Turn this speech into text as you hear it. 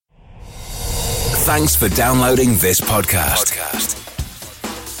Thanks for downloading this podcast.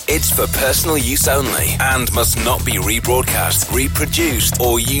 It's for personal use only and must not be rebroadcast, reproduced,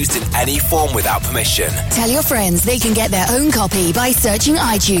 or used in any form without permission. Tell your friends they can get their own copy by searching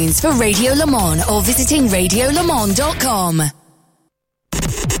iTunes for Radio Le Mans or visiting radiolemans.com.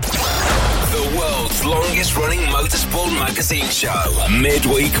 The world's longest running motorsport magazine show,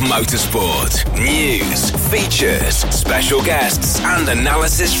 Midweek Motorsport. News, features, special guests, and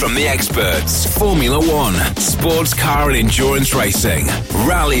analysis from the experts. Formula One, sports car and endurance racing,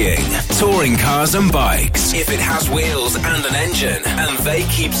 rallying, touring cars and bikes. If it has wheels and an engine, and they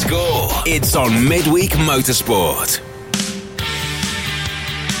keep score, it's on Midweek Motorsport.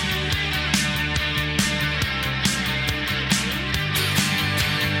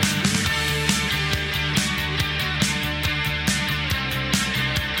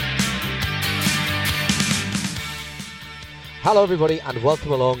 Hello everybody and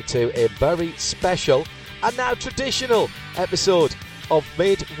welcome along to a very special and now traditional episode of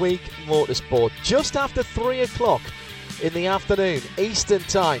Midweek Motorsport just after 3 o'clock in the afternoon Eastern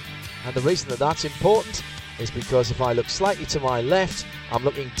time. And the reason that that's important is because if I look slightly to my left, I'm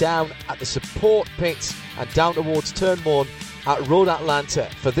looking down at the support pits and down towards Turn 1 at Road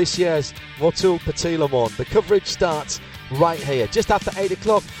Atlanta for this year's Motul Petit Le Mans. The coverage starts right here just after 8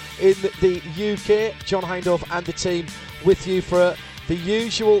 o'clock in the UK. John Hindhaugh and the team with you for the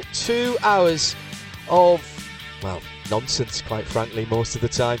usual 2 hours of, well, nonsense, quite frankly, most of the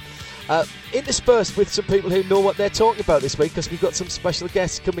time. Interspersed with some people who know what they're talking about this week because we've got some special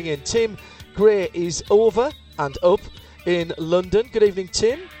guests coming in. Tim Gray is over and up in London. Good evening,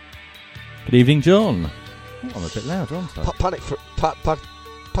 Tim. Good evening, John. Oh, I'm a bit loud, aren't I? Panic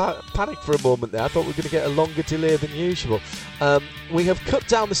for a moment there. I thought we were going to get a longer delay than usual. We have cut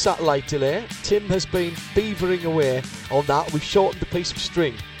down the satellite delay. Tim has been beavering away on that. We've shortened the piece of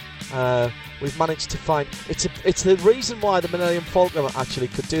string. We've managed to find... It's the reason why the Millennium Falcon actually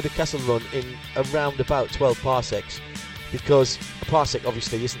could do the Kessel Run in around about 12 parsecs. Because a parsec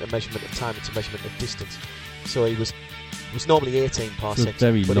obviously isn't a measurement of time, it's a measurement of distance. So it was normally 18 parsecs. It's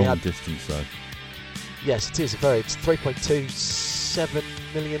a very long distance though. Yes, it is. It's 3.27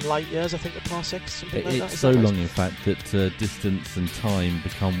 million light years, I think, a parsec, something like that. It's so long, in fact, that distance and time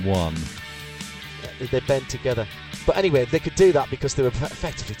become one. They bend together. But anyway, they could do that because they were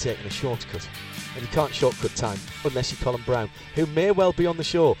effectively taking a shortcut. And you can't shortcut time unless you're Colin Brown, who may well be on the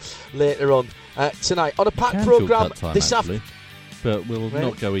show later on tonight. On a packed programme this afternoon. But we'll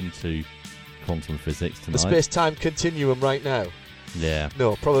not go into quantum physics tonight. The space-time continuum right now. Yeah.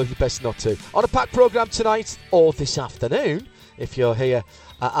 No, probably best not to. On a packed programme tonight, or this afternoon, if you're here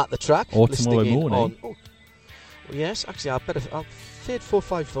at the track. Or tomorrow morning. Yes, actually, I'll fade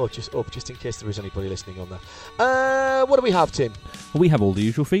 454 just up, just in case there is anybody listening on that. What do we have, Tim? Well, we have all the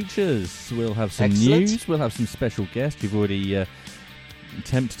usual features. We'll have some news. We'll have some special guests. You've already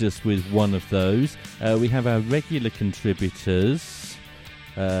tempted us with one of those. We have our regular contributors.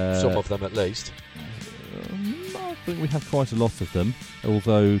 Some of them, at least. I think we have quite a lot of them,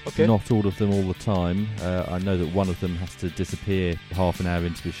 although not all of them all the time. I know that one of them has to disappear half an hour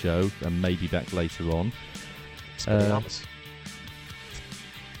into the show and maybe back later on. We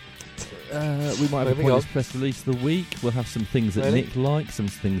might have a pointless press release of the week. We'll have some things that Nick likes, some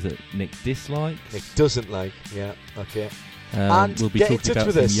things that Nick dislikes. Nick doesn't like, yeah, okay. And we'll be talking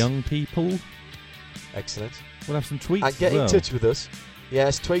about some young people. Excellent. We'll have some tweets and get in touch with us.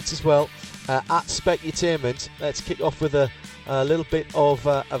 Yes, tweets as well. At Specutainment. Let's kick off with a little bit of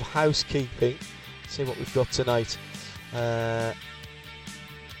housekeeping. See what we've got tonight. Let's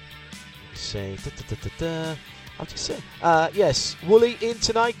see. I'll just say. Yes, Wooly in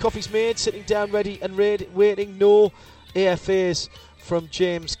tonight. Coffee's made. Sitting down, ready and waiting. No AFAs from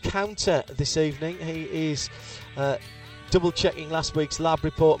James Counter this evening. He is double checking last week's lab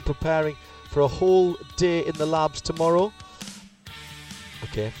report and preparing for a whole day in the labs tomorrow.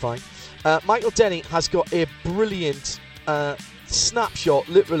 Okay, fine. Michael Denny has got a brilliant snapshot,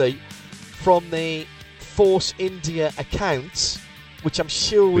 literally, from the Force India accounts, which I'm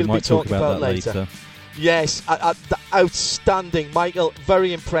sure we'll be talking about later. Yes, outstanding. Michael,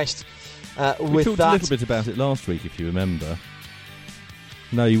 very impressed with that. We talked a little bit about it last week, if you remember.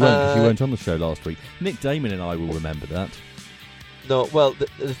 No, you weren't, because you weren't on the show last week. Nick Damon and I will remember that. No, well,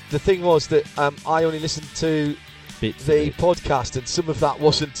 the thing was that I only listened to the podcast, and some of that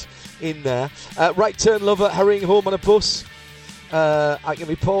wasn't in there. Right turn lover hurrying home on a bus. I can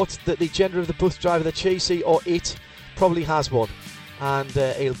report that the gender of the bus driver, the Cheesy or it, probably has one, and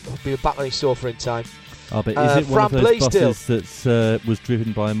he'll be back on his sofa in time. Oh, but is it one of those buses that was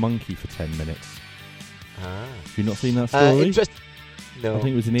driven by a monkey for 10 minutes? Have you not seen that story? No. I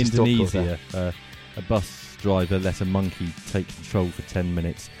think it was in Indonesia. A bus driver let a monkey take control for 10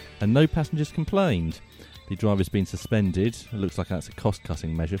 minutes and no passengers complained. The driver's been suspended. It looks like that's a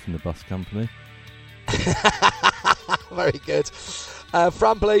cost-cutting measure from the bus company. Very good.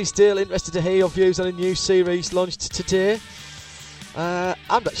 Fran Blaisdell, interested to hear your views on a new series launched today.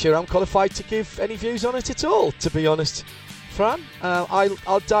 I'm not sure I'm qualified to give any views on it at all, to be honest, Fran.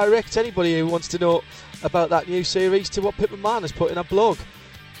 I'll direct anybody who wants to know about that new series to what Pip McMahon has put in a blog,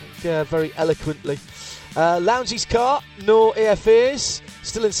 very eloquently. Loungy's car, no AFAs,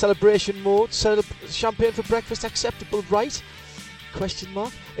 still in celebration mode. Champagne for breakfast acceptable, right? Question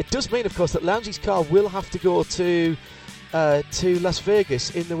mark. It does mean, of course, that Loungy's car will have to go to Las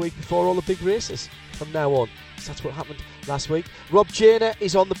Vegas in the week before all the big races from now on. So that's what happened last week. Rob Janer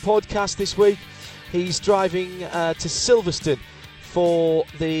is on the podcast this week. He's driving to Silverstone for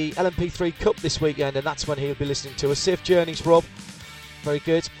the LMP3 Cup this weekend, and that's when he'll be listening to us. Safe journeys, Rob. Very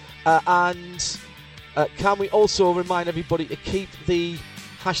good. And can we also remind everybody to keep the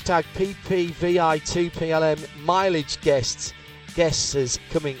hashtag PPVI2PLM mileage guesses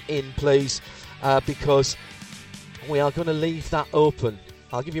coming in, please, because we are going to leave that open.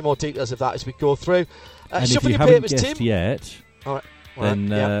 I'll give you more details of that as we go through. And if you haven't guessed yet, all right,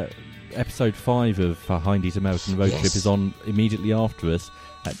 then episode 5 of Hindy's American Road Trip is on immediately after us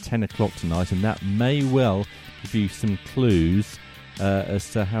at 10 o'clock tonight, and that may well give you some clues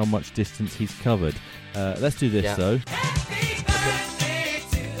as to how much distance he's covered. Let's do this, though. Happy birthday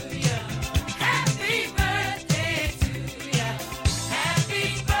to you. Happy birthday to you.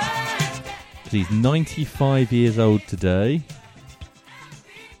 Happy birthday. He's 95 years old today.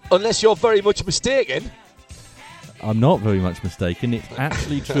 Unless you're very much mistaken. I'm not very much mistaken. It's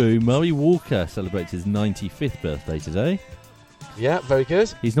actually true. Murray Walker celebrates his 95th birthday today. Yeah, very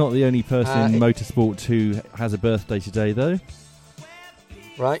good. He's not the only person in motorsport who has a birthday today, though.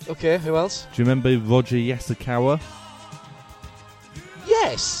 Right, okay, who else? Do you remember Roger Yasukawa?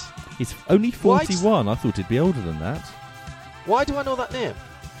 Yes. He's only 41. I thought he'd be older than that. Why do I know that name?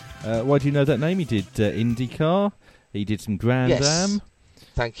 Why do you know that name? He did IndyCar. He did some Grand Am. Yes.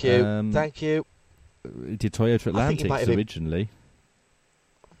 Thank you. Thank you. He did Toyota Atlantics originally.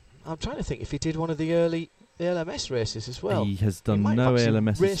 I'm trying to think if he did one of the early ALMS races as well. He has done no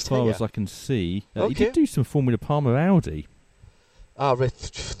ALMS as far as I can see. He did do some Formula Palmer Audi.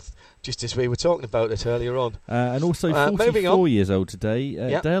 Just as we were talking about it earlier on. And also 44 years old today,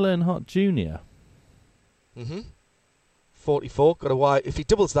 Dale Earnhardt Jr. 44, got a Y. If he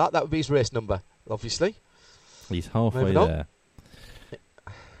doubles that, that would be his race number, obviously. He's halfway there.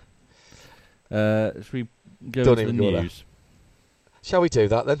 Should we go to the news? Shall we do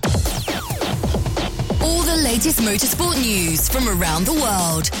that then? All the latest motorsport news from around the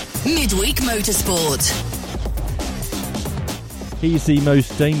world. Midweek Motorsport. He's the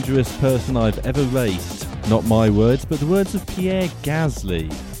most dangerous person I've ever raced. Not my words, but the words of Pierre Gasly.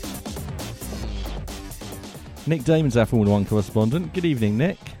 Nick Damon's our Formula 1 correspondent. Good evening,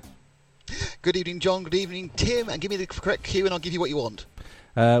 Nick. Good evening, John. Good evening, Tim. And give me the correct cue and I'll give you what you want.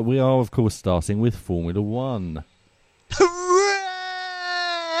 We are, of course, starting with Formula 1. Hooray!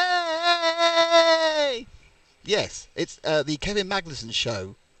 Yes, it's the Kevin Magnussen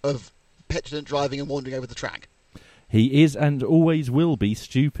show of petulant driving and wandering over the track. He is and always will be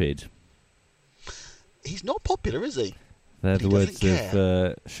stupid. He's not popular, is he? They're the words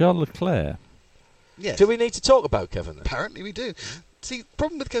of Charles Leclerc. Yes. Do we need to talk about Kevin then? Apparently we do. See, the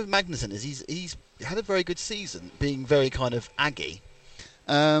problem with Kevin Magnussen is he's had a very good season, being very kind of aggy.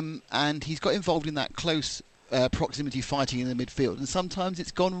 And he's got involved in that close proximity fighting in the midfield, and sometimes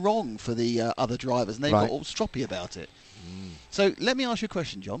it's gone wrong for the other drivers, and they've got all stroppy about it. So let me ask you a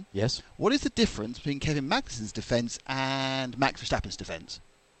question, John. Yes. What is the difference between Kevin Magnussen's defence and Max Verstappen's defence?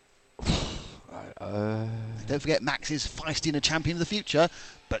 Don't forget, Max is feisty and a champion of the future,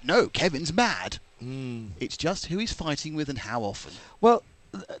 but no, Kevin's mad. It's just who he's fighting with and how often. Well,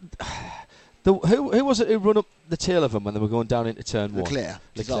 who was it who run up the tail of him when they were going down into turn 1?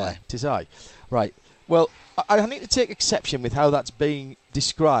 Leclerc. Tis I. Right. Well, I need to take exception with how that's being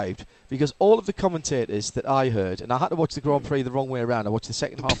described, because all of the commentators that I heard, and I had to watch the Grand Prix the wrong way around. I watched the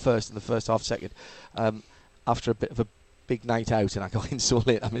second half first and the first half second, after a bit of a big night out, and I got in so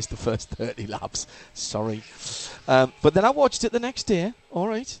late I missed the first 30 laps. Sorry. But then I watched it the next day, all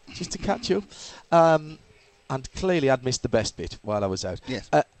right, just to catch up. And clearly I'd missed the best bit while I was out. Yes.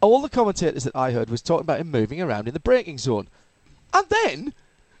 All the commentators that I heard was talking about him moving around in the braking zone. And then,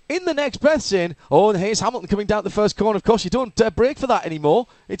 in the next breath, saying, oh, and here's Hamilton coming down the first corner. Of course, you don't brake for that anymore.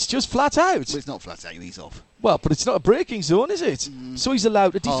 It's just flat out. Well, it's not flat out, he's off. Well, but it's not a braking zone, is it? So he's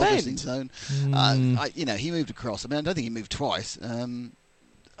allowed to defend. Harvesting zone. He moved across. I mean, I don't think he moved twice.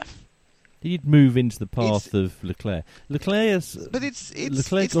 He'd move into the path of Leclerc. Leclerc but Leclerc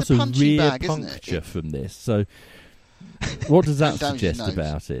it's got the a punchy rear bag, isn't puncture it? from this. So, what does that Damage his suggest nose.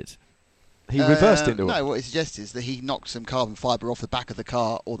 about it? He reversed into it. No, what it suggests is that he knocked some carbon fibre off the back of the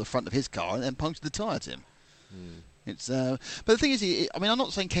car or the front of his car and then punctured the tyre to him. It's but the thing is, I'm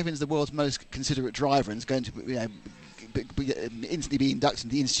not saying Kevin's the world's most considerate driver and is going to instantly be inducted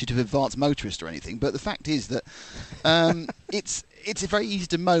into the Institute of Advanced Motorists or anything. But the fact is that it's very easy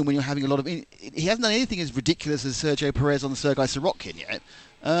to moan when you're having a lot of. He hasn't done anything as ridiculous as Sergio Perez on the Sergei Sorokin yet.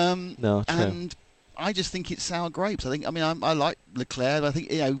 No, true. And I just think it's sour grapes. I like Leclerc. I think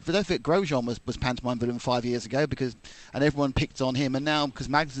don't forget Grosjean was pantomime villain 5 years ago and everyone picked on him, and now because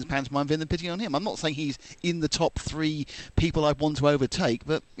Magnussen's pantomime villain, they're picking on him. I'm not saying he's in the top 3 people I'd want to overtake,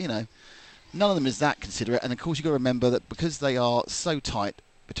 but none of them is that considerate. And of course you've got to remember that because they are so tight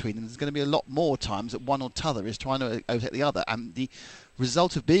between them, there's going to be a lot more times that one or t'other is trying to overtake the other, and the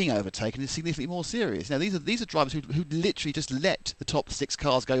result of being overtaken is significantly more serious. Now these are drivers who literally just let the top 6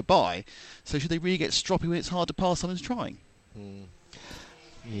 cars go by, so should they really get stroppy when it's hard to pass someone's trying?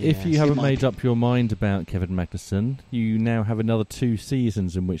 If you haven't made up your mind about Kevin Magnussen, you now have another 2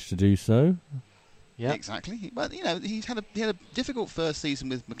 seasons in which to do so. Yeah, exactly. But he had a difficult first season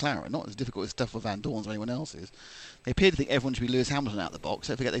with McLaren, not as difficult as stuff with Van Dorn's or anyone else's. They appear to think everyone should be Lewis Hamilton out of the box.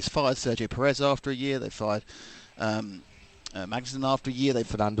 Don't forget they fired Sergio Perez after a year. They fired Magnussen after a year. They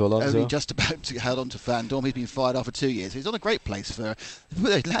Fernando Alonso only just about held on to Van Dorn. He's been fired after 2 years. So he's on a great place for.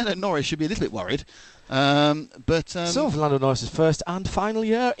 Lando Norris should be a little bit worried. So Lando Norris' first and final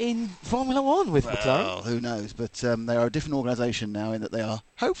year in Formula One with McLaren. Well, who knows? But they are a different organisation now in that they are,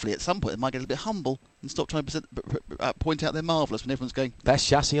 hopefully at some point, they might get a little bit humble and stop trying to point out they're marvellous when everyone's going, Best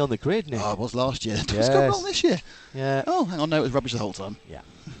chassis on the grid, Nick. oh, it was last year. What's Yes. gone wrong this year? Yeah. Oh, hang on, no, it was rubbish the whole time. Yeah.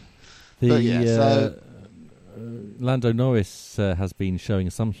 Lando Norris has been showing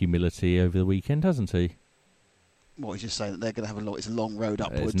some humility over the weekend, hasn't he? Well, he's just saying that they're going to have it's a long road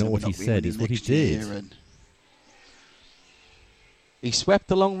upwards. It's not and what we're he be said, winning it's what he next year, did. and He swept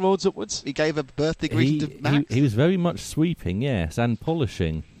the long roads upwards. he gave a birthday greeting to Max. He was very much sweeping, yes, and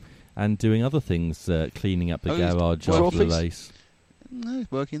polishing, and doing other things, cleaning up the garage after the trophies? race. No,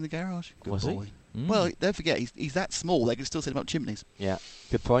 he's working in the garage. Good Was he? boy. Mm. Well, don't forget, he's that small, they can still send him up chimneys. Yeah,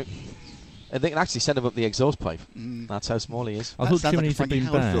 good point. And they can actually send him up the exhaust pipe. Mm. That's how small he is. I That thought sounds like a chimneys had Frankie been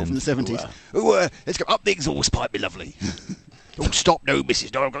Howard film from banned. the 70s. Let's go up the exhaust pipe, my lovely. Don't stop, no,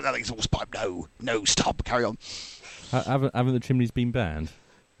 missus. No, I've got that exhaust pipe. No, stop. Carry on. Haven't the chimneys been banned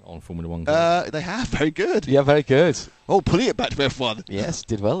on Formula 1 cars? They have. Very good. Yeah, very good. Oh, pulling it back to F1. Yes,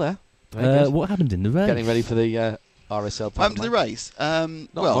 did well there. Very good. What happened in the race? Getting ready for the RSL To the race.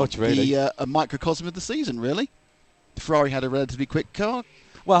 much, really. A microcosm of the season, really. Ferrari had a relatively quick car.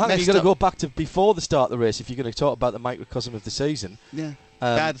 Well, hang on, you've got to messed go up. back to before the start of the race if you're going to talk about the microcosm of the season. Yeah.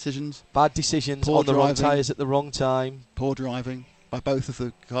 Bad decisions, Bad decisions Poor on the wrong driving. tyres at the wrong time. poor driving by both of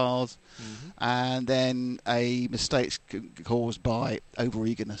the cars, and then a mistake caused by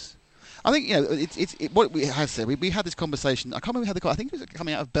over-eagerness. I think it's what we have said. We had this conversation. I can't remember how the car. I think it was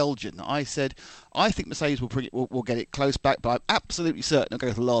coming out of Belgium. I said I think Mercedes will get it close back, but I'm absolutely certain they'll go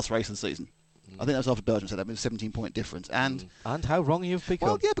to the last race of the season. I think that was after Belgium said that. It was a 17-point difference. And how wrong you've become.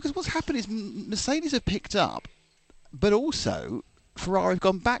 well, yeah, because what's happened is Mercedes have picked up, but also Ferrari have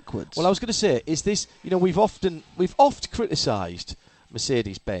gone backwards. Well, I was going to say, is this? We've oft criticised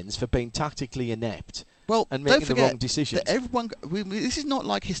Mercedes-Benz for being tactically inept. Well, and don't making the forget wrong decisions. that everyone. This is not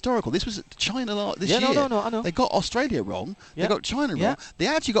like historical. This was China this Yeah, year. no, I know. They got Australia wrong. Yeah. They got China Yeah. wrong. They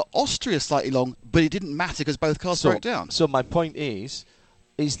actually got Austria slightly wrong, but it didn't matter because both cars broke down. So my point is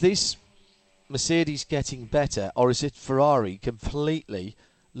this Mercedes getting better, or is it Ferrari completely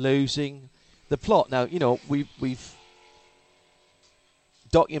losing the plot? Now, we've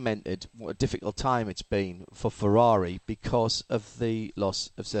documented what a difficult time it's been for Ferrari because of the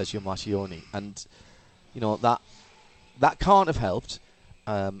loss of Sergio Marchionne, and that can't have helped.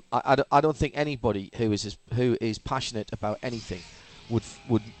 I don't think anybody who is passionate about anything would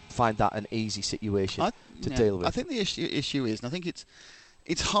find that an easy situation to deal with. I think the issue is, and I think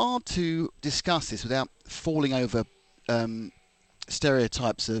it's hard to discuss this without falling over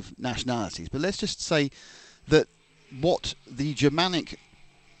stereotypes of nationalities. But let's just say that what the Germanic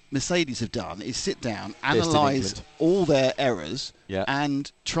Mercedes have done is sit down, analyse all their errors, and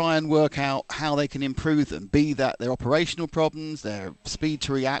try and work out how they can improve them. Be that their operational problems, their speed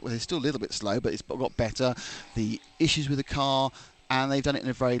to react, well, they're still a little bit slow, but it's got better, the issues with the car, and they've done it in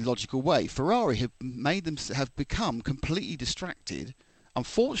a very logical way. Ferrari have become completely distracted,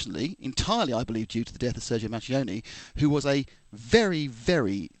 unfortunately, entirely, I believe, due to the death of Sergio Marchionne, who was a very,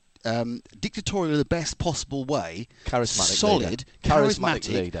 very dictatorial in the best possible way, Charismatic solid, leader.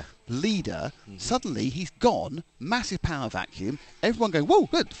 charismatic leader. leader, suddenly he's gone, massive power vacuum, everyone going, whoa,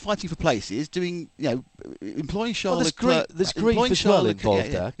 good, fighting for places, doing, employing Charles Leclerc. There's grief as well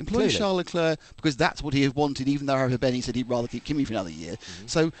involved there. Employing Charles Leclerc because that's what he had wanted, even though Arthur Benny said he'd rather keep Kimi for another year.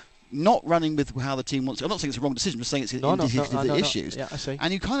 So not running with how the team wants to. I'm not saying it's a wrong decision, I'm just saying it's indicative of the issues. Yeah, I see.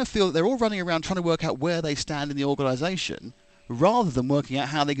 And you kind of feel that they're all running around trying to work out where they stand in the organisation, rather than working out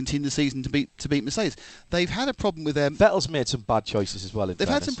how they continue the season to beat Mercedes. They've had a problem with their... Vettel's made some bad choices as well. They've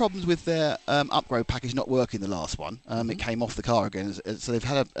had some problems with their upgrade package not working the last one. It came off the car again, so they've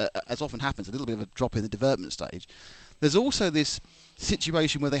had, as often happens, a little bit of a drop in the development stage. There's also this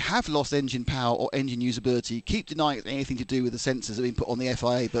situation where they have lost engine power or engine usability, keep denying it's anything to do with the sensors that have been put on the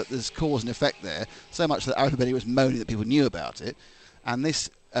FIA, but there's cause and effect there, so much that everybody was moaning that people knew about it. And this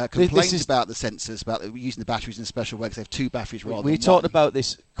complaints about the sensors, about using the batteries in a special way, because they have two batteries rather than one. We talked about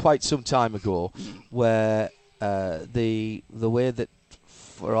this quite some time ago, where the way that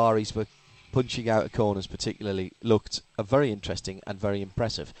Ferraris were punching out of corners particularly looked very interesting and very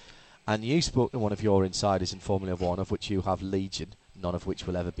impressive. And you spoke to one of your insiders in Formula One, of which you have legion, none of which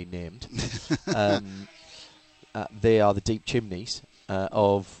will ever be named. They are the deep chimneys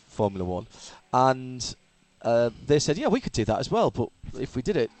of Formula One. And they said, yeah, we could do that as well, but if we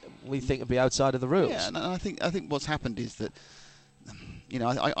did it, we think it'd be outside of the rules. Yeah, and I think what's happened is that,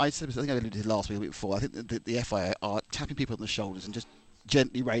 I said, I think I alluded to last week or the week before, I think that the FIA are tapping people on the shoulders and just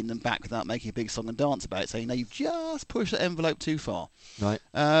gently reining them back without making a big song and dance about it, saying, no, you've just pushed the envelope too far. Right.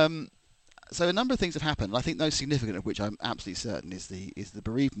 So a number of things have happened. I think most significant of which I'm absolutely certain is the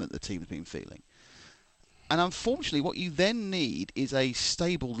bereavement the team has been feeling. And unfortunately, what you then need is a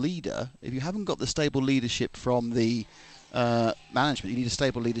stable leader. If you haven't got the stable leadership from the management, you need a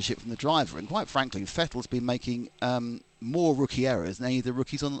stable leadership from the driver. And quite frankly, Vettel's been making more rookie errors than any of the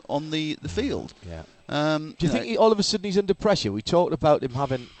rookies on the field. Yeah. Do you think all of a sudden he's under pressure? We talked about him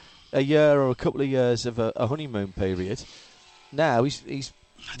having a year or a couple of years of a honeymoon period. Now he's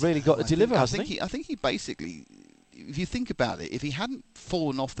really got to deliver, hasn't he? I think he basically, if you think about it, if he hadn't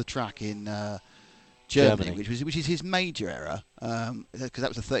fallen off the track in Germany. Which is his major error, because that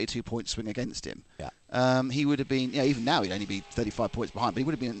was a 32-point swing against him. Yeah. He would have been, even now he'd only be 35 points behind, but he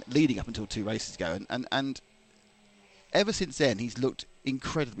would have been leading up until 2 races ago. And ever since then, he's looked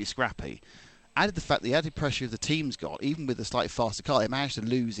incredibly scrappy. Added the fact, the added pressure the team's got, even with a slightly faster car, they managed to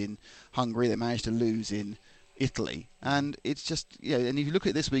lose in Hungary, they managed to lose in Italy, and it's just, and if you look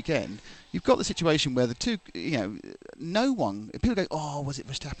at this weekend, you've got the situation where the two, no one, people go, oh, was it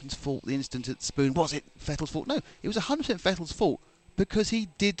Verstappen's fault, the incident at Spoon, was it Vettel's fault? No, it was 100% Vettel's fault, because he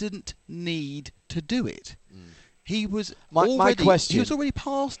didn't need to do it. He was my question, he was already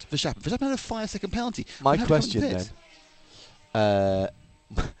past Verstappen. Verstappen had a 5-second penalty. My question then,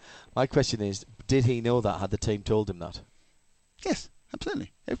 my question is, did he know that? Had the team told him that? Yes,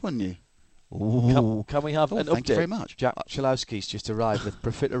 absolutely. Everyone knew. Can we have an update? Thank you very much. Jack Chalowski's just arrived with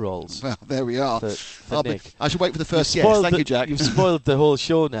profiteroles. Well, there we are. For Nick. I should wait for the first guest. Thank you, Jack. You've spoiled the whole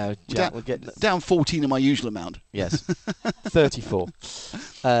show now, Jack. We're getting down 14 in my usual amount. Yes, 34.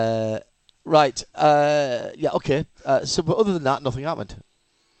 Right. Yeah. Okay. So, but other than that, nothing happened.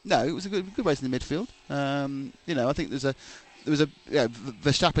 No, it was a good race in the midfield. I think there was a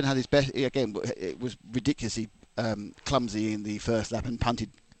Verstappen had his best. Again, it was ridiculously clumsy in the first lap and punted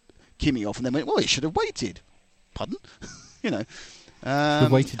Kimi off, and then went, well, he should have waited. Pardon? Waited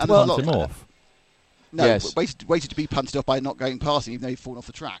to punt him off? No, yes. waited to be punted off by not going past him, even though he'd fallen off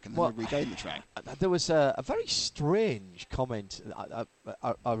the track, and then regained the track. There was a very strange comment.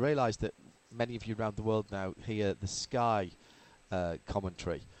 I realise that many of you around the world now hear the Sky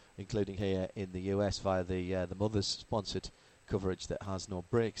commentary, including here in the US via the Mothers sponsored coverage that has no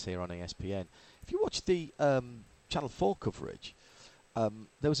breaks here on ESPN. If you watch the Channel 4 coverage,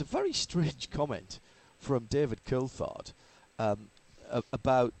 there was a very strange comment from David Coulthard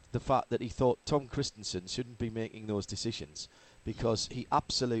about the fact that he thought Tom Christensen shouldn't be making those decisions, because he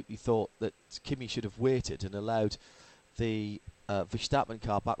absolutely thought that Kimi should have waited and allowed the Verstappen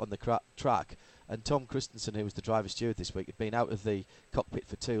car back on the track, and Tom Christensen, who was the driver's steward this week, had been out of the cockpit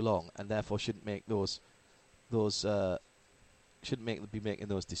for too long and therefore shouldn't make be making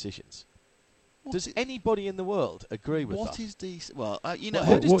those decisions. Does anybody in the world agree with that? What is DC? Well, who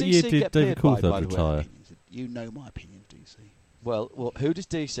does what DC year did get David paid by Coulthard the way? retire? You know my opinion of DC. Well, who does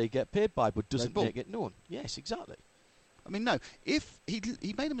DC get paid by but doesn't Red Bull. make it known? Yes, exactly. I mean, no. If he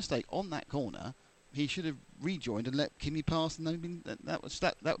made a mistake on that corner, he should have rejoined and let Kimi pass, and that would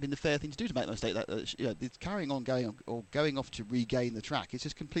have been the fair thing to do to make the mistake. It's carrying on going off to regain the track. It's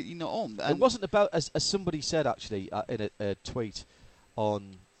just completely not on. And it wasn't about, as somebody said actually in a tweet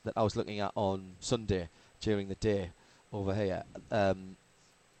that I was looking at on Sunday during the day over here.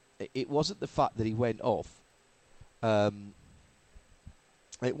 it wasn't the fact that he went off.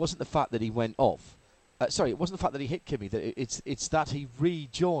 It wasn't the fact that he went off. It wasn't the fact that he hit Kimi. It's that he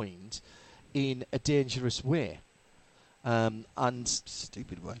rejoined in a dangerous way. And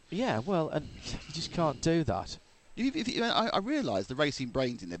stupid way. Yeah, well, and you just can't do that. I realise the racing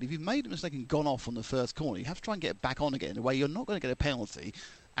brains in there. But if you've made a mistake and gone off on the first corner, you have to try and get it back on again in a way you're not going to get a penalty,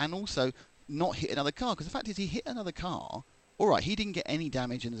 and also not hit another car. Because the fact is, he hit another car. All right, he didn't get any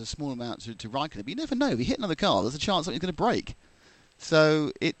damage, and there's a small amount to Raikkonen. But you never know. If he hit another car, there's a chance something's going to break.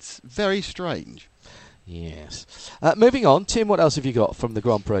 So it's very strange. Yes. Moving on, Tim, what else have you got from the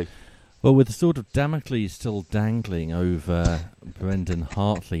Grand Prix? Well, with the sort of Damocles still dangling over Brendan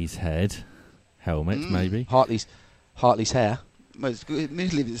Hartley's helmet, maybe. Hartley's hair. Well,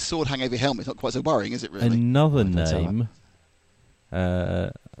 admittedly, the sword hang over your helmet. It's not quite so worrying, is it? Really. Another name.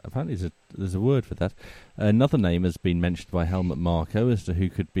 Apparently, there's a word for that. Another name has been mentioned by Helmut Marko as to who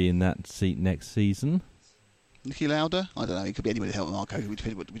could be in that seat next season. Niki Lauda? I don't know. He could be anybody with Helmut Marko. Which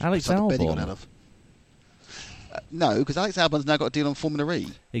Alex Albon. Out of. No, because Alex Albon's now got a deal on Formula E.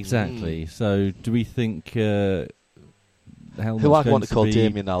 Exactly. So, do we think Helmut's who I want to call be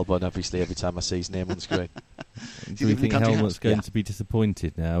Damien Albon, obviously, every time I see his name on the screen. Do we think Helmut's going to be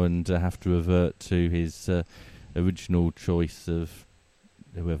disappointed now and have to revert to his original choice of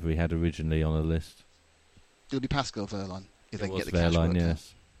whoever he had originally on a list? It'll be Pascal Wehrlein if they can get the Wehrlein, cash work.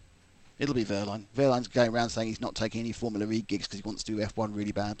 yes. It'll be Wehrlein. Wehrlein's going around saying he's not taking any Formula E gigs because he wants to do F1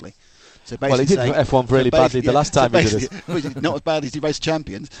 really badly. So well, he did F1 really badly the last time he did it. Well, not as bad as he raced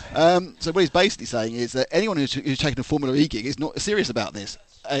champions. So what he's basically saying is that anyone who's taking a Formula E gig is not serious about this,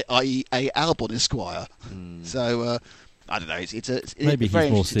 i.e. a Albon Esquire. So, I don't know. Maybe it's very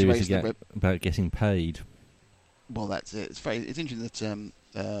he's more interesting serious about getting paid. Well, that's it. It's interesting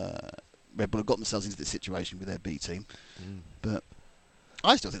that Red Bull have got themselves into this situation with their B team. But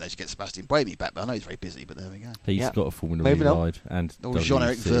I still think they should get Sebastian Buemi back, but I know he's very busy, but there we go. He's got a Formula E ride and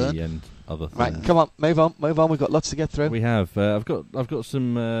Jean-Eric Verne and other things. Right, come on, move on. We've got lots to get through. We have. I've got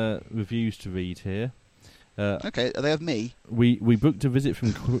some reviews to read here. Okay, are they of me? We booked a visit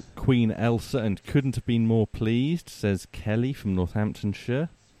from Queen Elsa and couldn't have been more pleased, says Kelly from Northamptonshire.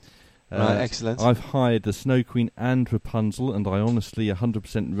 Right, excellent. I've hired the Snow Queen and Rapunzel, and I honestly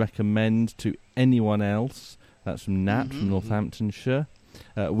 100% recommend to anyone else. That's from Nat from Northamptonshire.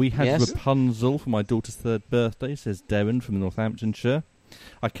 We had Rapunzel for my daughter's 3rd birthday, says Darren from Northamptonshire.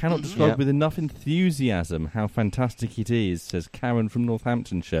 I cannot describe with enough enthusiasm how fantastic it is, says Karen from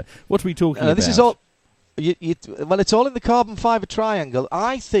Northamptonshire. What are we talking about? This is all. Well, it's all in the carbon fibre triangle.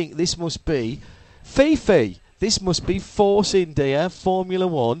 I think this must be Fifi. This must be Force India, Formula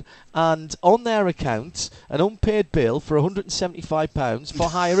One, and on their account, an unpaid bill for £175 for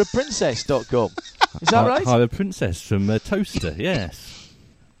hireaprincess.com. Is that right? Hire a Princess from Toaster, yes.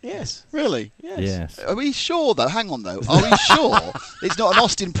 Yes. Really? Yes. Are we sure, though? Hang on, though. Are we sure it's not an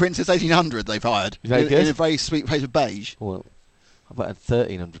Austin Princess 1800 they've hired in a very sweet place of beige? Well, how about a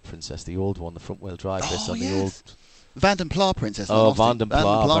 1300 Princess, the old one, the front-wheel drive bits on the old... Van den Pla Princess. Van den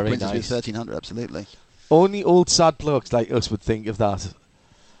Pla, very Princess nice. with 1300, absolutely. Only old sad blokes like us would think of that.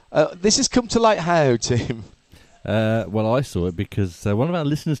 This has come to light how, Tim? Well, I saw it because one of our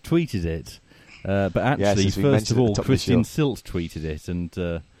listeners tweeted it. But actually, first of all, Christian Silt tweeted it.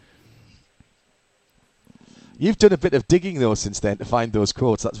 And you've done a bit of digging, though, since then to find those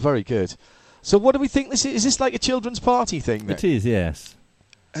quotes. That's very good. So what do we think this is? Is this like a children's party thing, then? It is, yes.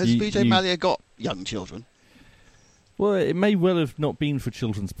 Has Vijay Mallya got young children? Well, it may well have not been for a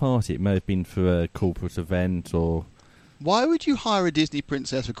children's party. It may have been for a corporate event or... Why would you hire a Disney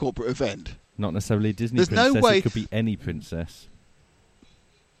princess for a corporate event? Not necessarily a Disney There's princess. no way... It could be any princess.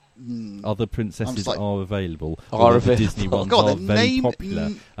 Other princesses are available. The Disney ones are very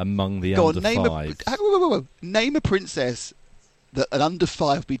popular among the under fives. Name a princess that an under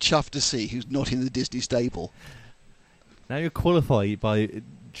 5 would be chuffed to see who's not in the Disney stable. Now you're qualified by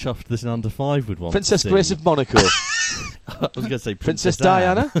chuffed that an under 5 would want Princess to see. Grace of Monaco. I was going to say Princess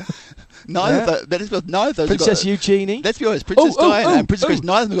Diana. Neither of those. Princess Eugenie. Let's be honest, Princess Diana and Princess Grace,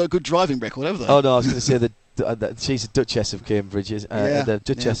 neither of them got a good driving record, have they? Oh no, I was going to say that she's a Duchess of Cambridge, the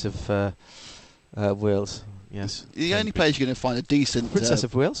Duchess of Wales. Yes. The only place you're going to find a decent Princess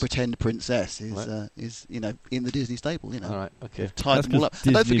of Wales pretend princess is in the Disney stable. All right, okay. Tied them all up.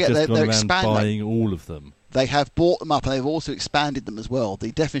 Disney Don't forget they're expanding, buying all of them. They have bought them up and they've also expanded them as well.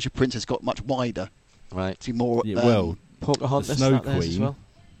 The definition of princess got much wider. Right. To be more. Pocahontas, Snow Queen. As well.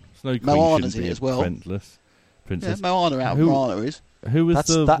 Snow Queen Moana's shouldn't in be it as well. Friendless princess. Yeah, Moana is. Who was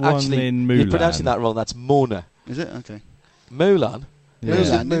the one actually, in Mulan? You're pronouncing that wrong. That's Mona. Is it? Okay. Mulan? Yeah. Who's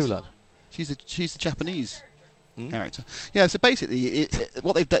in Mulan? She's the Japanese character. Yeah, so basically,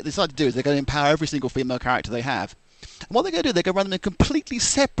 what they've decided to do is they're going to empower every single female character they have. And what they're going to do, they're going to run them in a completely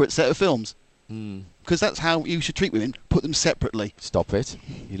separate set of films. Because that's how you should treat women. Put them separately. Stop it.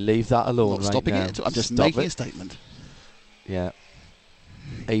 You leave that alone Not right stopping now. it. I'm just Stop making it. a statement. Yeah.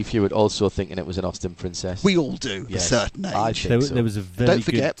 Eve Hewitt also thinking it was an Austin Princess. We all do, at a Yes, certain I age. think so. There was a very Don't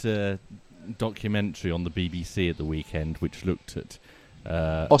forget- good documentary on the BBC at the weekend which looked at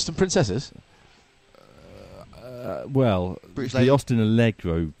Austin Princesses? well, British the Lady. Austin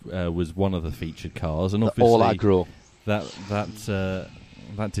Allegro was one of the featured cars, and obviously All aggro.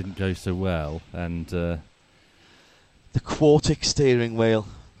 that didn't go so well, and The Quartic steering wheel.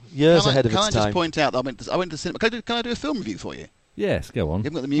 Years ahead of its Can I time. just point out that I went to cinema. Can I do a film review for you? yes, go on. You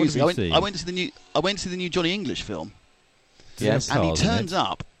haven't got the What music. have you seen? I went to the new Johnny English film, Does it have Yes. and he cars in it? turns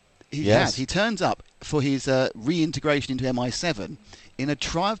up. Yes. He turns up for his reintegration into MI7 in a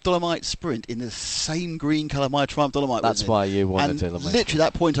Triumph Dolomite Sprint in the same green colour my Triumph Dolomite was That's in. why you wanted And to eliminate. literally,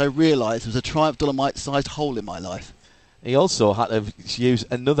 at that point, I realised there was a Triumph Dolomite-sized hole in my life. He also had to use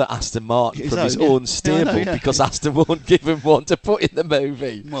another Aston Martin from So, his yeah. own Yeah, stable I know, yeah. because Aston won't give him one to put in the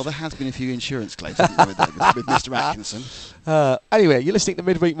movie. Well, there has been a few insurance claims haven't there, with Mr. Atkinson. Anyway, you're listening to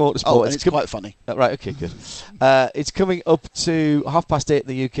Midweek Motorsport. Oh, and it's quite funny. Right, okay, good. It's coming up to 8:30 in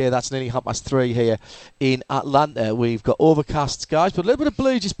the UK. That's nearly 3:30 here in Atlanta. We've got overcast skies, but a little bit of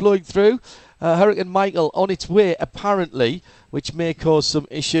blue just blowing through. Hurricane Michael on its way, apparently, which may cause some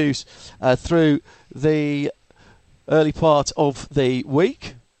issues through the early part of the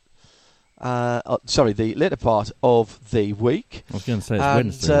week. The later part of the week. I was going to say it's And,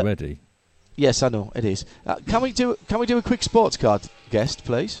 Wednesday already. Yes, I know it is. Can we do a quick sports card guest,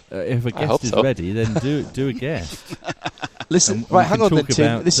 please? If a hope guest is so. ready, then do a guest. Listen, And right, we hang can on then, talk Tim.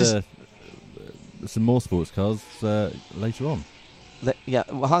 about, This is some more sports cars later on.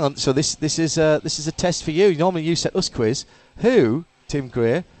 well, hang on. So this is a test for you. Normally you set us quiz. Who, Tim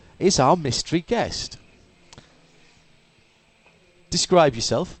Gray, is our mystery guest? Describe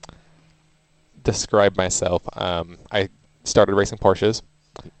yourself. Describe myself. I started racing Porsches,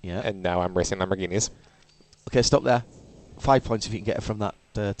 Yeah. and now I'm racing Lamborghinis. Okay, stop there. 5 points if you can get it from that,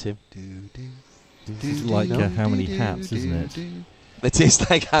 Tim. It's like how many hats, isn't it? It is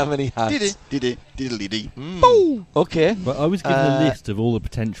like how many hats. Diddly-dee. Okay. But I was given a list of all the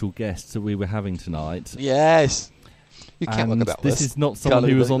potential guests that we were having tonight. Yes. You can't look and at that this list. is not someone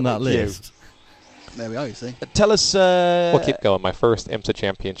Can't who was look on at that you. list. There we are, you see. Tell us. We'll keep going. My first IMSA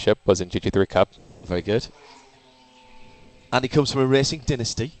championship was in GT3 Cup. Very good. And he comes from a racing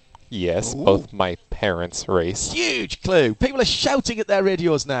dynasty. Yes, Ooh. both my parents race. Huge clue. People are shouting at their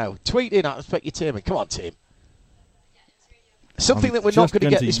radios now. Tweet in, I expect you, Tim. Come on, Tim. Something I'm that we're not just going to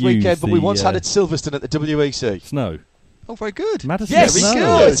going get to this use weekend, but we the, once had at Silverstone at the WEC. Snow. Oh, very good. Madison Yes, Snow.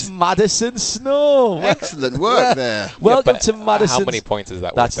 good. it's Madison Snow. Excellent work there. Welcome Yeah, but to Madison. How many points is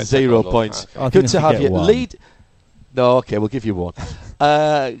that? That's worth? 0 total? points. Okay. I think Good I to should have get you. one. Lead. No, okay, we'll give you one. Coming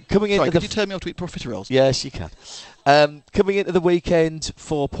Sorry, into could the you turn me off to eat profiteroles? Yes, you can. Coming into the weekend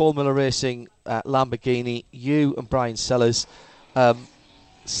for Paul Miller Racing at Lamborghini, you and Brian Sellers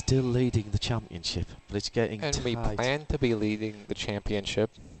still leading the championship, but it's getting And tight. we plan to be leading the championship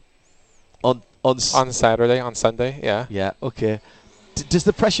on on Saturday, on Sunday. Yeah. Yeah, okay. Does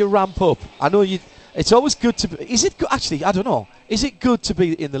the pressure ramp up? I know you. It's always good to be. Is it good? Actually, I don't know. Is it good to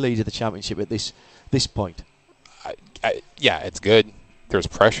be in the lead of the championship at this point? Yeah, it's good. There's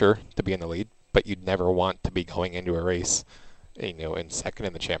pressure to be in the lead, but you'd never want to be going into a race, in second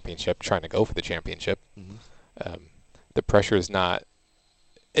in the championship, trying to go for the championship. Mm-hmm. The pressure is not.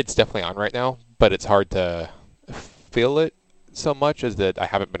 It's definitely on right now, but it's hard to feel it so much as that I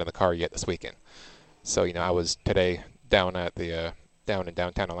haven't been in the car yet this weekend. So I was today down at the down in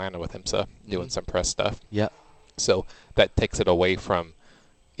downtown Atlanta with him, so doing some press stuff. Yeah. So that takes it away from,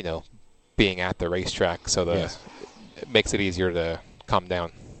 being at the racetrack. So Yes. it makes it easier to calm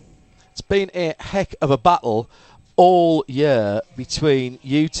down. It's been a heck of a battle all year between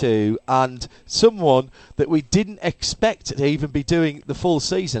you two and someone that we didn't expect to even be doing the full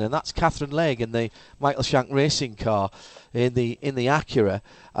season, and that's Catherine Legg in the Michael Shank racing car in the Acura.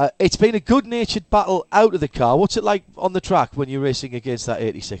 It's been a good-natured battle out of the car. What's it like on the track when you're racing against that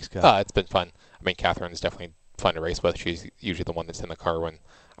 86 car? It's been fun. I mean, Catherine's definitely fun to race with. She's usually the one that's in the car when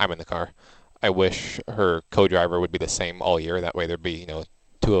I'm in the car. I wish her co-driver would be the same all year. That way there'd be,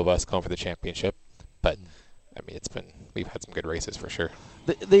 two of us going for the championship. But, I mean, we've had some good races for sure.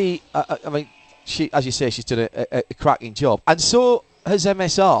 I mean, she, as you say, she's done a cracking job. And so has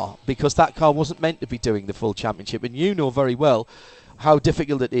MSR, because that car wasn't meant to be doing the full championship. And you know very well how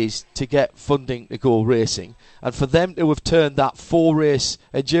difficult it is to get funding to go racing, and for them to have turned that 4-race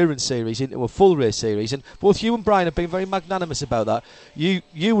endurance series into a full race series, and both you and Brian have been very magnanimous about that.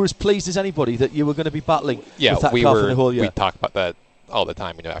 You were as pleased as anybody that you were going to be battling with that car for the whole year. We talk about that all the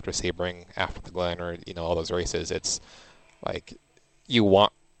time, after Sebring, after the Glen, or, all those races. It's like you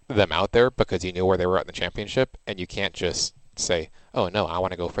want them out there because you knew where they were at in the championship, and you can't just say, oh no, I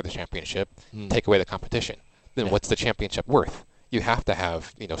want to go for the championship, take away the competition. Then what's the championship worth? You have to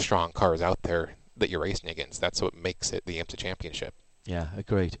have, strong cars out there that you're racing against. That's what makes it the IMSA Championship. Yeah,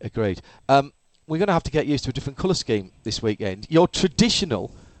 agreed. We're going to have to get used to a different colour scheme this weekend. Your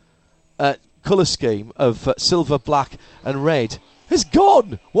traditional colour scheme of silver, black and red has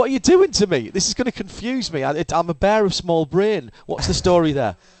gone. What are you doing to me? This is going to confuse me. I'm a bear of small brain. What's the story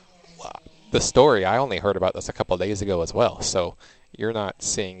there? The story, I only heard about this a couple of days ago as well, so you're not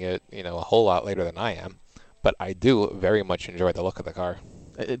seeing it, a whole lot later than I am. But I do very much enjoy the look of the car.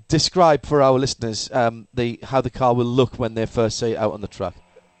 Describe for our listeners how the car will look when they first see it out on the track.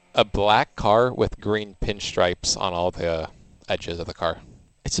 A black car with green pinstripes on all the edges of the car.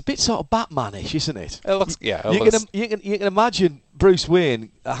 It's a bit sort of Batman-ish, isn't it? It looks, yeah. You can imagine Bruce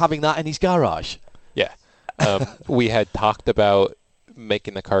Wayne having that in his garage. Yeah. We had talked about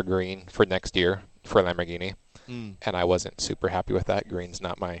making the car green for next year for Lamborghini, and I wasn't super happy with that. Green's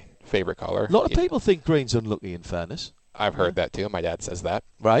not my favorite color. A lot of people think green's unlucky, in fairness. I've heard that too. My dad says that.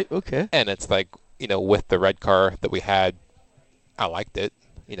 Right, okay. And it's like, with the red car that we had, I liked it.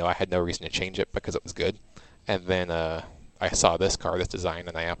 I had no reason to change it because it was good. And then I saw this car, this design,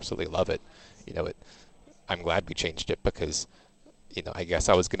 and I absolutely love it. I'm glad we changed it because, I guess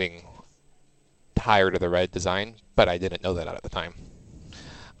I was getting tired of the red design, but I didn't know that at the time.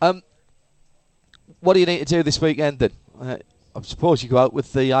 What do you need to do this weekend then? I suppose you go out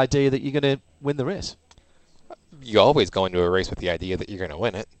with the idea that you're going to win the race. You always go into a race with the idea that you're going to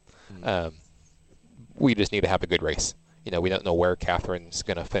win it. We just need to have a good race. We don't know where Catherine's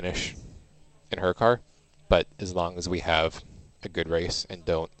going to finish in her car, but as long as we have a good race and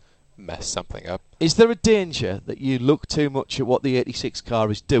don't mess something up. Is there a danger that you look too much at what the 86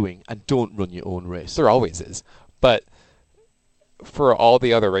 car is doing and don't run your own race? There always is. But for all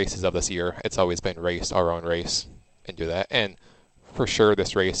the other races of this year, it's always been race our own race and do that. And for sure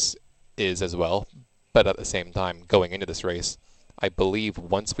this race is as well. But at the same time, going into this race, I believe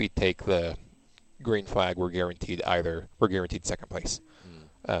once we take the green flag, we're guaranteed second place.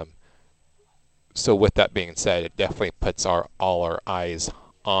 So with that being said, it definitely puts all our eyes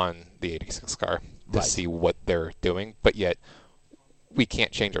on the 86 car to see what they're doing. But yet, we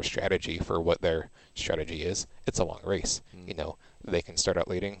can't change our strategy for what their strategy is. It's a long race. They can start out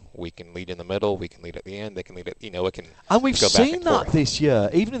leading. We can lead in the middle. We can lead at the end. They can lead at, it can. And we've go back seen and that forth. this year,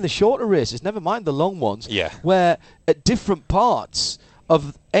 even in the shorter races, never mind the long ones, Yeah. where at different parts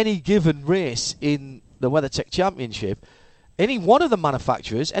of any given race in the WeatherTech Championship, any one of the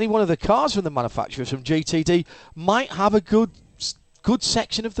manufacturers, any one of the cars from the manufacturers from GTD might have a good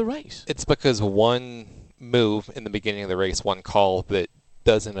section of the race. It's because one move in the beginning of the race, one call that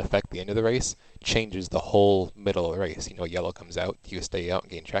doesn't affect the end of the race, changes the whole middle of the race. Yellow comes out. Do you stay out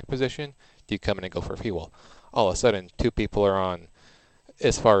and gain track position? Do you come in and go for fuel? All of a sudden, two people are on,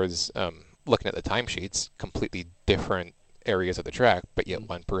 as far as looking at the timesheets, completely different areas of the track, but yet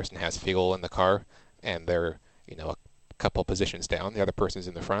one person has fuel in the car and they're, a couple positions down. The other person's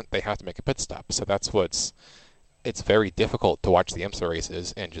in the front. They have to make a pit stop. So that's it's very difficult to watch the IMSA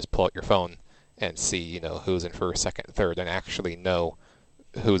races and just pull out your phone and see, who's in first, second, third, and actually know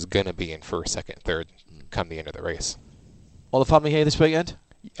who's going to be in first, second, third come the end of the race. All the family here this weekend?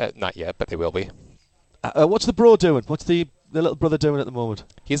 Not yet, but they will be. What's the bro doing? What's the little brother doing at the moment?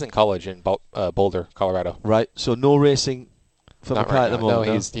 He's in college in Boulder, Colorado. Right, so no racing for Not Mackay right at the now. moment.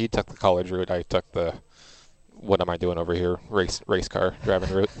 No, No? he took the college route. I took the, what am I doing over here, race car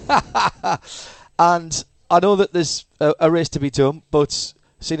driving route. And I know that there's a race to be done, but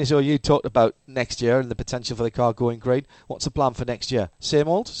seeing as though you talked about next year and the potential for the car going green, what's the plan for next year? Same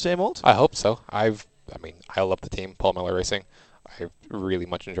old? I hope so. I love the team, Paul Miller Racing. I really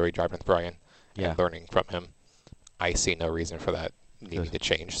much enjoy driving with Brian and learning from him. I see no reason for that needing to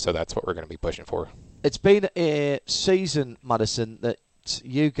change, so that's what we're going to be pushing for. It's been a season, Madison, that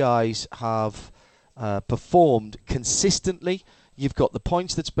you guys have performed consistently. You've got the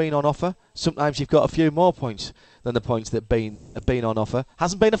points that's been on offer. Sometimes you've got a few more points than the points that have been on offer.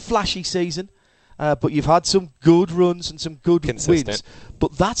 Hasn't been a flashy season, but you've had some good runs and some good wins.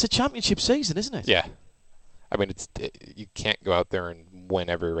 But that's a championship season, isn't it? Yeah. You can't go out there and win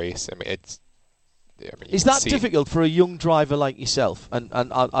every race. Is that difficult for a young driver like yourself? And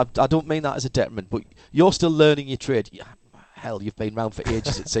I don't mean that as a detriment, but you're still learning your trade. hell, you've been round for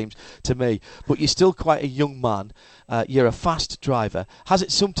ages, it seems to me. But you're still quite a young man. You're a fast driver. Has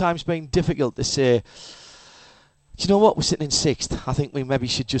it sometimes been difficult to say, do you know what, we're sitting in sixth. I think we maybe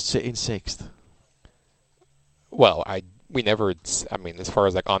should just sit in sixth. Well, we never. I mean, as far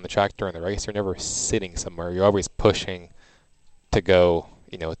as like on the track during the race, you're never sitting somewhere. You're always pushing to go,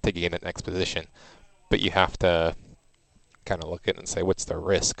 to gain that next position. But you have to kind of look at it and say, what's the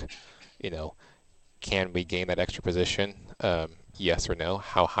risk? Can we gain that extra position? Yes or no?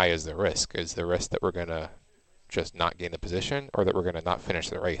 How high is the risk? Is the risk that we're going to just not gain the position, or that we're going to not finish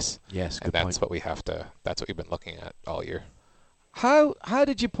the race? Yes, and good that's point. what we have to. That's what we've been looking at all year. How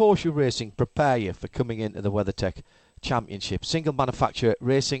did your Porsche Racing prepare you for coming into the WeatherTech Championship? Single manufacturer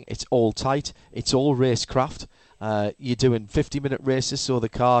racing, it's all tight, it's all racecraft. You're doing 50-minute races, so the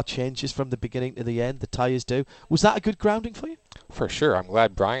car changes from the beginning to the end, the tyres do. Was that a good grounding for you? For sure. I'm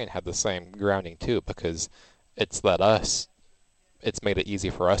glad Brian had the same grounding too, because it's made it easy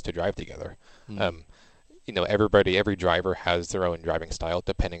for us to drive together. Every driver has their own driving style,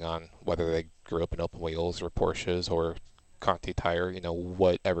 depending on whether they grew up in open wheels or Porsches or Conti tire,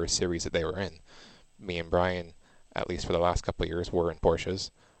 whatever series that they were in. Me and Brian, at least for the last couple of years, were in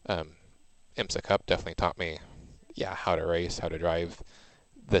Porsches. IMSA Cup definitely taught me, how to race, how to drive.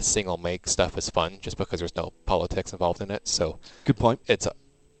 The single make stuff is fun, just because there's no politics involved in it. So good point.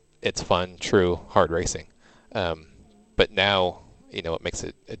 It's fun, true, hard racing. But now, it makes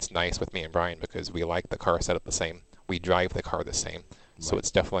it's nice with me and Brian, because we like the car setup the same. We drive the car the same. Right. So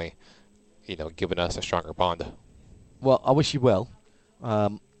it's definitely, given us a stronger bond. Well, I wish you well.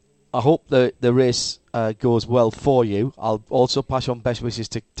 I hope the race goes well for you. I'll also pass on best wishes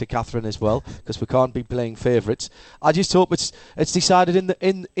to Catherine as well, because we can't be playing favourites. I just hope it's decided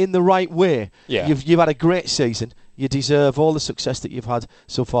in the right way. Yeah. You've had a great season. You deserve all the success that you've had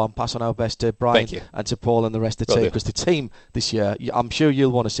so far, and pass on our best to Brian and to Paul and the rest of the team, because the team this year, I'm sure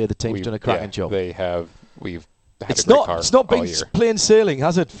you'll want to say the team's done a cracking job. They have. We've had it's a great not car it's not been all year. plain sailing,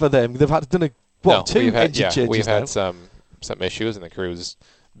 has it, for them? They've done two engine changes. We've now. had some issues, and the crew's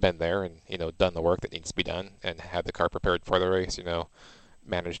been there and done the work that needs to be done, and had the car prepared for the race.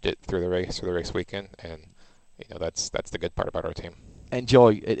 Managed it through the race weekend, and that's the good part about our team.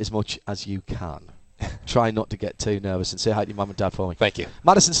 Enjoy it as much as you can. Try not to get too nervous, and say hi to your mum and dad for me. Thank you.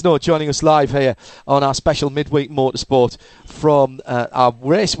 Madison Snow joining us live here on our special Midweek Motorsport from our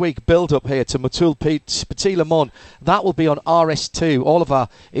race week build-up here to Motul Petit Le Mans. That will be on RS2. All of our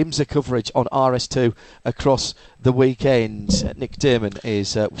IMSA coverage on RS2 across the weekend. Nick Damon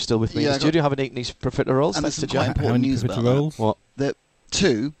is still with me in the studio, having eaten these profiteroles. And Thanks to there's some quite Jack. important news about that. What? They're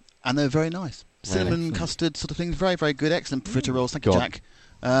two, and they're very nice. Really? Cinnamon, custard sort of things. Very, very good. Excellent profiteroles. Thank you, Go on. Jack.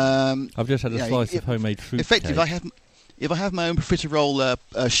 I've just had a slice of homemade fruit effectively, cake. if I have my own profiterole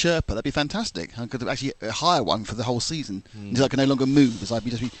Sherpa, that'd be fantastic. I could actually hire one for the whole season until I can no longer move, as I'd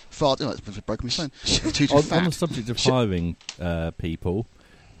be just be far. Oh, it's broken my phone. It's too on fat. the subject of hiring people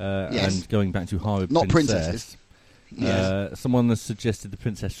and going back to Hire Not Princess, princesses. someone has suggested the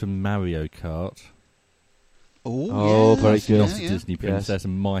princess from Mario Kart. Oh, very She's good. not a Disney princess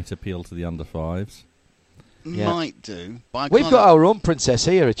and might appeal to the under fives. Might do. But We've got our own princess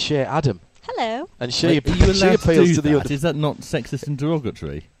here. It's Shea Adam. Hello. And she Are you allowed to appeals do to the that? under. Is that not sexist and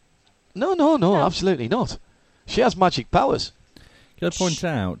derogatory? No, absolutely not. She has magic powers. Can I point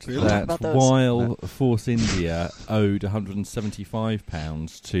out Really? that About those. while Force India owed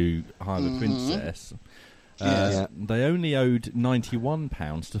 £175 to Hire the Princess, they only owed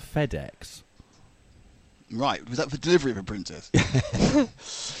 £91 to FedEx. Right. Was that for delivery of a princess?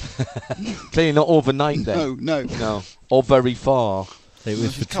 Clearly not overnight then. No. Or very far. It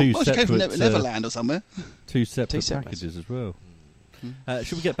was for She came from separate, Neverland or somewhere. two separate separate. packages as well.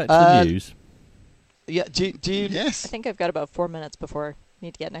 Should we get back to the news? Yeah, do you... Yes. I think I've got about 4 minutes before I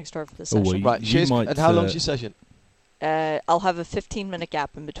need to get next door for the Oh, session. well, you- Right, Shea's, might, and how long's your session? I'll have a 15-minute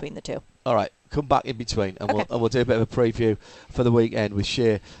gap in between the two. All right, come back in between, and Okay. we'll do a bit of a preview for the weekend with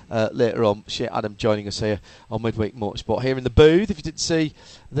Shea later on. Shea Adam joining us here on Midweek Motorsport here in the booth. If you didn't see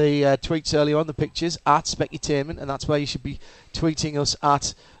the tweets earlier on, the pictures at Specutainment, and that's where you should be tweeting us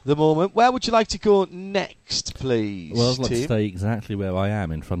at the moment. Where would you like to go next, please? Well, I'd like to Tim? stay exactly where I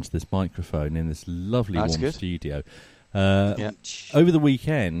am in front of this microphone in this lovely That's warm good. studio. Yeah. Over the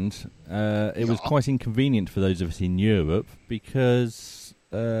weekend, it was quite inconvenient for those of us in Europe because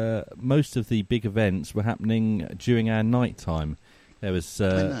most of the big events were happening during our night time. There was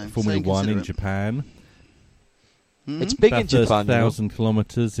Formula so 1 in inconsiderate. Japan, It's big in about Japan, you know. 1,000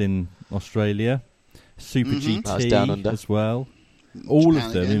 kilometres in Australia, Super That's down GT under. as well. All Japan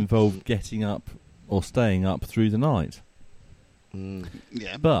of them again. involved getting up or staying up through the night.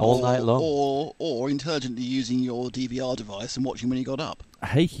 Yeah, But- All night long. or intelligently using your DVR device and watching when you got up.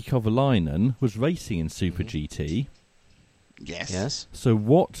 Heikki Kovalainen was racing in Super GT. Yes. So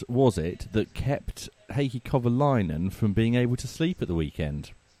what was it that kept Heikki Kovalainen from being able to sleep at the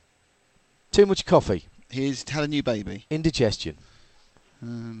weekend? Too much coffee. He's had a new baby. Indigestion.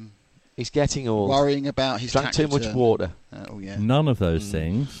 Um, He's getting old. worrying about his Drank tax too much return. water. Oh yeah. None of those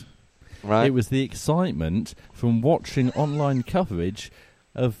things. Right. It was the excitement from watching online coverage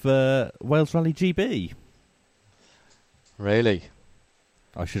of Wales Rally GB. Really?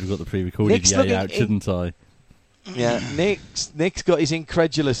 I should have got the pre-recorded Nick's yay looking out, shouldn't I? Yeah. Nick's got his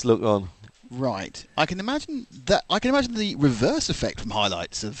incredulous look on. Right. I can imagine that. I can imagine the reverse effect from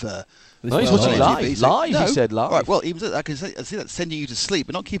highlights of. No, he's Well, watching live. live. TV. So- Live, he said live. Right. Well, even I can see that sending you to sleep,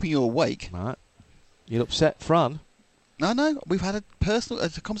 but not keeping you awake. Right. You'll upset Fran. No. We've had a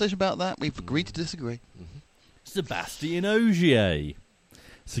conversation about that. We've agreed to disagree. Sebastian Ogier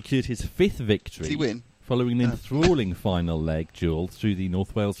secured his 5th victory. Did he win? Following an enthralling final leg duel through the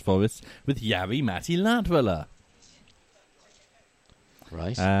North Wales forest with Jari Matti Ladwala.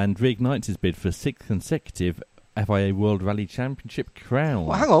 Right. And reignites his bid for 6th consecutive FIA World Rally Championship crown.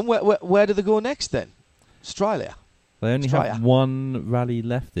 Well, hang on. Where do they go next then? Australia. They only Australia. have one rally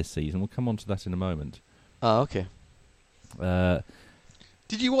left this season. We'll come on to that in a moment. Oh, okay.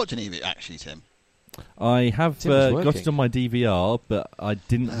 Did you watch any of it actually, Tim? I have Tim was got working. it on my DVR, but I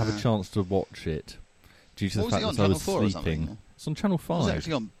didn't have a chance to watch it due to the What was fact it on, that I was Channel 4 or sleeping. something? It's on Channel Was it 5.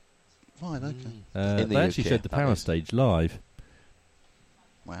 actually on 5? Okay. In the They actually UK, showed the that Power is. Stage live,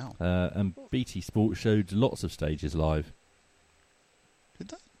 Wow. and BT Sport showed lots of stages live. Did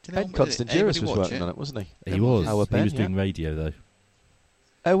that? Ben Constantinos was working on it, wasn't he? He was. Our He Ben, was yeah. doing radio though.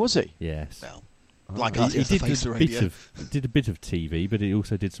 Oh, was he? Yes. Well, like He, us, he it's the did face a of bit radio. did a bit of TV, but he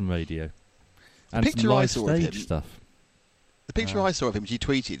also did some radio and some picture I live saw of stage him- stuff. The picture I saw of him, which he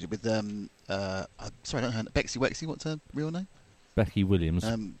tweeted with, I'm sorry, I don't know, Bexy Wexy, what's her real name? Becky Williams.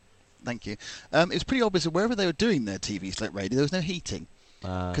 Thank you. It was pretty obvious that wherever they were doing their TV select radio, there was no heating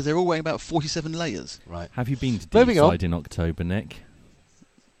because they're all wearing about 47 layers. Right. Have you been to Moving on. D-side in October, Nick?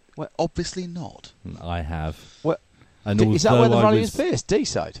 Well, obviously not. I have. What? And Is that although where the I rally was- is based?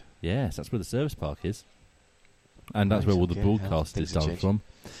 D-side? Yes, that's where the service park is. And that's Right, where all the okay, broadcast things is have done changed. from.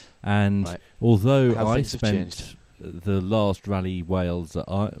 And Right. although How I things have spent changed. the last rally Wales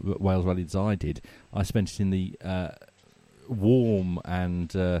rally that I did, I spent it in the warm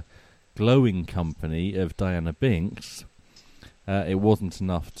and glowing company of Diana Binks. It wasn't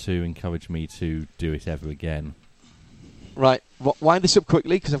enough to encourage me to do it ever again. Right. Wind this up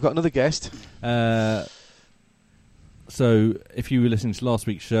quickly because I've got another guest. So, if you were listening to last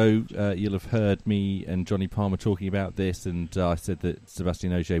week's show, you'll have heard me and Johnny Palmer talking about this, and I said that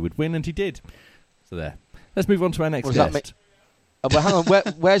Sebastian Ogier would win, and he did. So there. Let's move on to our next What does that guest. Well, hang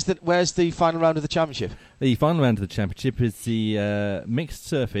on. Where's the final round of the championship? The final round of the championship is the mixed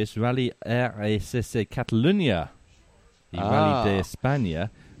surface Rally RSS Catalunya, the Rally de España,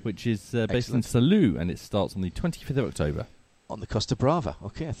 which is based in Excellent. Salou, and it starts on the 25th of October. On the Costa Brava.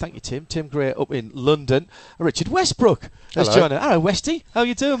 Okay, thank you, Tim. Tim Gray up in London. Richard Westbrook has Hello. joined us. Hello, Westy. How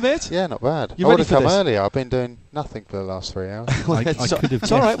you doing, mate? Yeah, not bad. You I ready would have for come this? earlier. I've been doing nothing for the last 3 hours. I It's could have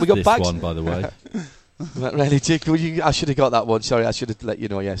it's all right. We got guessed bags. this one, by the way. That really did. I should have got that one. Sorry, I should have let you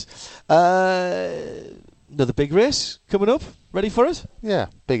know. Yes. Another big race coming up. Ready for it? Yeah,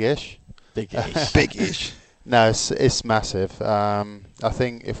 big-ish. Big-ish. Big-ish. No, it's massive. I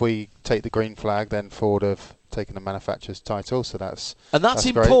think if we take the green flag, then Ford have taken the manufacturer's title, so that's And that's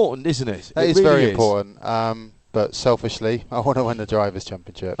great. important, isn't it? That It is really very is. important. But selfishly, I want to win the Drivers'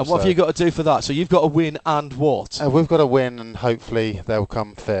 Championship. And what have so- you got to do for that? So you've got to win and what? We've got to win, and hopefully they'll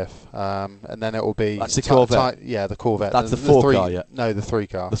come fifth. And then it will be... That's the Corvette? Yeah, the Corvette. That's the the 4 three, car, yeah? No, the 3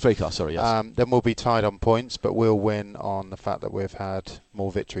 car. The 3 car, sorry, yes. Then we'll be tied on points, but we'll win on the fact that we've had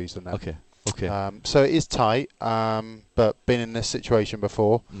more victories than them. Okay. So it is tight, but been in this situation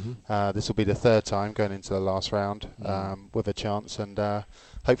before. Mhm. This will be the 3rd time going into the last round with a chance, and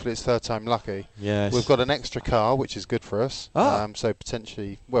hopefully it's 3rd time lucky. Yes. We've got an extra car, which is good for us. Ah. So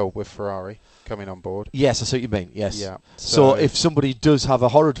potentially, well, with Ferrari coming on board. Yes, I see what you mean. Yes. Yeah. So if somebody does have a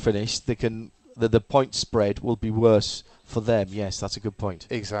horrid finish, they can the point spread will be worse for them. Yes, that's a good point.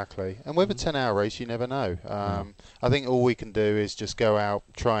 Exactly. And with a 10-hour race, you never know. I think all we can do is just go out,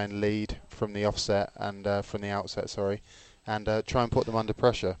 try and lead from the offset and from the outset, and try and put them under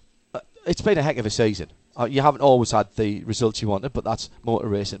pressure. It's been a heck of a season. You haven't always had the results you wanted, but that's motor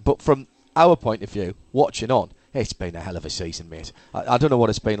racing. But from our point of view, watching on, it's been a hell of a season, mate. I don't know what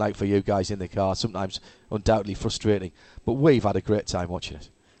it's been like for you guys in the car. Sometimes undoubtedly frustrating, but we've had a great time watching it.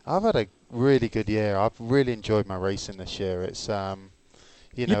 I've had a really good year. I've really enjoyed my racing this year. It's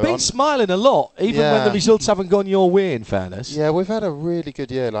You've been smiling a lot, even when the results haven't gone your way, in fairness. Yeah, we've had a really good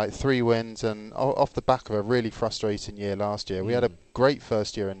year, like 3 wins, and off the back of a really frustrating year last year. We had a great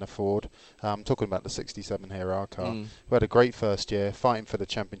first year in the Ford. I'm talking about the 67 here, our car. We had a great first year, fighting for the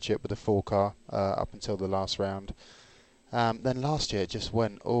championship with the 4 car up until the last round. Then last year it just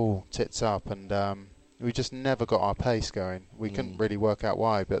went all tits up, and we just never got our pace going. We couldn't really work out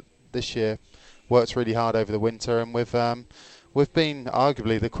why, but this year worked really hard over the winter, and we've been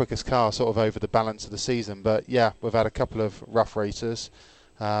arguably the quickest car sort of over the balance of the season. But yeah, we've had a couple of rough races.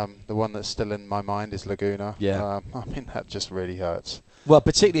 The one that's still in my mind is Laguna. Yeah. I mean, that just really hurts. Well,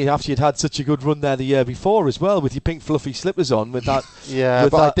 particularly after you'd had such a good run there the year before as well, with your pink fluffy slippers on. With that, yeah,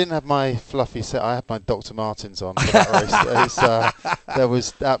 but I didn't have my fluffy set. I had my Dr. Martens on for that race. There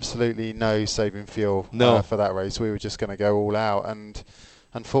was absolutely no saving fuel for that race. We were just going to go all out, and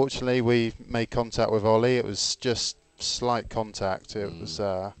unfortunately, we made contact with Ollie. It was just slight contact. It was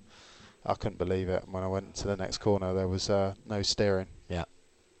I couldn't believe it. When I went to the next corner, there was no steering. Yeah,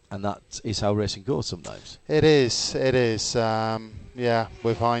 and that is how racing goes sometimes. It is. Yeah,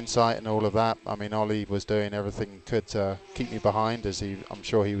 with hindsight and all of that, I mean, Ollie was doing everything he could to keep me behind, as I'm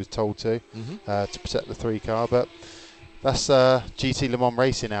sure he was told to protect the 3 car. But that's GT Le Mans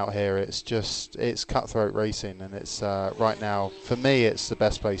racing out here. It's cutthroat racing, and it's right now, for me, it's the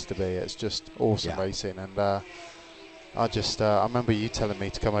best place to be. It's just awesome racing, and I remember you telling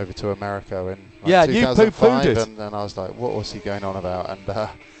me to come over to America in 2005, you poo-pooed it. and I was like, what was he going on about?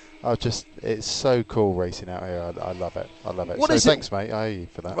 And it's so cool racing out here. I love it. Thanks, mate. I owe you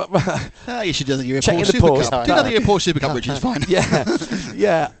for that. You should do the Europe Checking Porsche the Super post. Cup. Do the Europe Porsche Super Cup, which is fine.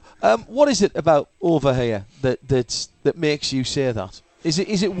 Yeah. What is it about over here that makes you say that? Is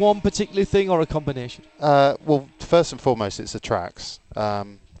it one particular thing or a combination? Well, first and foremost, it's the tracks.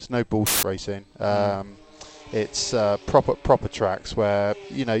 It's no bullshit racing. It's proper tracks where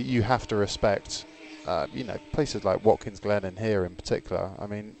you have to respect. Places like Watkins Glen and here in particular. I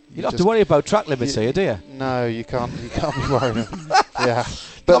mean, you don't have to worry about track limits here, do you? No, you can't. You can't be worrying. Yeah,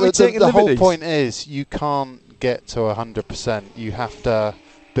 but the whole point is you can't get to 100%. You have to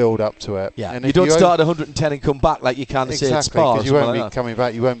build up to it. Yeah, and you don't start at 110 and come back like you can say at Spa. Because you won't be coming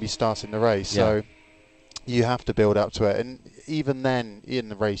back. You won't be starting the race. Yeah. So you have to build up to it, and even then in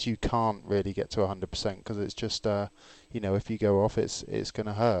the race you can't really get to 100% because it's just if you go off, it's going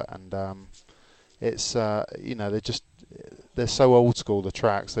to hurt, and it's they're so old school, the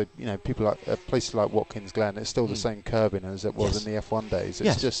tracks. People like places like Watkins Glen, it's still the same curbing as it was in the F1 days.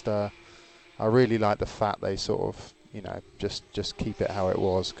 It's just I really like the fact they sort of just keep it how it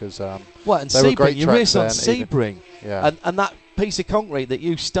was, because and they were great you tracks race on then, Sebring, and that piece of concrete that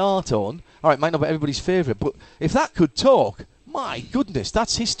you start on, all right, might not be everybody's favourite, but if that could talk, my goodness,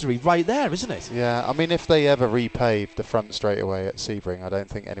 that's history right there, isn't it? Yeah, I mean, if they ever repaved the front straightaway at Sebring, I don't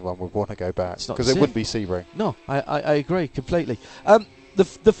think anyone would want to go back, because it wouldn't be Sebring. No, I agree completely.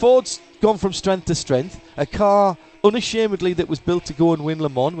 The Ford's gone from strength to strength. A car, unashamedly, that was built to go and win Le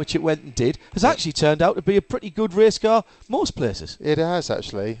Mans, which it went and did, has actually turned out to be a pretty good race car most places. It has,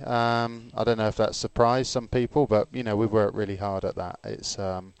 actually. I don't know if that surprised some people, but we worked really hard at that. It's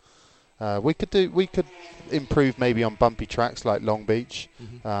we could improve maybe on bumpy tracks like Long Beach.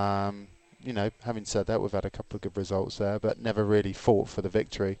 Having said that, we've had a couple of good results there, but never really fought for the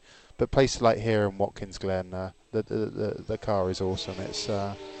victory. But places like here in Watkins Glen, the car is awesome. It's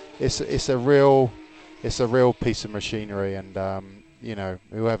a real piece of machinery, and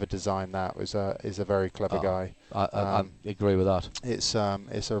whoever designed that is a very clever guy. I agree with that. It's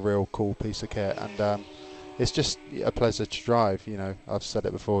a real cool piece of kit, and it's just a pleasure to drive. I've said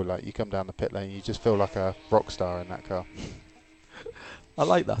it before, like you come down the pit lane, you just feel like a rock star in that car. I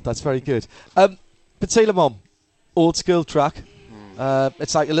like that. That's very good. Petit Le Mans, old school track.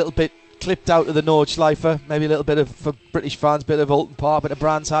 It's like a little bit clipped out of the Nordschleifer, maybe a little bit of, for British fans, bit of Alton Park, bit of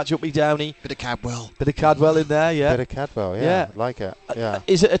Brands Hatch, Uppy Downey. Bit of Cadwell. Bit of Cadwell in there, yeah. Bit of Cadwell, yeah. I like it, yeah.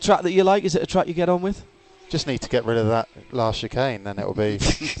 Is it a track that you like? Is it a track you get on with? Just need to get rid of that last chicane, then it'll be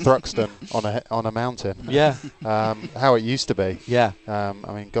Thruxton on a mountain. Yeah. How it used to be. Yeah. I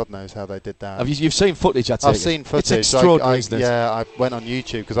mean, God knows how they did that. You've seen footage, I take I've seen footage. It's extraordinary, isn't it? Yeah, I went on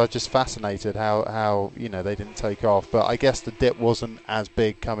YouTube because I was just fascinated how they didn't take off. But I guess the dip wasn't as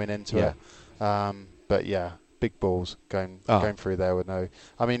big coming into it. But yeah, big balls going through there with no.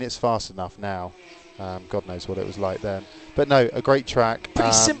 I mean, it's fast enough now. God knows what it was like then. But no, a great track.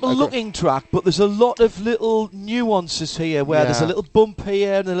 Pretty simple looking track, but there's a lot of little nuances here where there's a little bump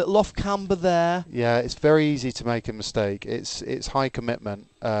here and a little off camber there. Yeah, it's very easy to make a mistake. It's high commitment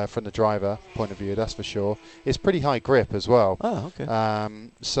from the driver point of view, that's for sure. It's pretty high grip as well. Oh, okay.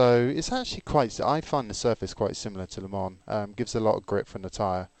 So it's actually I find the surface quite similar to Le Mans. Gives a lot of grip from the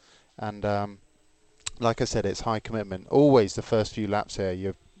tyre. And like I said, it's high commitment. Always the first few laps here,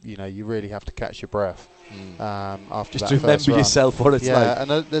 you really have to catch your breath after just that remember first run. yourself what it's like. Yeah,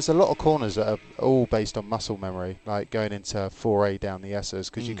 and there's a lot of corners that are all based on muscle memory, like going into 4A down the S's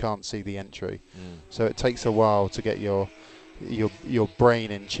because you can't see the entry. So it takes a while to get your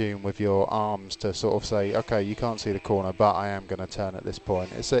brain in tune with your arms to sort of say, okay, you can't see the corner, but I am going to turn at this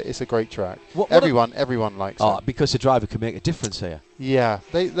point. It's a great track. Everyone likes it. Because the driver can make a difference here. Yeah,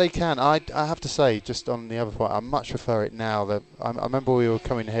 they can. I have to say, just on the other point, I much prefer it now. That I remember we were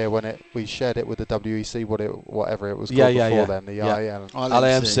coming here when we shared it with the WEC, whatever it was called before then, the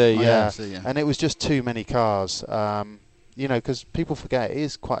LAMC, and it was just too many cars. Because people forget it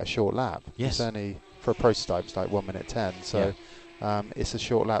is quite a short lap. Yes. It's only for a prototype, it's like 1 minute 10. So it's a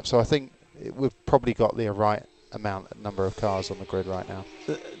short lap. So I think we've probably got the right number of cars on the grid right now.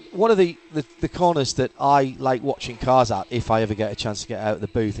 One of the corners that I like watching cars at, if I ever get a chance to get out of the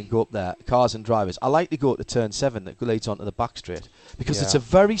booth and go up there, cars and drivers, I like to go to turn 7 that leads onto the back straight because it's a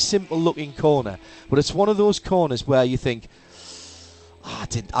very simple looking corner, but it's one of those corners where you think, I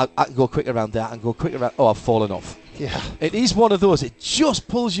can go quicker around there and go quicker around. Oh, I've fallen off. Yeah. It is one of those. It just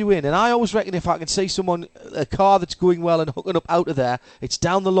pulls you in. And I always reckon if I can see a car that's going well and hooking up out of there, it's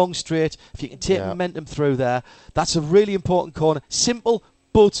down the long straight. If you can take momentum through there, that's a really important corner. Simple,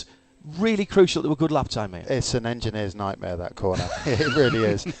 but really crucial to a good lap time, mate. It's an engineer's nightmare, that corner. It really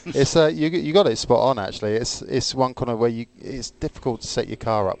is. It's you got it spot on, actually. It's one corner where it's difficult to set your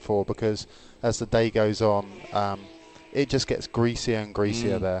car up for because as the day goes on, it just gets greasier and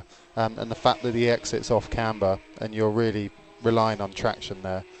greasier there. And the fact that the exit's off camber and you're really relying on traction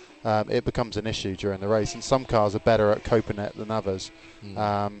there, it becomes an issue during the race. And some cars are better at coping it than others.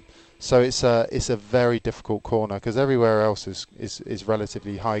 So it's a very difficult corner because everywhere else is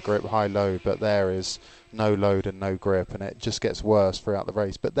relatively high grip, high load, but there is no load and no grip, and it just gets worse throughout the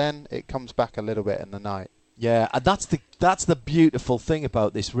race. But then it comes back a little bit in the night. Yeah, and that's the beautiful thing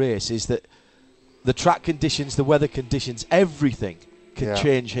about this race is that the track conditions, the weather conditions, everything can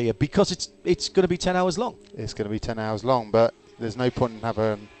change here because it's going to be 10 hours long. It's going to be 10 hours long, but there's no point in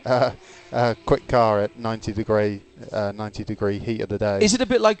having a quick car at 90 degree heat of the day. Is it a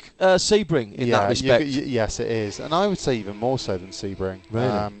bit like Sebring in that respect? Yes, it is, and I would say even more so than Sebring.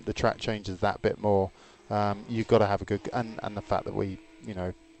 Really? The track changes that bit more. You've got to have a good and the fact that I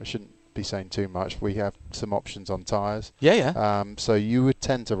shouldn't be saying too much. We have some options on tyres. So you would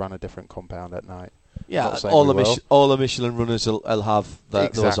tend to run a different compound at night. Yeah, all the Michelin runners will have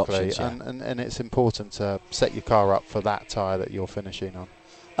those options. Yeah. And it's important to set your car up for that tyre that you're finishing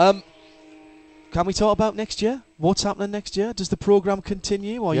on. Can we talk about next year? What's happening next year? Does the programme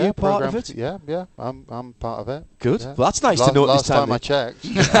continue? Are you part of it? Yeah, I'm part of it. Good. Yeah. Well, that's nice to know last this time. I checked,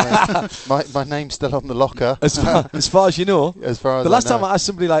 my name's still on the locker. As far as you know. As far as the last time I asked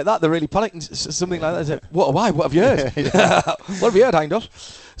somebody like that, they're really panicking. Something like that. I said, why? What have you heard? What have you heard, Hindot?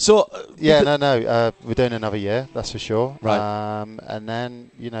 So we're doing another year, that's for sure. Right. And then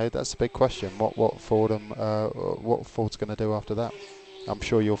that's a big question. What Ford's going to do after that? I'm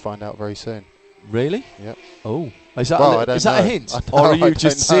sure you'll find out very soon. Really? Yep. Oh, is that a hint, or are you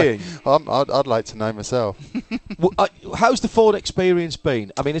just saying? I'd like to know myself. How's the Ford experience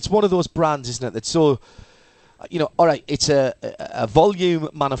been? I mean, it's one of those brands, isn't it? That's so. All right, it's a volume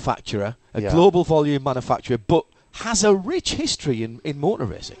manufacturer, a global volume manufacturer, but has a rich history in motor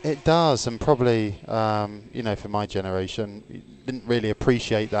racing. It does, and probably, for my generation, didn't really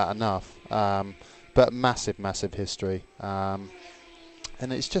appreciate that enough. But massive, massive history. And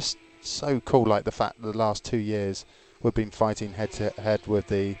it's just so cool, like the fact that the last 2 years we've been fighting head to head with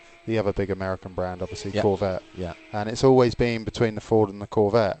the other big American brand, obviously Corvette. Yeah. And it's always been between the Ford and the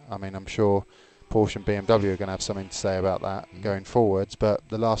Corvette. I mean, I'm sure Porsche and BMW are going to have something to say about that going forwards, but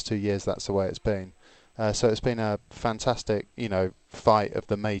the last 2 years that's the way it's been. So it's been a fantastic, fight of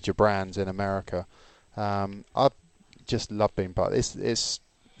the major brands in America. I've just loved being part of it. It's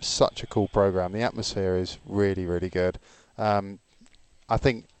such a cool program. The atmosphere is really, really good. I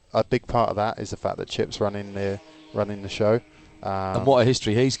think a big part of that is the fact that Chip's running the show. And what a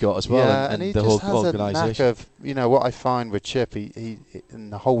history he's got as well. Yeah, and he the just whole has a knack of, what I find with Chip, he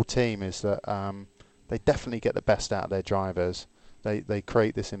and the whole team is that they definitely get the best out of their drivers. They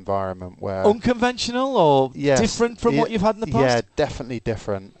create this environment where Unconventional or Yes, different from what you've had in the Yeah, past? definitely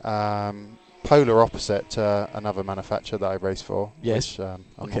different. Polar opposite to another manufacturer that I race for. Yes. Which, I'm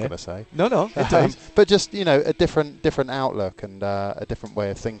not Okay. going to say. No, it does. But just a different outlook and a different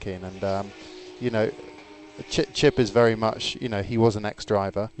way of thinking. And Chip is very much he was an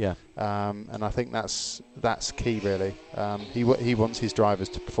ex-driver. Yeah. And I think that's key really. He wants his drivers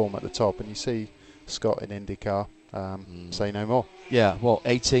to perform at the top, and you see Scott in IndyCar. Say no more. Yeah,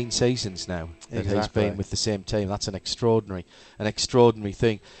 18 seasons now that he's Exactly. been with the same team. That's an extraordinary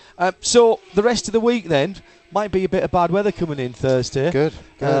thing. So the rest of the week then might be a bit of bad weather coming in Thursday. Good.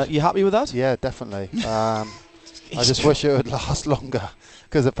 You happy with that? Yeah, definitely. I just wish it would last longer,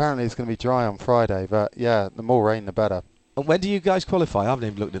 because apparently it's going to be dry on Friday. But yeah, the more rain, the better. And when do you guys qualify? I haven't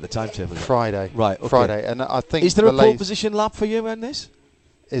even looked at the timetable yet. Friday. Right, okay. Friday. And I think Is there a pole position lap for you in this?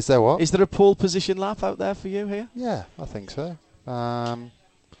 Is there what? Is there a pole position lap out there for you here? Yeah, I think so.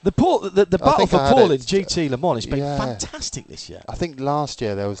 The battle think for I had pole in it, GT Le Mans has been yeah. fantastic this year. I think last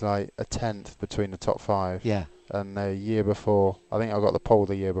year there was like a 10th between the top 5. Yeah. And the year before, I think I got the pole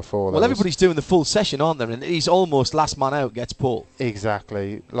the year before. Well, everybody's doing the full session, aren't they? And he's almost last man out gets pole.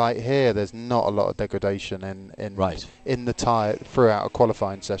 Exactly. Like here, there's not a lot of degradation in the tyre throughout a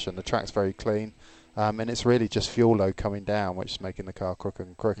qualifying session. The track's very clean, and it's really just fuel load coming down, which is making the car quicker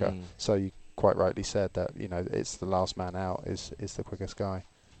and quicker. So you quite rightly said that it's the last man out is the quickest guy.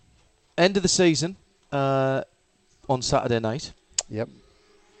 End of the season on Saturday night. Yep.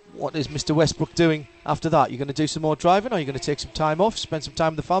 What is Mr. Westbrook doing after that? You're going to do some more driving, or are you going to take some time off, spend some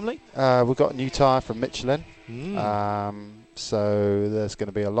time with the family? We've got a new tyre from Michelin. So there's going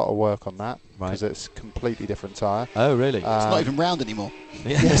to be a lot of work on that, because it's a completely different tyre. Oh, really? It's not even round anymore.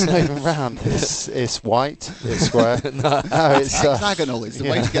 Yeah, it's not even round. It's white. It's square. It's hexagonal. It's the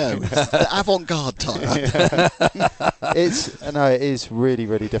way to go. It's the avant-garde tyre. It is really,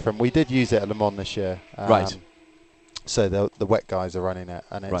 really different. We did use it at Le Mans this year. Right. So the wet guys are running it,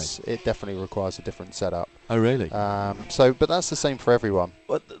 and it definitely requires a different setup. Oh, really? But that's the same for everyone.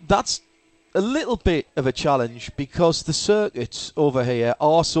 Well, that's a little bit of a challenge, because the circuits over here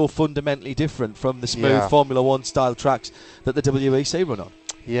are so fundamentally different from the smooth Formula 1 style tracks that the WEC run on.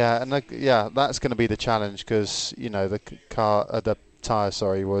 Yeah, and that's going to be the challenge, because the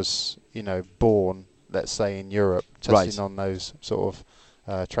tyre was born, let's say, in Europe, testing on those sort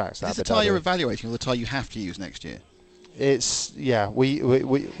of tracks. Is this the tyre you're evaluating, or the tyre you have to use next year? It's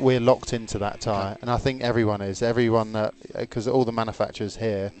we're locked into that tyre, and I think everyone that, because all the manufacturers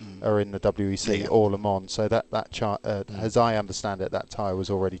here are in the WEC or Le Mans, so that chart, as I understand it, that tyre was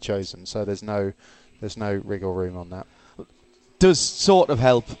already chosen, so there's no wriggle room on that. Does sort of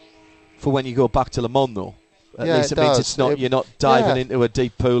help for when you go back to Le Mans, though. At least it means it's not you're not diving into a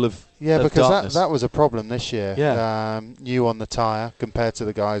deep pool of because darkness. that was a problem this year. Yeah. New on the tyre compared to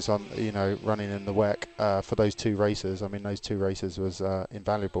the guys on running in the WEC for those 2 races. I mean, those 2 races was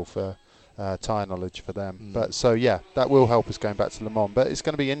invaluable for tyre knowledge for them. But that will help us going back to Le Mans. But it's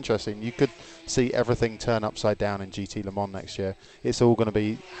going to be interesting. You could see everything turn upside down in GT Le Mans next year. It's all going to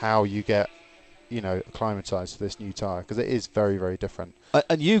be how you get acclimatised to this new tyre, because it is very, very different.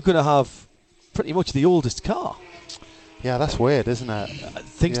 And you're going to have pretty much the oldest car. Yeah, that's weird, isn't it?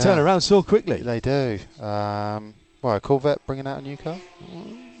 Things turn around so quickly. They do. A Corvette bringing out a new car?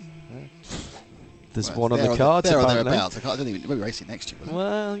 There's one on the cards. There or thereabouts. I don't even. We'll be racing next year.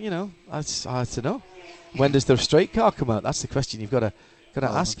 Well, I don't know. When does the straight car come out? That's the question you've got to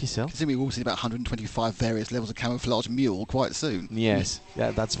ask yourself. Considering we will see about 125 various levels of camouflage mule quite soon. Yes,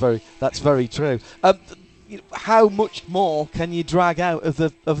 yeah, that's very true. How much more can you drag out of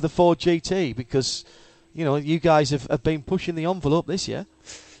the Ford GT? Because you guys have been pushing the envelope this year.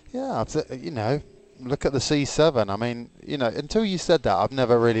 Yeah, look at the C7. I mean, until you said that, I've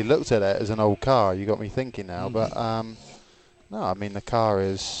never really looked at it as an old car. You got me thinking now. But no, I mean, the car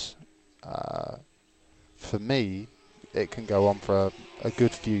is, for me, it can go on for a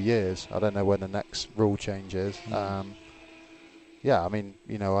good few years. I don't know when the next rule change is. Yeah, I mean,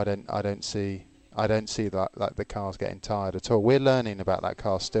 I don't see that like the car's getting tired at all. We're learning about that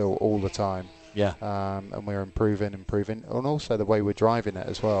car still all the time. Yeah. And we're improving, and also the way we're driving it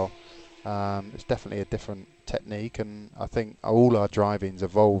as well. It's definitely a different technique, and I think all our driving's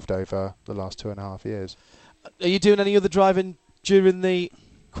evolved over the last 2.5 years. Are you doing any other driving during the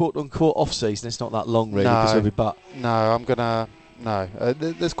quote-unquote off-season? It's not that long, really, because we'll be back. No,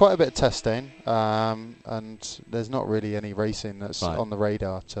 there's quite a bit of testing, and there's not really any racing that's on the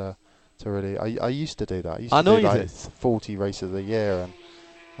radar to really. I used to do that. I know you did. 40 races a year, and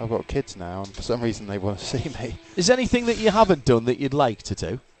I've got kids now, and for some reason they want to see me. Is there anything that you haven't done that you'd like to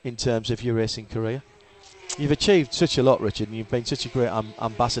do in terms of your racing career? You've achieved such a lot, Richard, and you've been such a great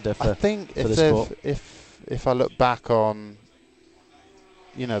ambassador for, I think for the sport. if I look back on,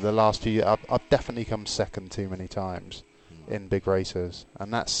 the last few years, I've definitely come second too many times in big races,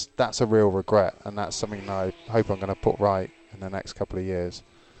 and that's a real regret, and that's something that I hope I'm going to put right in the next couple of years.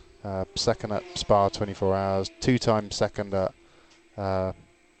 Second at Spa 24 hours, 2 times second at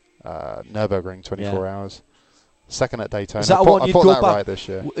Nürburgring 24 hours. Second at Daytona. Is that I one you'd put go that back? right this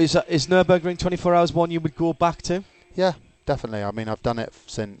year. Is Nürburgring 24 hours one you would go back to? Yeah, definitely. I mean, I've done it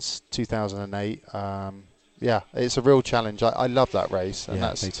since 2008. Yeah, it's a real challenge. I love that race, and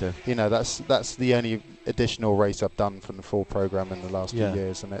that's me too. That's the only additional race I've done from the full program in the last few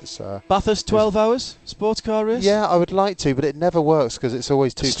years, and it's Bathurst 12 hours sports car race. Yeah, I would like to, but it never works because it's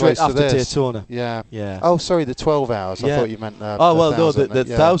always too Straight close to after this. Daytona. Yeah. Oh, sorry, the 12 hours. I thought you meant the oh well, 1,000. no, the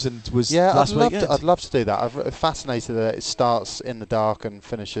 1,000 was last weekend. I'd love to do that. I'm fascinated that it starts in the dark and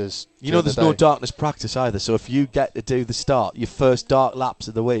finishes. There's no darkness practice either. So if you get to do the start, your first dark laps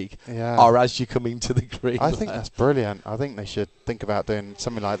of the week, are as you come into the green. I think that's brilliant. I think they should think about doing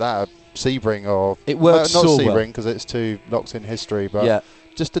something like that at Sebring or it works not so Sebring well because it's too locked in history, but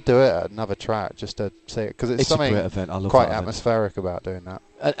just to do it at another track, just to see it because it's something a great event. I love quite that atmospheric about doing that.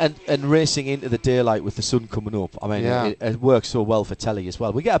 And racing into the daylight with the sun coming up. I mean, it works so well for telly as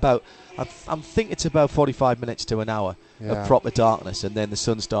well. We get about, I think it's about 45 minutes to an hour of proper darkness, and then the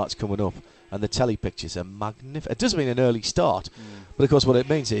sun starts coming up, and the telly pictures are magnificent. It doesn't mean an early start, but of course what it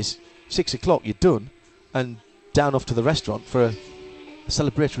means is 6 o'clock you're done, and down off to the restaurant for a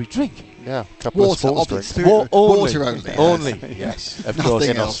celebratory drink. Yeah, a couple of sports drinks. Water only. Only, yes. Of course, Nothing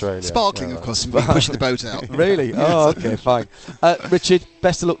in else. Australia. Sparkling, of course, and pushing the boat out. Really? Oh, okay, fine. Richard,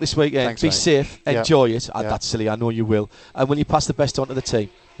 best of luck this weekend. Thanks, Be mate. safe. Enjoy it. That's silly. I know you will. And will you pass the best on to the team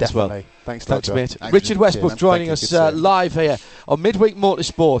as well? Definitely. Thanks, mate. Thanks, Richard Westbrook Cheers. joining Thank us you. Good to see you. live here on Midweek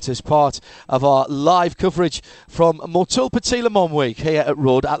Motorsport as part of our live coverage from Motul Petit Le Mans Week here at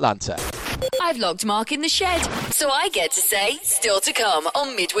Road Atlanta. I've logged Mark in the shed, so I get to say, still to come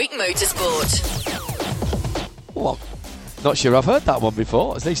on Midweek Motorsport. Well, not sure I've heard that one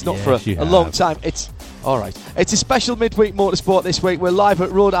before, at least not for a long time. It's all right. It's a special Midweek Motorsport this week. We're live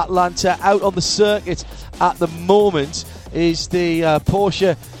at Road Atlanta. Out on the circuit at the moment is the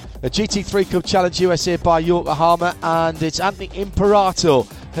Porsche GT3 Cup Challenge USA by Yokohama, and it's Anthony Imperato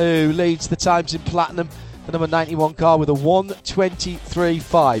who leads the times in platinum. The number 91 car with a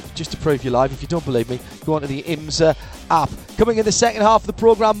 1:23.5. Just to prove you live, if you don't believe me, go onto the IMSA app. Coming in the second half of the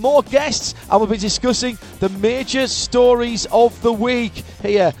programme, more guests, and we'll be discussing the major stories of the week.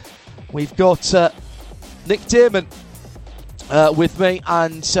 Here we've got Nick Damon with me,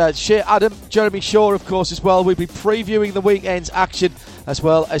 and Shea Adam, Jeremy Shaw, of course, as well. We'll be previewing the weekend's action as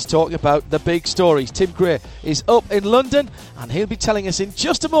well as talking about the big stories. Tim Gray is up in London, and he'll be telling us in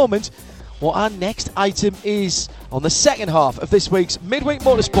just a moment what our next item is on the second half of this week's Midweek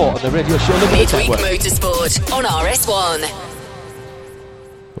Motorsport on the Radio Show Limited Midweek Network. Motorsport on RS1.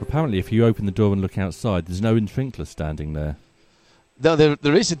 But apparently, if you open the door and look outside, there's no sprinkler standing there. No,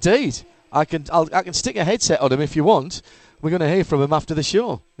 there is indeed. I can stick a headset on him if you want. We're going to hear from him after the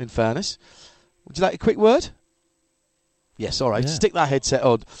show, in fairness. Would you like a quick word? Yes, all right. Yeah. Stick that headset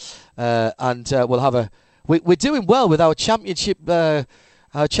on, and we'll have a... We're doing well with our championship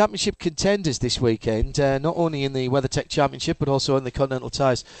contenders this weekend, not only in the WeatherTech Championship, but also in the Continental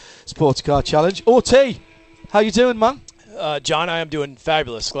Tires Sports Car Challenge. OT, how you doing, man? John, I am doing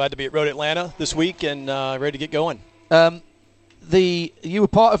fabulous. Glad to be at Road Atlanta this week and ready to get going. You were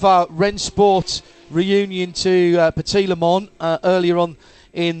part of our Rennsport reunion to Petit Le Mans earlier on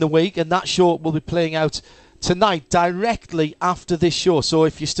in the week, and that show will be playing out tonight directly after this show. So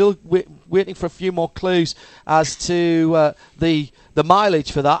if you're still waiting for a few more clues as to the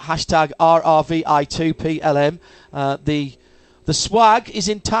mileage for that, hashtag RRVI2PLM, the swag is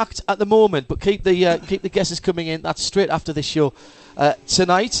intact at the moment, but keep the guesses coming in. That's straight after this show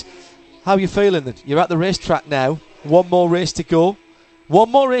tonight. How are you feeling then? You're at the racetrack now. One more race to go. One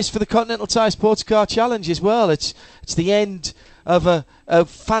more race for the Continental Tire Sports Car Challenge as well. It's the end of a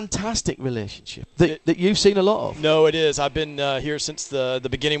fantastic relationship that you've seen a lot of. No, it is. I've been here since the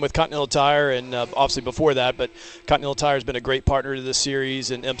beginning with Continental Tire, and obviously before that, but Continental Tire has been a great partner to this series,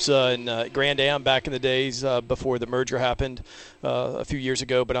 and IMSA and Grand Am back in the days before the merger happened a few years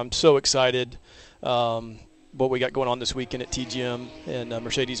ago. But I'm so excited what we got going on this weekend at TGM and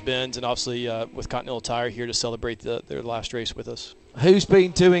Mercedes-Benz, and obviously with Continental Tire here to celebrate their last race with us. Who's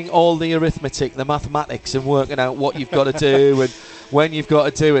been doing all the arithmetic, the mathematics, and working out what you've got to do and when you've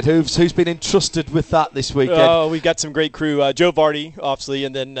got to do it? Who's been entrusted with that this weekend? We've got some great crew. Joe Vardy, obviously,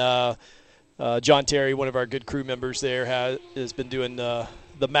 and then John Terry, one of our good crew members there, has been doing the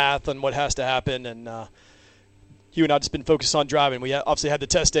math on what has to happen, and Hugh and I just been focused on driving. We obviously had the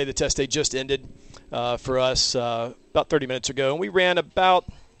test day. The test day just ended for us about 30 minutes ago, and we ran about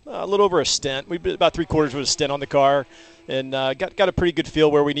a little over a stint. We did about 3/4 of a stint on the car, and got a pretty good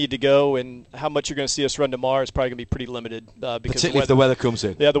feel where we need to go, and how much you're going to see us run tomorrow is probably going to be pretty limited. Because particularly if the weather comes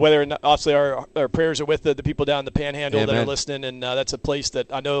in. Yeah, the weather, and obviously our prayers are with the people down in the Panhandle that Amen. are listening, and that's a place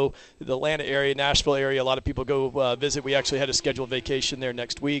that I know the Atlanta area, Nashville area, a lot of people go visit. We actually had a scheduled vacation there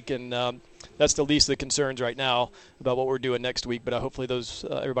next week, and that's the least of the concerns right now about what we're doing next week. But hopefully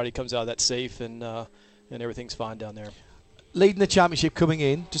everybody comes out of that safe, and everything's fine down there. Leading the championship coming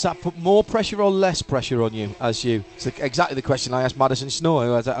in, does that put more pressure or less pressure on you? It's exactly the question I asked Madison Snow,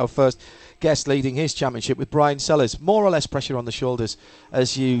 who was our first guest leading his championship with Brian Sellers. More or less pressure on the shoulders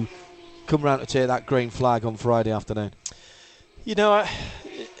as you come round to take that green flag on Friday afternoon?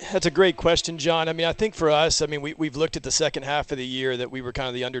 That's a great question, John. I mean, I think for us, we've looked at the second half of the year that we were kind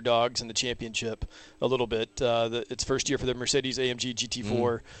of the underdogs in the championship a little bit. It's first year for the Mercedes-AMG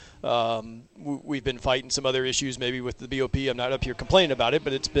GT4. We've been fighting some other issues maybe with the BOP. I'm not up here complaining about it,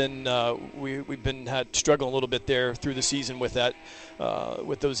 but it's been we've been struggling a little bit there through the season with that,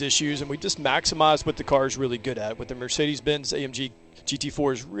 with those issues, and we just maximized what the car is really good at. With the Mercedes-Benz AMG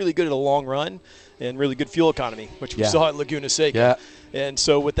GT4 is really good at a long run and really good fuel economy, which we saw at Laguna Seca. Yeah. And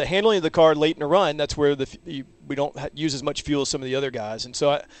so with the handling of the car late in a run, that's where we don't use as much fuel as some of the other guys. And so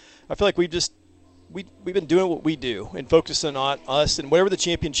I feel like we've been doing what we do and focusing on us, and whatever the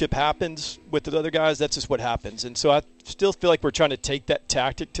championship happens with the other guys, that's just what happens. And so I still feel like we're trying to take that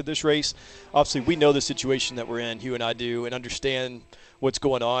tactic to this race. Obviously, we know the situation that we're in, Hugh and I do, and understand what's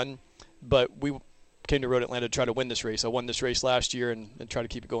going on, but we came to Road Atlanta to try to win this race. I won this race last year and try to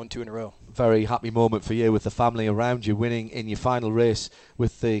keep it going 2 in a row. Very happy moment for you with the family around you, winning in your final race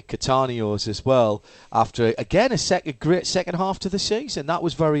with the Catanios as well, after, again, a great second half to the season. That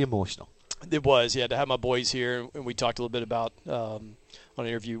was very emotional. It was, yeah, to have my boys here, and we talked a little bit about on an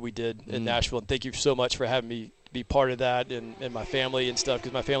interview we did in Nashville, and thank you so much for having me be part of that, and my family and stuff,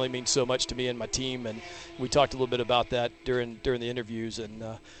 because my family means so much to me and my team, and we talked a little bit about that during the interviews, and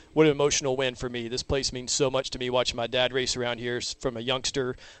what an emotional win for me. This place means so much to me, watching my dad race around here from a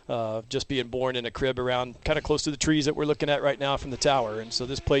youngster, just being born in a crib around kind of close to the trees that we're looking at right now from the tower, and so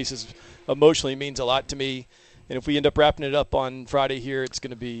this place emotionally means a lot to me. And if we end up wrapping it up on Friday here, it's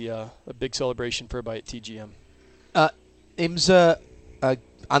going to be a big celebration for everybody at TGM. IMSA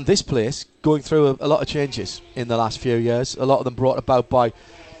and this place going through a lot of changes in the last few years. A lot of them brought about by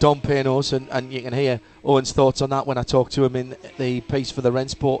Don Panos, and you can hear Owen's thoughts on that when I talked to him in the piece for the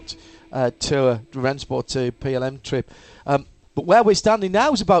Rennsport tour, Rennsport to PLM trip. But where we're standing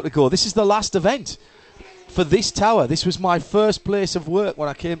now is about to go. This is the last event for this tower. This was my first place of work when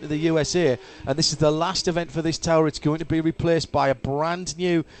I came to the USA, and this is the last event for this tower. It's going to be replaced by a brand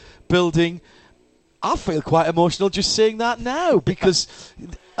new building. I feel quite emotional just saying that now, because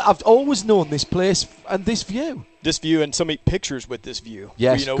I've always known this place and this view. This view, and so many pictures with this view.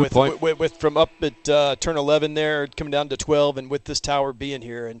 Yes, good point. With from up at turn 11 there, coming down to 12, and with this tower being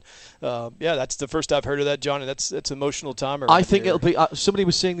here. And, that's the first I've heard of that, John, and it's an emotional time. I think it'll be somebody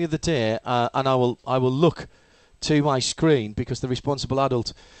was saying the other day, and I will look to my screen, because the responsible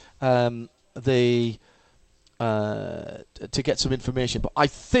adult, to get some information. But I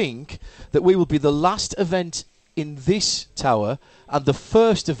think that we will be the last event in this tower and the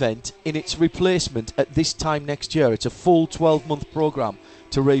first event in its replacement at this time next year. It's a full 12-month programme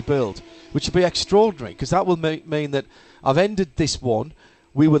to rebuild, which will be extraordinary, because that will mean that I've ended this one.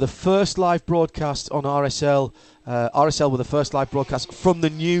 We were the first live broadcast on RSL. RSL were the first live broadcast from the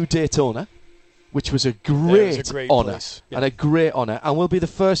new Daytona, which was a great honour, and a great honour. And we'll be the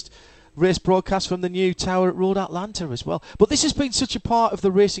first race broadcast from the new tower at Road Atlanta as well. But this has been such a part of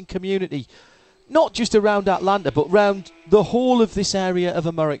the racing community, not just around Atlanta, but around the whole of this area of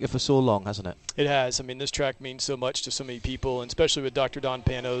America for so long, hasn't it? It has. I mean, this track means so much to so many people, and especially with Dr. Don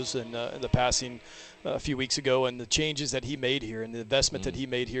Panos and the passing a few weeks ago, and the changes that he made here, and the investment that he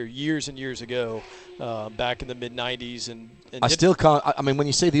made here years and years ago, back in the mid-'90s. And I still can't. I mean, when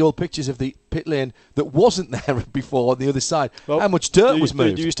you see the old pictures of the pit lane that wasn't there before on the other side, how much dirt was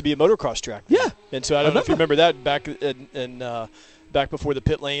moved? There used to be a motocross track there. Yeah. And so I don't know if you remember that back in back before the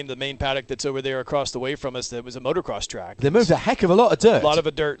pit lane, the main paddock that's over there across the way from us, that was a motocross track. They moved a heck of a lot of dirt. A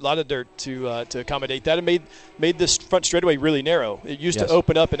lot of dirt to accommodate that, and made this front straightaway really narrow. It used to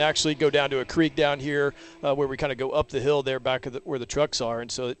open up and actually go down to a creek down here, where we kind of go up the hill there back of where the trucks are.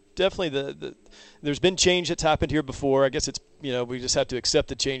 And so definitely there's been change that's happened here before. I guess it's, we just have to accept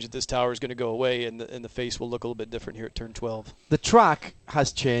the change that this tower is going to go away, and the face will look a little bit different here at turn 12. The track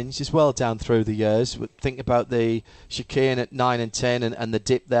has changed as well down through the years. Think about the chicane at 9 and 10 and the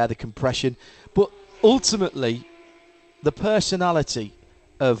dip there, the compression. But ultimately, the personality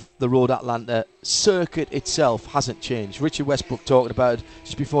of the Road Atlanta circuit itself hasn't changed. Richard Westbrook talking about it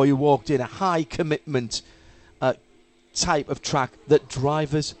just before you walked in, a high commitment type of track that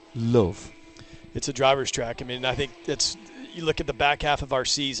drivers love. It's a driver's track. I mean, I think that's, you look at the back half of our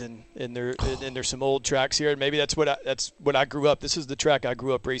season, and there's some old tracks here, and maybe that's what I grew up. This is the track I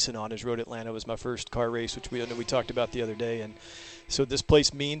grew up racing on. Is Road Atlanta was my first car race, which we talked about the other day, and so this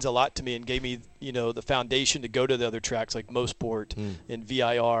place means a lot to me and gave me, the foundation to go to the other tracks like Mosport and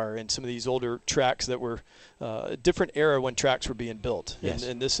VIR and some of these older tracks that were a different era when tracks were being built. Yes.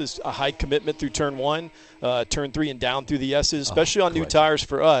 And this is a high commitment through turn 1, turn 3, and down through the S's, especially on new tires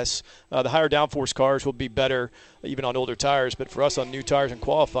for us. The higher downforce cars will be better even on older tires, but for us on new tires and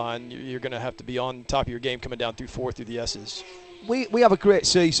qualifying, you're going to have to be on top of your game coming down through 4 through the S's. We have a great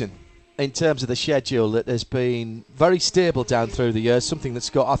season in terms of the schedule that has been very stable down through the years, something that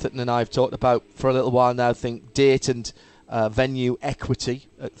Scott Atherton and I have talked about for a little while now. I think date and venue equity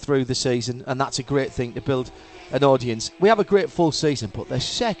through the season, and that's a great thing to build an audience. We have a great full season, but the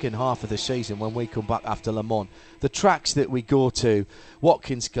second half of the season, when we come back after Le Mans, the tracks that we go to,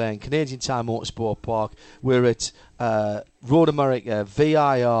 Watkins Glen, Canadian Tire Motorsport Park, we're at Road America,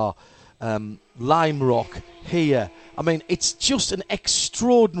 VIR, Lime Rock, here. I mean, it's just an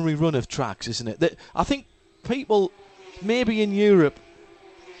extraordinary run of tracks, isn't it? That I think people, maybe in Europe,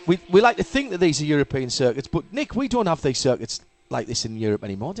 we like to think that these are European circuits, but Nick, we don't have these circuits like this in Europe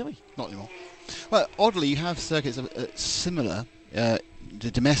anymore, do we? Not anymore. Well, oddly, you have circuits similar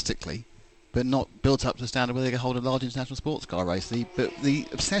domestically, but not built up to the standard where they can hold a large international sports car race. But the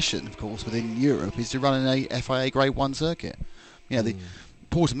obsession, of course, within Europe is to run in a FIA Grade 1 circuit. The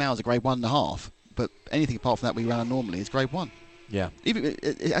Portimao is a Grade 1.5, but anything apart from that we run normally is Grade 1. Yeah. Even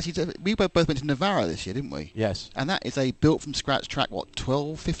actually, we both went to Navarra this year, didn't we? Yes. And that is a built-from-scratch track,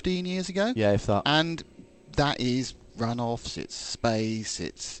 12, 15 years ago? Yeah, if that. And that is runoffs, it's space,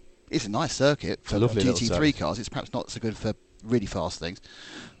 it's a nice circuit for GT3 cars. It's perhaps not so good for really fast things,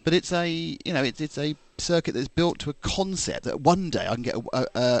 but it's a it's a circuit that's built to a concept that one day I can get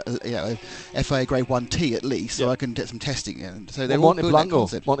a FIA Grade 1T at least, so I can get some testing in. So they're all building that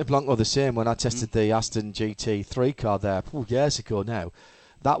concept. Monte Blanco the same. When I tested the Aston GT3 car there years ago now,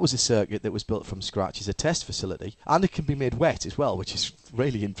 that was a circuit that was built from scratch as a test facility, and it can be made wet as well, which is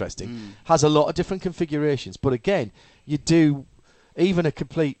really interesting. Has a lot of different configurations, but again, you do, even a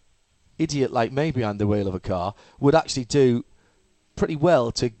complete idiot like me behind the wheel of a car would actually do pretty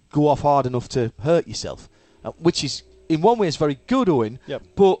well to go off hard enough to hurt yourself, which is in one way is very good, Owen. Yep.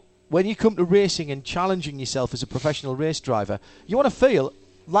 But when you come to racing and challenging yourself as a professional race driver, you want to feel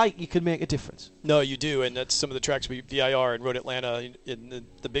like you can make a difference. No, you do, and that's some of the tracks VIR and Road Atlanta. In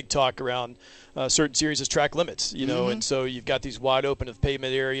the big talk around certain series is track limits, and so you've got these wide open of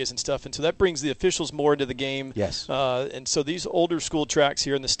pavement areas and stuff, and so that brings the officials more into the game. Yes. And so these older school tracks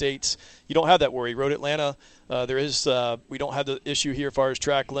here in the States, you don't have that worry. Road Atlanta, we don't have the issue here as far as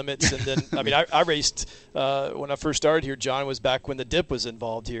track limits. And then, I mean, I raced when I first started here, John, was back when the dip was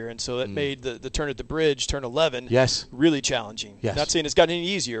involved here, and so that made the turn at the bridge, turn 11, really challenging. Yes. Not saying it's gotten any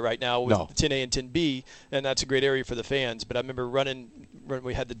easier right now with 10A and 10B, and that's a great area for the fans. But I remember when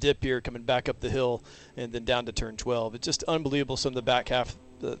we had the dip here coming back up the hill and then down to turn 12. It's just unbelievable, some of the back half,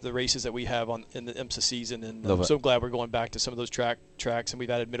 the races that we have in the IMSA season. And I'm so glad we're going back to some of those tracks, and we've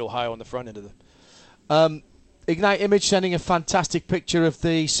added Mid-Ohio on the front end of them. Ignite Image sending a fantastic picture of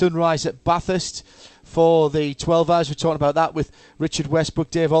the sunrise at Bathurst for the 12 hours. We're talking about that with Richard Westbrook.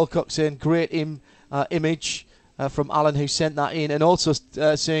 Dave Alcock saying great image from Alan, who sent that in, and also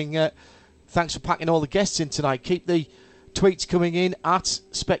saying thanks for packing all the guests in tonight. Keep the tweets coming in at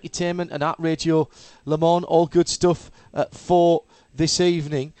Specutainment and at Radio Le Mans. All good stuff for this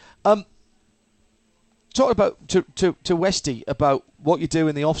evening. Talk about to Westy about what you do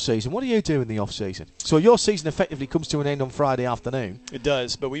in the off season. What do you do in the off season? So your season effectively comes to an end on Friday afternoon. It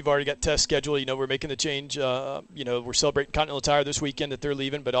does, but we've already got test scheduled. We're making the change. We're celebrating Continental Tire this weekend that they're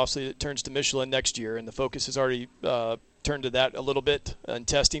leaving, but obviously it turns to Michelin next year, and the focus is already turned to that a little bit in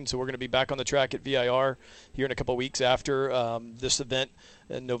testing. So we're going to be back on the track at VIR here in a couple of weeks after this event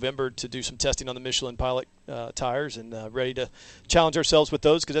in November to do some testing on the Michelin Pilot tires, and ready to challenge ourselves with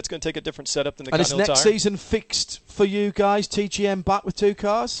those, because that's going to take a different setup than the Continental Tire. And is next season fixed for you guys? TGM back with 2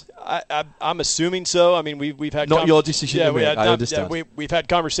 cars? I'm assuming so. I mean, we've had not your decision to make. I understand. We've had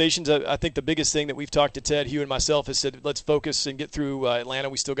conversations. I think the biggest thing that we've talked to Ted, Hugh, and myself has said, let's focus and get through Atlanta.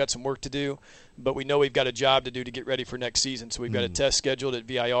 We still got some work to do, but we know we've got a job to do to get ready for next season. So we've got a test scheduled at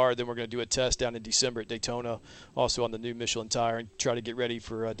VIR. Then we're going to do a test down in December at Daytona, also on the new Michelin tire, and try to get ready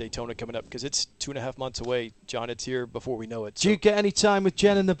for Daytona coming up, because it's 2.5 months away, John. It's here before we know it. Do you get any time with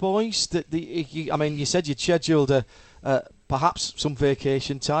Jen and the boys? You said you'd scheduled a perhaps some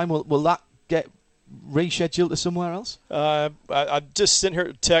vacation time. Will that get rescheduled to somewhere else? I just sent her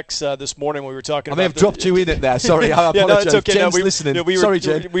a text this morning when we were talking. I may have dropped you in it there. Sorry, I apologize. No, it's okay. Jen's we, listening. Sorry,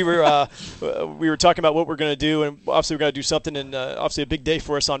 Jen. We were talking about what we're going to do, and obviously we're going to do something. And obviously a big day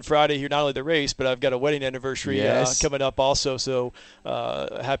for us on Friday here. Not only the race, but I've got a wedding anniversary coming up also. So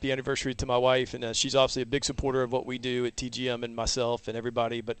happy anniversary to my wife, and she's obviously a big supporter of what we do at TGM and myself and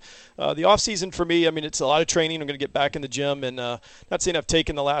everybody. But the off season for me, I mean, it's a lot of training. I'm going to get back in the gym, and not saying I've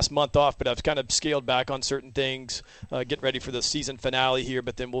taken the last month off, but I've kind of scaled back on certain things, getting ready for the season finale here.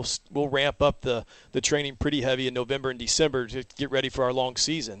 But then we'll ramp up the training pretty heavy in November and December to get ready for our long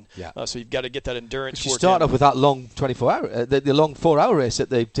season. Yeah. So you've got to get that endurance. You start off with that long 24-hour, the long 4-hour race at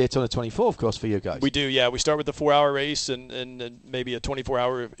the Daytona 24, of course, for you guys. We do, yeah. We start with the 4-hour race and maybe a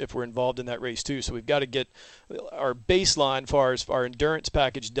 24-hour if we're involved in that race too. So we've got to get our baseline far as our endurance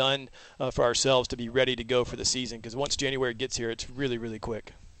package done for ourselves to be ready to go for the season. Because once January gets here, it's really, really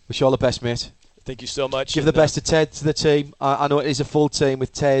quick. Wish you all the best, mate. Thank you so much. Give the best to Ted, to the team. I know it is a full team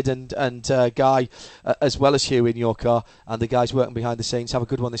with Ted and Guy, as well as Hugh in your car, and the guys working behind the scenes. Have a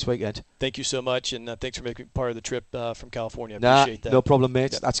good one this weekend. Thank you so much, and thanks for making part of the trip from California. I appreciate that. No problem,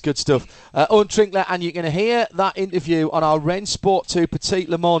 mate. That's good stuff. Owen Trinkler, and you're going to hear that interview on our Ren Sport 2 Petite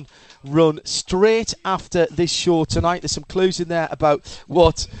Le Mans run straight after this show tonight. There's some clues in there about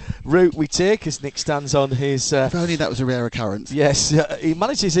what route we take as Nick stands on his... if only that was a rare occurrence. Yes, he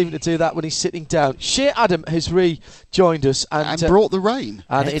manages even to do that when he's sitting down. Shea Adam has rejoined us and brought the rain.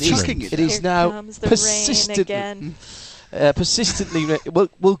 And it is now persistently.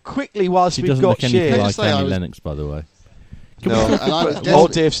 We'll quickly, whilst she we've doesn't got look anything Shea. like Annie Lennox, by the way. Or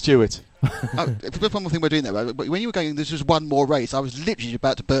Dave Stewart. One more thing we're doing there. When you were going, there's just one more race. I was literally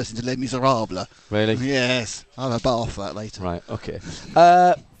about to burst into Les Miserables. Really? Yes. I'll have a bath for that later. Right. Okay.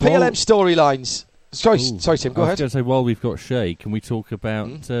 PLM storylines. Sorry, Tim. Go ahead. I was going to say, while we've got Shea, can we talk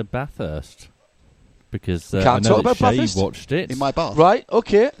about Bathurst? Because can't I know talk about Shea Bathurst? watched it in my bath. Right?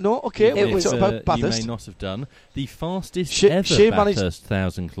 Okay. No. Okay. It was talk about Bathurst. You may not have done the fastest Shea ever managed- Bathurst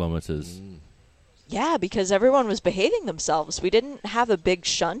 1,000 kilometres. Yeah, because everyone was behaving themselves. We didn't have a big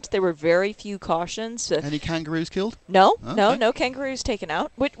shunt. There were very few cautions. Any kangaroos killed? No, Okay. no kangaroos taken out.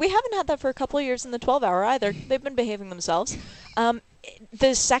 We haven't had that for a couple of years in the 12-hour either. They've been behaving themselves.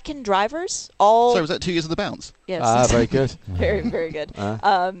 The second drivers all... So was that 2 years of the bounce? Yes. Very good. Very, very good.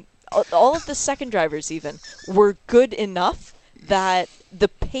 All of the second drivers even were good enough that the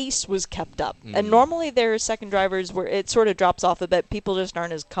pace was kept up. And normally their second drivers where it sort of drops off a bit. People just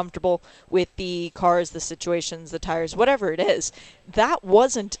aren't as comfortable with the cars, the situations, the tires, whatever it is. That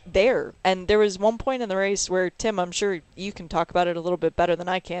wasn't there. And there was one point in the race where, Tim, I'm sure you can talk about it a little bit better than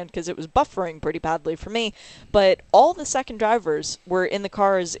I can because it was buffering pretty badly for me. But all the second drivers were in the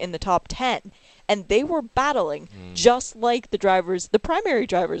cars in the top 10. And they were battling just like the primary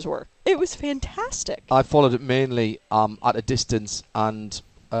drivers were. It was fantastic. I followed it mainly at a distance and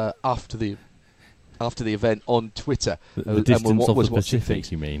after the event on Twitter. The distance of the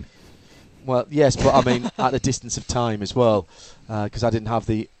Pacific, you mean? Well, yes, but I mean at a distance of time as well, because I didn't have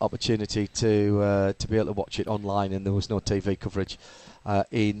the opportunity to be able to watch it online, and there was no TV coverage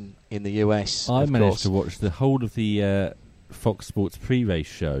in the US. I managed to watch the whole of the Fox Sports pre-race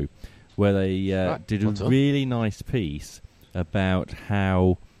show, where they did a really nice piece about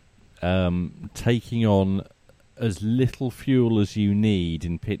how taking on as little fuel as you need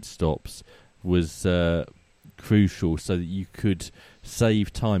in pit stops was crucial so that you could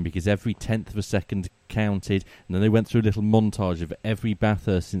save time, because every tenth of a second counted. And then they went through a little montage of every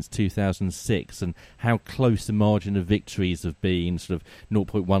Bathurst since 2006 and how close the margin of victories have been, sort of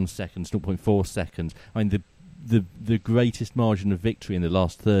 0.1 seconds, 0.4 seconds. I mean, the greatest margin of victory in the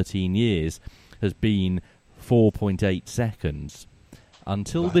last 13 years has been 4.8 seconds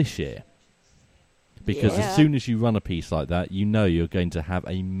until this year. Because as soon as you run a piece like that, you know you're going to have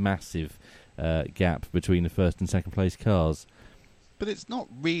a massive gap between the first and second place cars. But it's not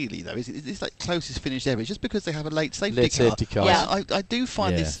really, though, is it? It's like closest finish ever. It's just because they have a late safety car. Yeah. I do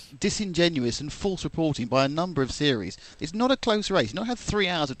find this disingenuous and false reporting by a number of series. It's not a close race. You've not had 3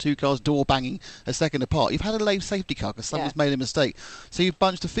 hours of two cars door banging a second apart. You've had a late safety car because someone's made a mistake. So you've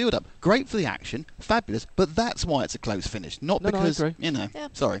bunched the field up. Great for the action, fabulous, but that's why it's a close finish. Not because, I agree. you know,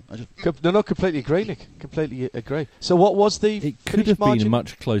 sorry. Completely agree, Nick. Completely agree. So what was the It could have been a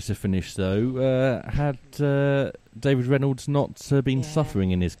much closer finish, though, had David Reynolds not been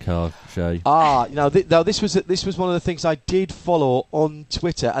suffering in his car, Shay. Now this was one of the things I did follow on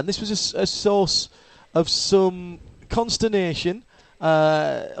Twitter, and this was a source of some consternation,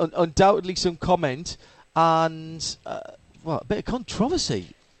 undoubtedly some comment, and a bit of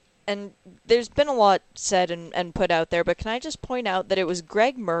controversy and there's been a lot said and put out there, but can I just point out that it was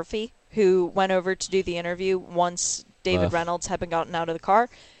Greg Murphy who went over to do the interview once David Reynolds had been gotten out of the car.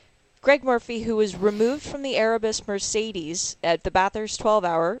 Greg Murphy, who was removed from the Erebus Mercedes at the Bathurst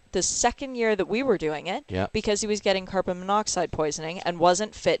 12-hour the second year that we were doing it because he was getting carbon monoxide poisoning and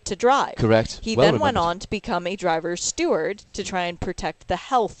wasn't fit to drive. Correct. He Well then remembered. went on to become a driver's steward to try and protect the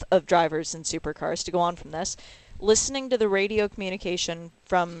health of drivers in supercars. To go on from this, listening to the radio communication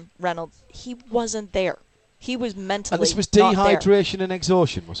from Reynolds, he wasn't there. He was mentally And this was not there. dehydration and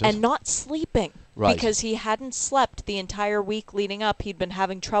exhaustion, was it? And not sleeping. Right. Because he hadn't slept the entire week leading up. He'd been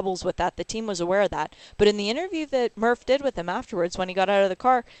having troubles with that. The team was aware of that. But in the interview that Murph did with him afterwards when he got out of the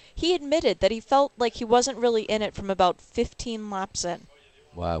car, he admitted that he felt like he wasn't really in it from about 15 laps in.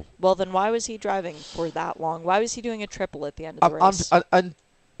 Wow. Well, then why was he driving for that long? Why was he doing a triple at the end of the race? And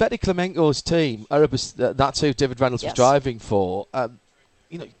Betty Clemenco's team, Erebus, that's who David Reynolds was driving for.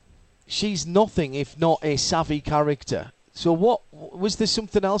 She's nothing if not a savvy character. So what was there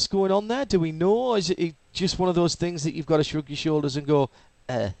something else going on there? Do we know? Or is it just one of those things that you've got to shrug your shoulders and go,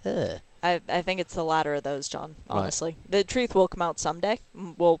 I think it's the latter of those, John, honestly. Right. The truth will come out someday.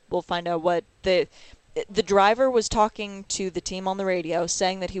 We'll find out what the driver was talking to the team on the radio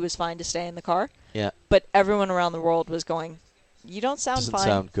saying that he was fine to stay in the car. Yeah. But everyone around the world was going, you don't sound Doesn't fine.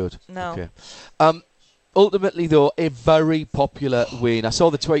 sound good. No. Okay. Ultimately, though, a very popular win. I saw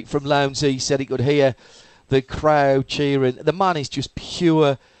the tweet from Lounsey. He said he could hear the crowd cheering. The man is just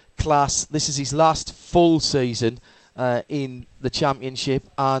pure class. This is his last full season in the championship,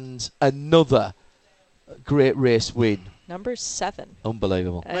 and another great race win. Number 7.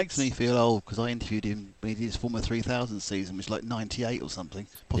 Unbelievable. Makes me feel old because I interviewed him when he did his former 3000 season, which was like 98 or something.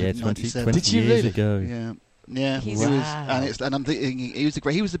 Possibly 97. 20 Did you years really? ago. Yeah. Yeah, Wow. and I'm thinking he was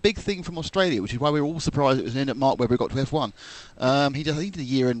he was the big thing from Australia, which is why we were all surprised it was in at Mark Webber got to F1. He did a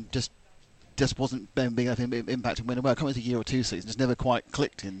year and just wasn't big enough impact and winning well. Come as a year or two season, just never quite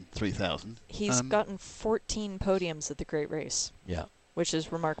clicked in 3000. He's gotten 14 podiums at the Great Race. Yeah, which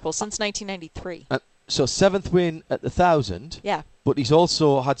is remarkable since 1993. So 7th win at the 1000. Yeah. But he's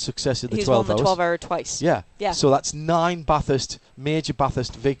also had success in the 12 hours. He's won the 12-hour twice. Yeah. Yeah. So that's 9 major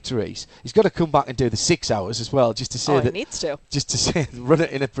Bathurst victories. He's got to come back and do the 6 hours as well, just to say that. He needs to. Just to say, run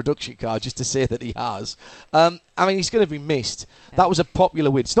it in a production car, just to say that he has. I mean, he's going to be missed. Yeah. That was a popular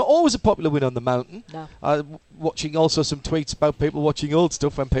win. It's not always a popular win on the mountain. No. Watching also some tweets about people watching old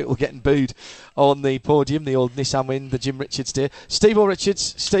stuff when people getting booed on the podium, the old Nissan win, the Jim Richards day. Steve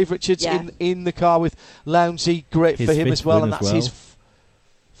Richards in the car with Lounsey, great his for him as well, and that's his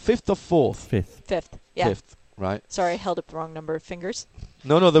 5th or 4th? 5th, yeah. 5th, right. Sorry, I held up the wrong number of fingers.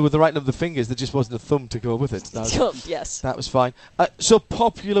 No, they were the right number of fingers. There just wasn't a thumb to go with it. Yes. That was fine. So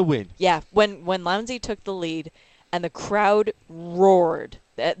popular win. Yeah, when Lounsey took the lead and the crowd roared,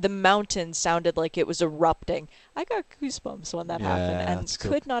 the mountain sounded like it was erupting. I got goosebumps when that happened, and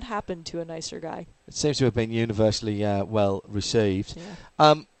could not happen to a nicer guy. It seems to have been universally well received.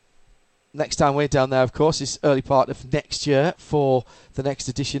 Yeah. Next time we're down there, of course, is early part of next year for the next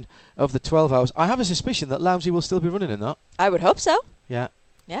edition of the 12 Hours. I have a suspicion that Lounsey will still be running in that. I would hope so. Yeah.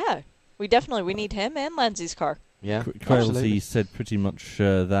 Yeah. We need him and Lounsey's car. Yeah. Crailsey said pretty much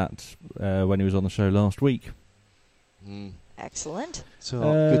that when he was on the show last week. Excellent. So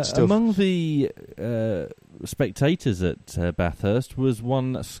good stuff. Among the spectators at Bathurst was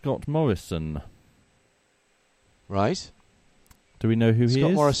one Scott Morrison. Right. Do we know who he is?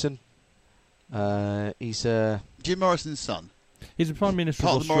 Scott Morrison. He's Jim Morrison's son. He's the Prime Minister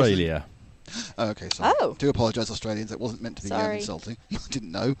of Australia. Oh, okay, sorry. Oh. Do apologise, Australians. It wasn't meant to be insulting. I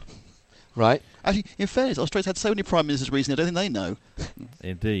didn't know. Right. Actually, in fairness, Australia's had so many Prime Ministers recently, I don't think they know.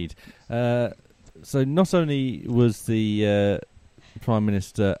 Indeed. So not only was the Prime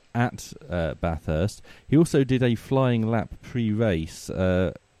Minister at Bathurst, he also did a flying lap pre-race in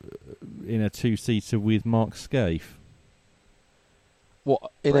a 2-seater with Mark Scaife.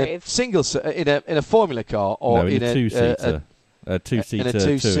 What, in a single in a Formula car or in a 2-seater? A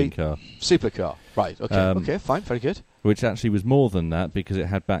 2-seater touring car. Supercar. Right, okay. Okay, fine, very good. Which actually was more than that because it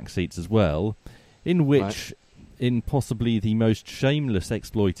had back seats as well, in which, in possibly the most shameless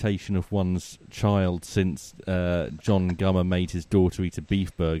exploitation of one's child since John Gummer made his daughter eat a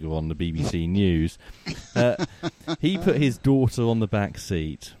beef burger on the BBC News, he put his daughter on the back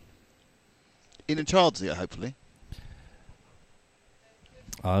seat. In a child seat, hopefully.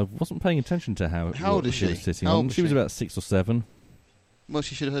 I wasn't paying attention to how old is she was she? sitting How on. old was She was she? about 6 or 7. Well,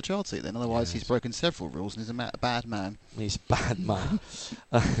 she should have her child seat then. Otherwise, he's broken several rules and he's a bad man. He's a bad man.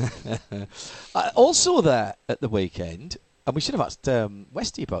 Also there at the weekend, and we should have asked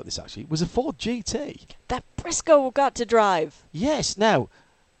Westy about this actually, was a Ford GT. That Briscoe got to drive. Yes. Now,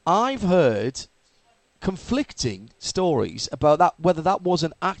 I've heard conflicting stories about that, whether that was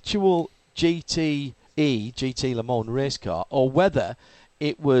an actual GT Le Mans race car, or whether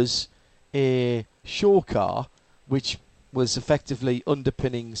it was a show car, which was effectively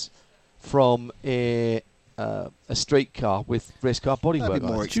underpinnings from a street car with race car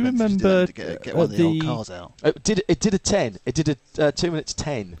bodywork. Do you remember to get one of the old cars out? It did a 10. It did a 2 minutes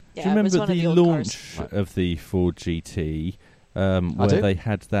 10. Yeah, do you remember the launch cars. of the Ford GT? Where they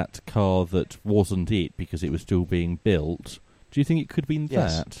had that car that wasn't it because it was still being built. Do you think it could have been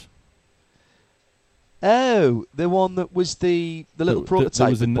that? Oh, the one that was the little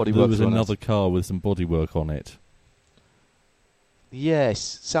prototype with bodywork. There was another car with some bodywork on it.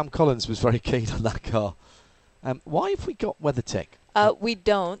 Yes, Sam Collins was very keen on that car. Why have we got WeatherTech? We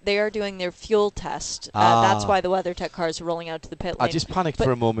don't. They are doing their fuel test. That's why the WeatherTech cars are rolling out to the pit lane. I just panicked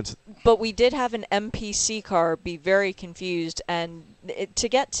for a moment. But we did have an MPC car be very confused, and to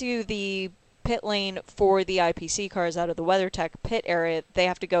get to the pit lane for the IPC cars out of the WeatherTech pit area, they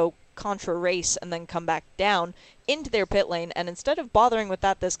have to go contra race and then come back down into their pit lane. And instead of bothering with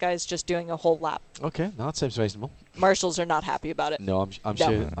that, this guy's just doing a whole lap. Okay, no, that seems reasonable. Marshals are not happy about it. No, I'm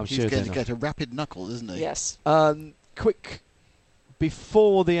sure. He's going to get a rapid knuckle, isn't he? Yes. Quick.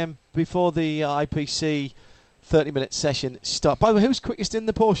 Before the IPC 30-minute session start. By the way, who's quickest in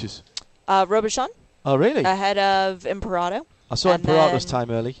the Porsches? Robichon. Oh, really? Ahead of Imperato. I saw Imperato's time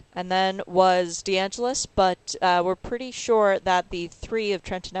early. And then was DeAngelis, but we're pretty sure that the 3 of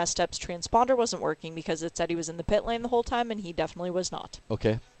Trenton Estep's transponder wasn't working because it said he was in the pit lane the whole time, and he definitely was not.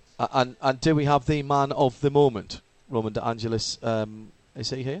 Okay. And do we have the man of the moment, Roman DeAngelis? Is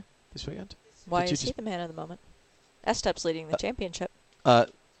he here this weekend? Why is he the man of the moment? Estep's leading the championship. Yeah,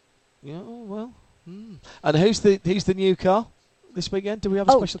 well. And who's the new car this weekend? Do we have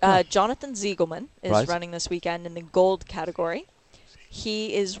a special car? Jonathan Ziegelman is running this weekend in the gold category.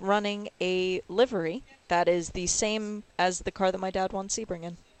 He is running a livery that is the same as the car that my dad won Sebring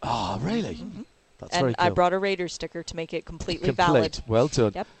in. Oh, really? Mm-hmm. That's and very cool. I brought a Raiders sticker to make it completely valid. Well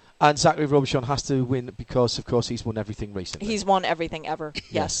done. Yep. And Zachary Robichon has to win because, of course, he's won everything recently. He's won everything ever,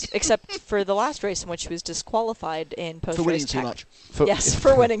 yes. Except for the last race in which he was disqualified in post-race for winning tech. too much.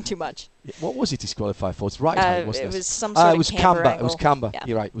 For winning too much. What was he disqualified for? It's right hand, wasn't it? It was some sort of camber angle. It was camber. Yeah.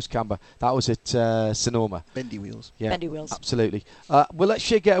 You're right, it was camber. That was at Sonoma. Bendy wheels. Yeah, Bendy wheels. Absolutely. We'll let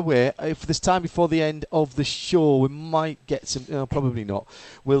Shea get away. If there's time before the end of the show, we might get some... probably not.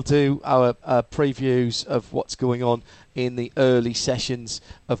 We'll do our previews of what's going on in the early sessions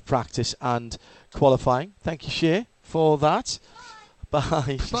of practice and qualifying. Thank you, Shea, for that.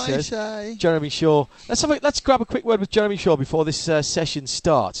 Bye, Bye, Shay. Jeremy Shaw. Let's grab a quick word with Jeremy Shaw before this session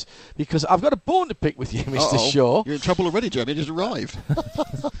starts, because I've got a bone to pick with you, Mr. Shaw. You're in trouble already, Jeremy. You just arrived.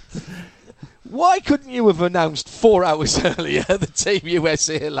 Why couldn't you have announced 4 hours earlier the Team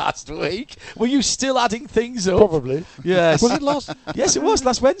USA last week? Were you still adding things up? Probably. Yes. Was it last? Yes, it was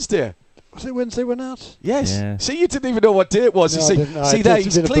last Wednesday. Was it Wednesday went out? Yes. Yeah. See, you didn't even know what day it was. No, You I see, didn't know. see It there, just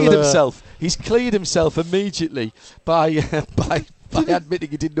he's been a cleared blur. himself. He's cleared himself immediately by admitting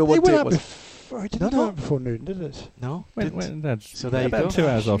he didn't know what day it was. It didn't go out before noon, did it? No. So there you about go. 2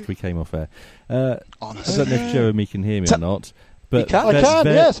 hours after we came off air. I Honestly. don't know if Jeremy can hear me or not. But can. I can,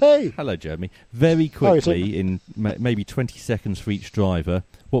 yes, hey. Hello, Jeremy. Very quickly, in maybe 20 seconds for each driver,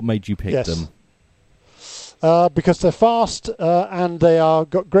 what made you pick them? Because they're fast and they are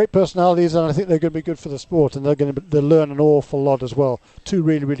got great personalities, and I think they're going to be good for the sport, and they'll learn an awful lot as well. 2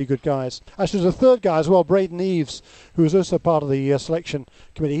 really, really good guys. Actually, there's a third guy as well, Braden Eves, who is also part of the selection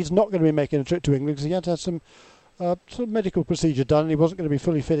committee. He's not going to be making a trip to England because he had to have some sort of medical procedure done, and he wasn't going to be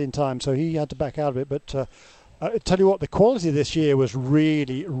fully fit in time, so he had to back out of it. But I tell you what, the quality this year was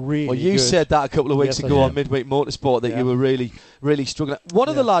really, really Well, you good. said that a couple of weeks Yes, I ago did. on Midweek Motorsport that you were really, really struggling. One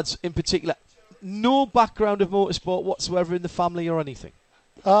of the lads in particular, no background of motorsport whatsoever in the family or anything.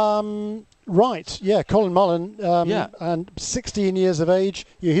 Right, yeah, Colin Mullen, and 16 years of age.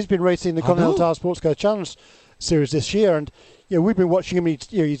 Yeah, he's been racing the Continental Tire Sports Car Challenge Series this year, and we've been watching him.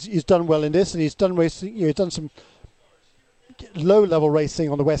 He's done well in this, and he's done racing. He's done some low-level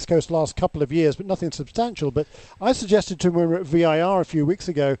racing on the West Coast the last couple of years, but nothing substantial. But I suggested to him when we were at VIR a few weeks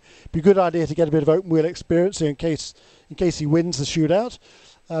ago, it'd be a good idea to get a bit of open-wheel experience here in case he wins the shootout,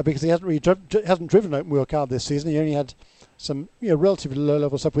 because he hasn't really hasn't driven an open-wheel car this season. He only had some relatively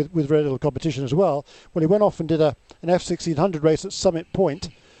low-level stuff with very little competition as well. Well, he went off and did an F1600 race at Summit Point,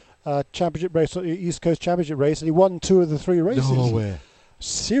 championship race, East Coast Championship race, and he won 2 of the 3 races. No way.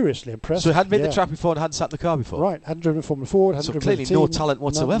 Seriously impressive. So he hadn't been to the track before and hadn't sat in the car before? Right, hadn't driven Formula Ford, hadn't so driven clearly a team, no talent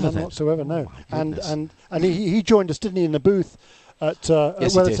whatsoever none then. whatsoever, no. Oh, and he joined us, didn't he, in the booth at Yes, he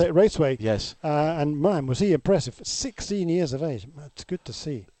did. Weathertech Raceway. Yes. And man, was he impressive. 16 years of age. It's good to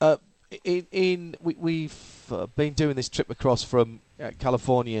see. We've been doing this trip across from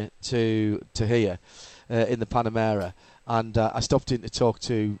California to here in the Panamera, and I stopped in to talk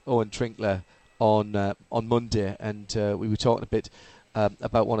to Owen Trinkler on Monday, and we were talking a bit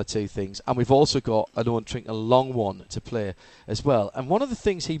about one or two things, and we've also got an Owen Trinkler long one to play as well. And one of the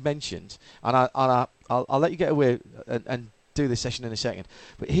things he mentioned, and I'll let you get away and do this session in a second,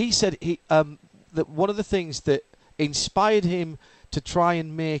 but he said that one of the things that inspired him to try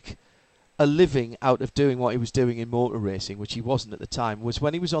and make a living out of doing what he was doing in motor racing, which he wasn't at the time, was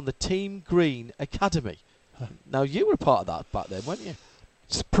when he was on the Team Green Academy. Now, you were a part of that back then, weren't you?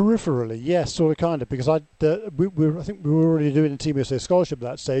 Peripherally, yes, sort of, kind of, because I think we were already doing a Team USA scholarship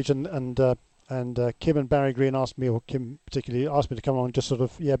at that stage, and Kim and Barry Green asked me, or Kim particularly asked me to come along and just sort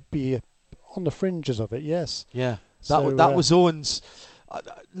of be on the fringes of it. Yes. Yeah. So, that was Owen's.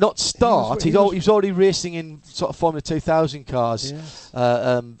 Not start. He was already racing in sort of Formula 2000 cars, yes.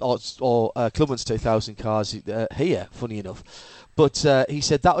 or Clubman's 2000 cars here. Funny enough, but he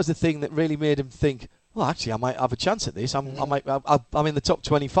said that was the thing that really made him think, well, actually, I might have a chance at this. I'm in the top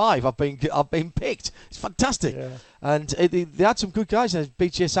 25. I've been picked. It's fantastic. Yeah. And they had some good guys.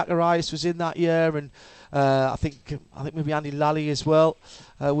 BJ Zacharias was in that year, and I think maybe Andy Lally as well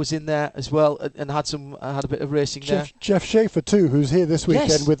was in there as well, and had a bit of racing there. Jeff Schaefer too, who's here this weekend,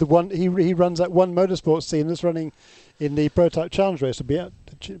 yes. with the one. He runs that One Motorsports team that's running in the Prototype Challenge race. Will be at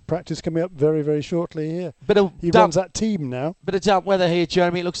practice coming up very, very shortly here. He runs that team now. Bit of damp weather here,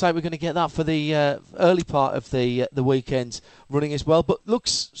 Jeremy. It looks like we're going to get that for the early part of the weekend running as well. But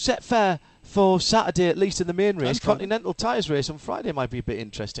looks set fair for Saturday, at least in the main race. Continental Tyres race on Friday might be a bit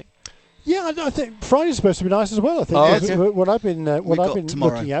interesting. Yeah, I think Friday's supposed to be nice as well. I think what I've been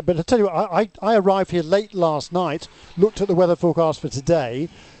looking at. But I tell you what, I arrived here late last night, looked at the weather forecast for today.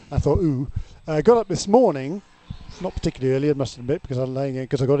 I thought, got up this morning. Not particularly early, I must admit, because I'm laying in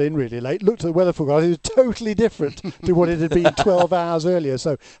because I got in really late. Looked at the weather forecast; it was totally different to what it had been 12 hours earlier.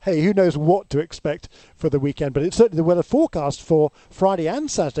 So, hey, who knows what to expect for the weekend? But it's certainly the weather forecast for Friday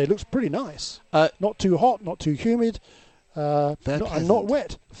and Saturday looks pretty nice. Not too hot, not too humid, and not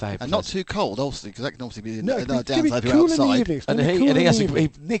wet, and not too cold. Also, because that can obviously be another downside if you're outside.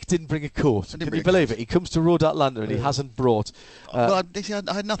 Nick didn't bring a coat. Can you believe it? He comes to Road Atlanta and he hasn't brought. Well, I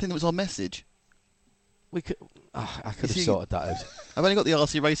had nothing that was on message. I could have sorted that out. I've only got the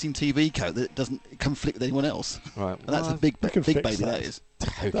RC Racing TV coat that doesn't conflict with anyone else. Right. And that's a big baby, that is.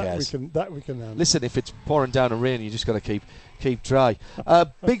 Who cares? That we can handle. Listen, if it's pouring down and rain, you just got to keep dry.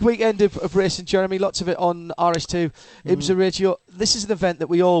 Big weekend of racing, Jeremy. Lots of it on RS2, IMSA Radio. This is an event that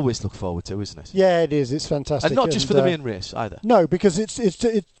we always look forward to, isn't it? Yeah, it is. It's fantastic. And not just for the main race either. No, because it's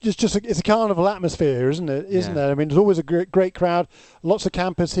a carnival atmosphere, isn't it? Isn't there? I mean, there's always a great crowd, lots of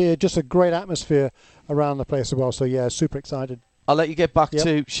campers here, just a great atmosphere around the place as well. So yeah, super excited. I'll let you get back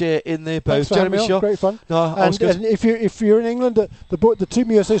to share in the booth. Jeremy Shaw. Great fun. No, and if you're in England, the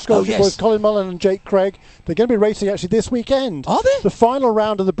Team USA scholarship boys, Colin Mullen and Jake Craig, they're going to be racing actually this weekend. Are they? The final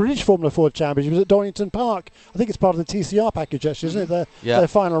round of the British Formula Ford Championship is at Donington Park. I think it's part of the TCR package actually, isn't it? Their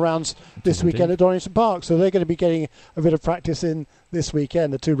final rounds this weekend at Donington Park. So they're going to be getting a bit of practice in this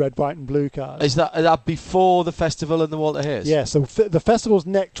weekend, the two red, white and blue cars. Is that before the festival and the Walter Hayes? Yes, so the festival's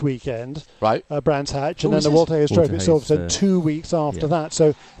next weekend, right? Brands Hatch, and then the Walter Hayes Trophy at Silverstone 2 weeks after that.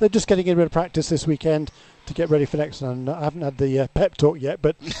 So they're just getting in a bit of practice this weekend to get ready for next one. I haven't had the pep talk yet,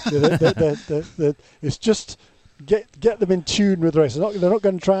 but it's just get them in tune with the race. They're not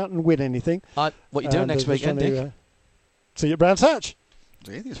going to try out and win anything. What are you doing next weekend, Dick? See you at Brands Hatch.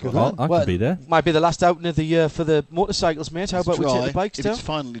 I could be there. Might be the last outing of the year for the motorcycles, mate. How about we take the bikes down? If it's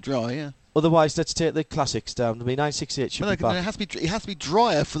finally dry, yeah. Otherwise, let's take the classics down. I mean, 968 should be back. It has to be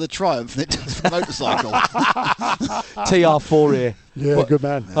drier for the Triumph than it does for the motorcycle. TR4A. Yeah, good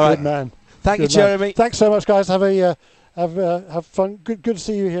man. All right. Good man. Thank you, Jeremy. Thanks so much, guys. Have fun. Good to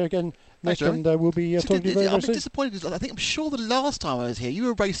see you here again, Nick, Thanks, and we'll be talking to you very soon. I'm disappointed because I'm sure the last time I was here, you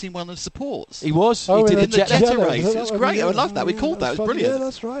were racing one of the supports. He was. Oh, he did in the Jetta race. race. It was great. I loved that. We called that. It was brilliant. Yeah,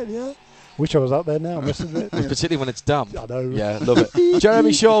 that's right. Yeah. Wish I was out there now, I must admit. Particularly when it's damp. I know. Yeah, love it.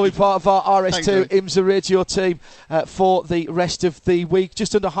 Jeremy Shaw, we're part of our RS2 IMSA Radio team for the rest of the week.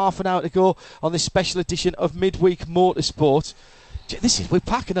 Just under half an hour to go on this special edition of Midweek Motorsport. We're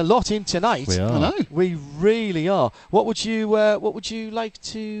packing a lot in tonight. We are. I know. We really are. What would you like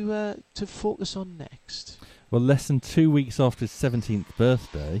to focus on next? Well, less than 2 weeks after his 17th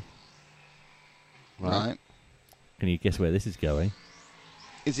birthday. Right. Can you guess where this is going?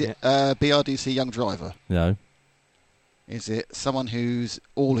 Is it BRDC Young Driver? No. Is it someone who's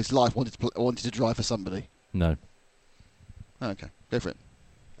all his life wanted to drive for somebody? No. Okay, go for it.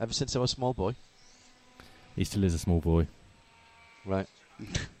 Ever since I was a small boy. He still is a small boy. Right.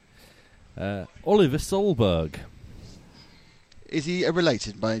 Oliver Solberg. Is he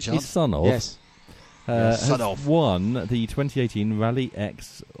related by any chance? He's son of. Yes. Son has of. won the 2018 Rally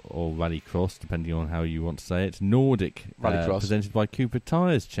X, or Rally Cross, depending on how you want to say it, Nordic Rally Cross. presented by Cooper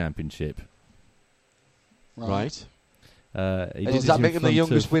Tyres Championship. Right. Does that make him the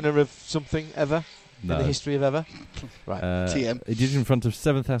youngest winner of something ever in No. the history of ever? Right. TM. He did it in front of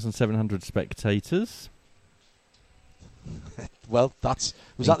 7,700 spectators. Well, was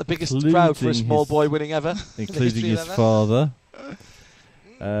that the biggest crowd for a small boy winning ever? Including his father.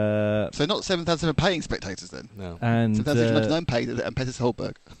 So not 7,000 paying spectators then? No. And 7,099 paid and Peter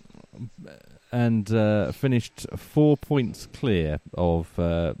Solberg. And finished 4 points clear of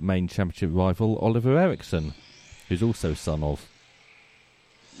main championship rival Oliver Ericsson, who's also son of...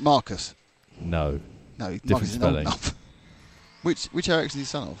 Marcus. No. No, different Marcus isn't old spelling. enough. Which Ericsson is he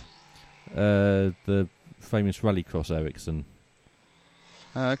son of? The famous Rallycross Ericsson.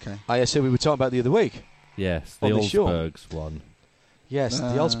 Okay. I assume we were talking about the other week. Yes, the On the show. Olsbergs one. Yes, the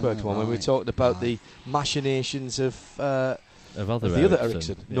Olsberg one, when we were right, talking about the machinations of Of other the other Ericsson.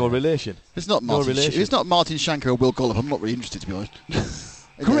 Ericsson. Yeah. No relation. It's not No Martin. relation. It's not Martin Shanker or Will Gollop. I'm not really interested, to be honest.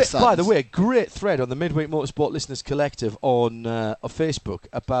 Great, by the way, great thread on the Midweek Motorsport Listeners Collective on Facebook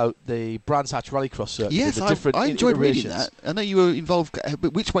about the Brands Hatch Rallycross circuit. Yes, the different I enjoyed reading iterations. that. I know you were involved.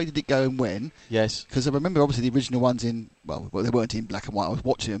 But which way did it go and when? Yes. Because I remember obviously the original ones in, well, they weren't in black and white. I was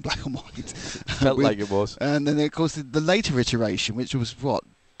watching them in black and white. Felt like it was. And then, of course, the later iteration, which was, what,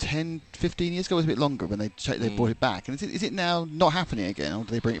 10, 15 years ago, was a bit longer when they brought it back. And is it now not happening again, or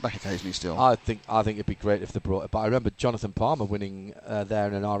do they bring it back occasionally still? I think it'd be great if they brought it back. I remember Jonathan Palmer winning there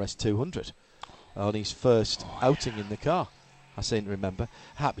in an RS200 on his first outing in the car. I seem to remember.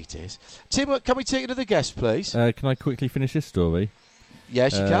 Happy days. Tim, can we take another guest, please? Can I quickly finish this story?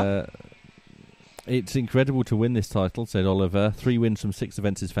 Yes, you can. It's incredible to win this title, said Oliver. 3 wins from 6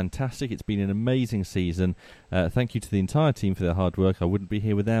 events is fantastic. It's been an amazing season. Thank you to the entire team for their hard work. I wouldn't be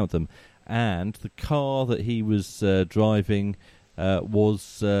here without them. And the car that he was driving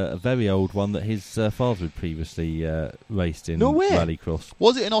was a very old one that his father had previously raced in Rallycross.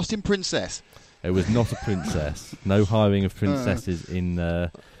 Was it an Austin Princess? It was not a princess. No hiring of princesses in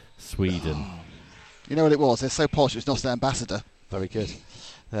Sweden. You know what it was? They're so posh, it's not an ambassador. Very good.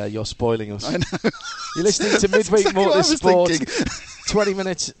 You're spoiling us. I know. You're listening to Midweek exactly what I was thinking. Motorsport. 20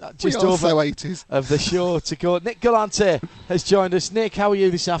 minutes just We are over so 80s. of the show to go. Nick Galante has joined us. Nick, how are you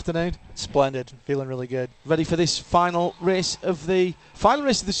this afternoon? Splendid. Feeling really good. Ready for this final race of the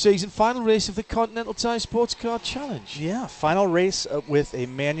season, final race of the Continental Tire Sports Car Challenge. Yeah, final race with a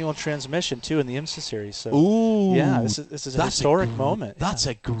manual transmission too in the IMSA series. So Ooh, yeah, this is a historic moment. That's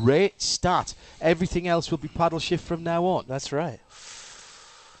a great start. Everything else will be paddle shift from now on. That's right.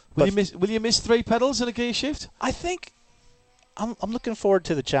 Will you miss 3 pedals and a gear shift? I think I'm looking forward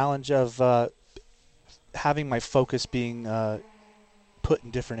to the challenge of having my focus being put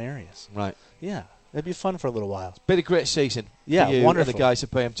in different areas. Right. Yeah, it'd be fun for a little while. Been a great season. Yeah, for you wonderful. And the guys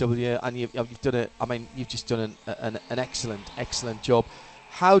at BMW, and you've done it. I mean, you've just done an excellent job.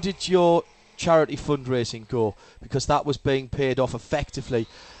 How did your charity fundraising go? Because that was being paid off effectively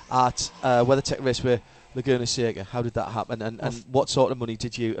at WeatherTech Raceway, Laguna Seca. How did that happen? And what sort of money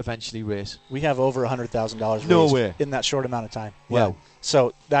did you eventually raise? We have over $100,000 No raised way. in that short amount of time. Wow. Yeah.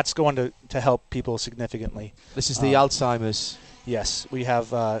 So that's going to help people significantly. This is the Alzheimer's. Yes, we have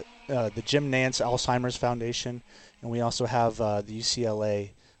the Jim Nance Alzheimer's Foundation, and we also have the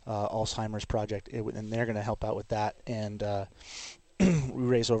UCLA Alzheimer's Project, and they're going to help out with that. And we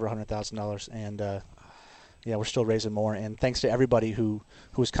raised over $100,000, and yeah, we're still raising more. And thanks to everybody who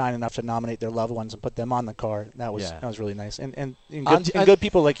was kind enough to nominate their loved ones and put them on the car. That was really nice. And good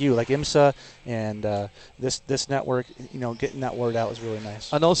people like you, like IMSA and this network, getting that word out was really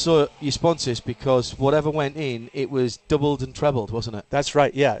nice. And also your sponsors, because whatever went in, it was doubled and trebled, wasn't it? That's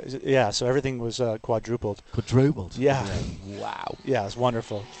right. Yeah. So everything was quadrupled. Quadrupled. Yeah. Wow. Yeah, it's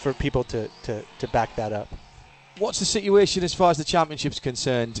wonderful for people to back that up. What's the situation as far as the championship's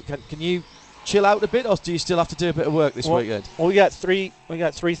concerned? Can you chill out a bit, or do you still have to do a bit of work this weekend? Well, we got three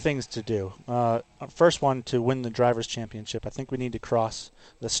things to do. First one, to win the drivers' championship, I think we need to cross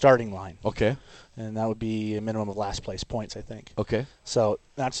the starting line. Okay. And that would be a minimum of last place points, I think. Okay. So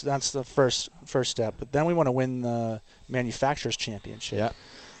that's the first step. But then we want to win the manufacturers' championship.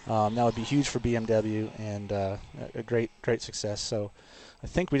 Yeah. That would be huge for BMW and a great success. So I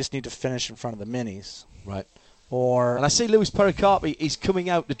think we just need to finish in front of the minis. Right. And I see Lewis Pericarpi is coming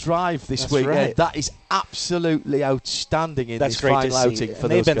out to drive this weekend. Right. That is absolutely outstanding in that's this great final to see. outing for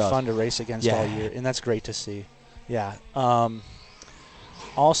and those they've been guys. fun to race against all year, and that's great to see. Yeah.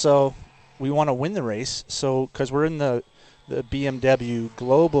 Also, we want to win the race, so because we're in the BMW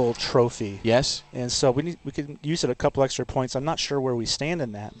Global Trophy. Yes. And so we could use it a couple extra points. I'm not sure where we stand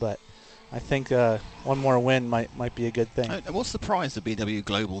in that, but I think one more win might be a good thing. What's the prize of BMW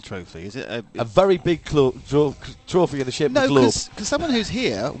Global Trophy? Is it a very big trophy in the shape of a globe? No, because someone who's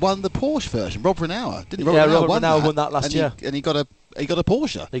here won the Porsche version. Rob Renauer, didn't he? Robert Renauer won that last year, and he got a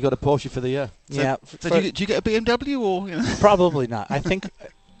Porsche. He got a Porsche for the year. So, yeah. So do you get a BMW or? You know? Probably not. I think,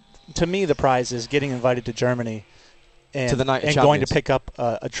 to me, the prize is getting invited to Germany. And, to the night of and going to pick up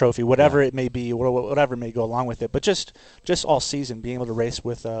a trophy, whatever it may be, whatever may go along with it. But just all season, being able to race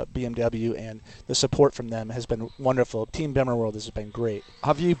with BMW and the support from them has been wonderful. Team Bimmer World has been great.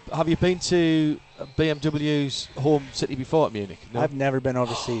 Have you been to BMW's home city before at Munich? No? I've never been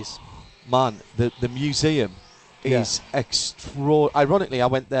overseas. Man, the museum is extraordinary. Ironically, I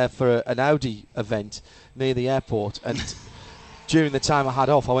went there for an Audi event near the airport, and during the time I had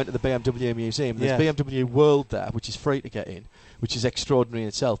off, I went to the BMW museum. There's BMW World there, which is free to get in, which is extraordinary in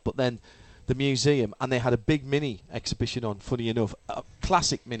itself. But then the museum, and they had a big mini exhibition on, funny enough, a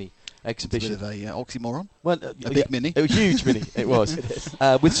classic mini exhibition. It's a bit of a oxymoron. Well, a big mini. A huge mini, it was.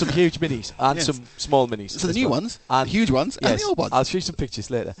 With some huge minis and some small minis. So the new ones, and the huge ones, and the old ones. I'll show you some pictures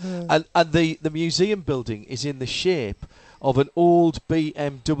later. And the museum building is in the shape of an old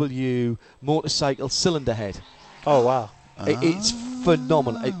BMW motorcycle cylinder head. Oh, wow. It's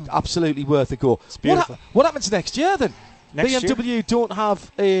phenomenal. Absolutely worth a go. It's beautiful. What happens next year then? BMW year? don't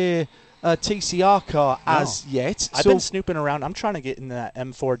have a TCR car as yet. I've been snooping around. I'm trying to get in that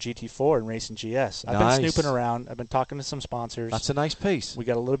M4 GT4 and racing GS. I've been snooping around. I've been talking to some sponsors. That's a nice piece. We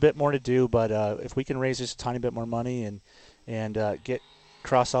got a little bit more to do, but if we can raise just a tiny bit more money and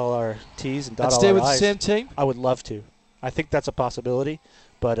cross all our T's and dot all our I's. Stay with the same team? I would love to. I think that's a possibility.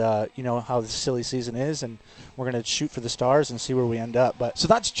 But you know how the silly season is, and we're going to shoot for the stars and see where we end up. But so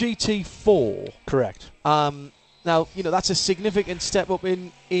that's GT4, correct? Now that's a significant step up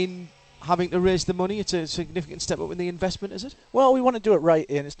in having to raise the money. It's a significant step up in the investment, is it? Well, we want to do it right,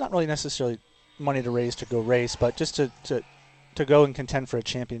 and it's not really necessarily money to raise to go race, but just to go and contend for a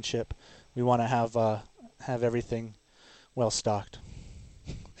championship. We want to have everything well stocked,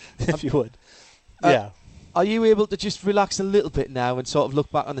 if you would. Yeah. Are you able to just relax a little bit now and sort of look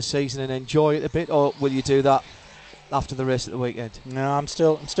back on the season and enjoy it a bit, or will you do that after the race at the weekend? No, I'm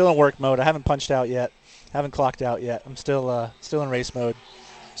still in work mode. I haven't punched out yet, haven't clocked out yet. I'm still in race mode.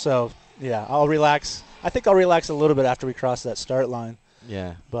 So yeah, I'll relax. I think I'll relax a little bit after we cross that start line.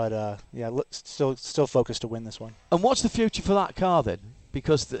 Yeah. But still focused to win this one. And what's the future for that car then?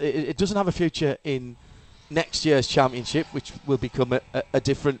 Because it doesn't have a future in next year's championship, which will become a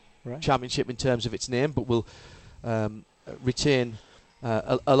different championship in terms of its name, but will retain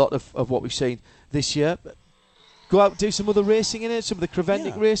a lot of what we've seen this year. Go out and do some other racing in it, some of the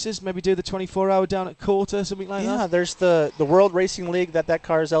Creventic races, maybe do the 24-hour down at Quarter, something like that. Yeah, there's the World Racing League that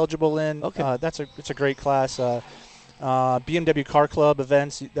car is eligible in. Okay. It's a great class. BMW Car Club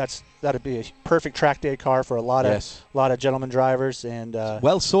events, that'd be a perfect track day car for a lot of gentlemen drivers, and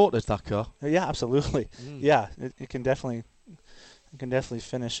well sorted, that car. Yeah, absolutely. Yeah, it can definitely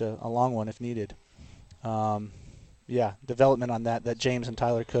finish a long one if needed. Development on that James and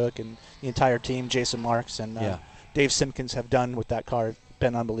Tyler Cook and the entire team, Jason Marks and Dave Simpkins have done with that car,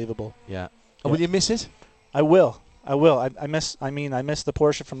 been unbelievable. Yeah. And will you miss it? I will. I miss the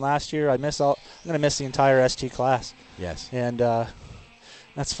Porsche from last year. I'm going to miss the entire ST class. Yes. And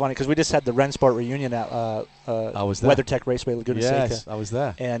that's funny because we just had the Rennsport reunion at I was there. WeatherTech Raceway Laguna Seca. Yes, I was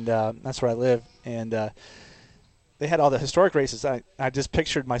there. And that's where I live. And they had all the historic races. I just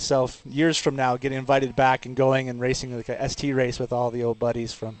pictured myself years from now getting invited back and going and racing like a ST race with all the old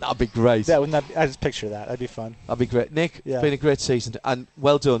buddies from. That'd be great. I just picture that. That'd be fun. That'd be great. Nick, it's been a great season, and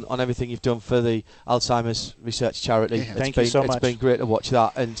well done on everything you've done for the Alzheimer's Research Charity. Yeah, thank you so much. It's been great to watch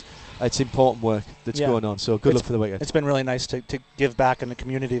that, and it's important work that's going on. So good luck for the weekend. It's been really nice to give back in the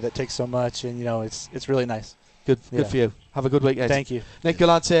community that takes so much, and it's really nice. Good for you. Have a good weekend. Thank you. Nick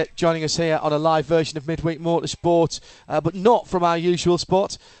Galante joining us here on a live version of Midweek Motorsport, but not from our usual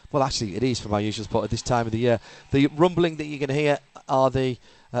spot. Well, actually, it is from our usual spot at this time of the year. The rumbling that you can hear are the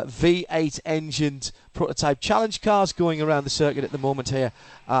V8-engined prototype challenge cars going around the circuit at the moment here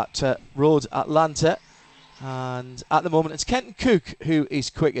at Road Atlanta. And at the moment, it's Kenton Cook who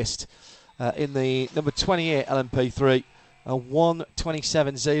is quickest in the number 28 LMP3, a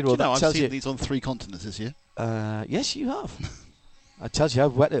 1:27.0. I've seen these on 3 continents this year. Yes, you have. That tells you how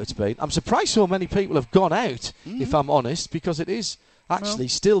wet it's been. I'm surprised so many people have gone out, if I'm honest, because it is actually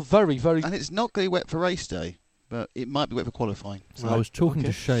still very, very... And it's not going to be wet for race day, but it might be wet for qualifying. So I was talking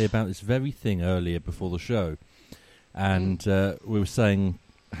to Shay about this very thing earlier before the show, And we were saying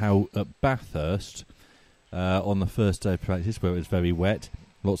how at Bathurst, on the first day of practice, where it was very wet,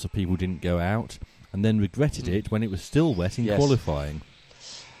 lots of people didn't go out, and then regretted it when it was still wet in qualifying.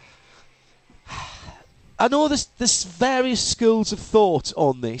 I know there's various schools of thought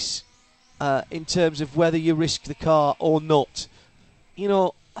on this in terms of whether you risk the car or not. You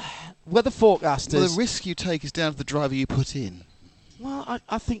know, weather forecasters... Well, the risk you take is down to the driver you put in. Well,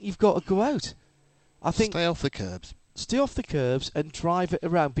 I think you've got to go out. I think stay off the curbs. Stay off the curbs and drive it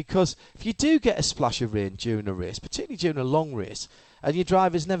around, because if you do get a splash of rain during a race, particularly during a long race, and your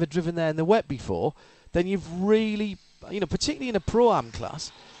driver's never driven there in the wet before, then you've really, particularly in a Pro-Am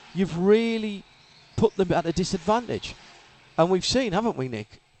class, you've really put them at a disadvantage. And we've seen, haven't we,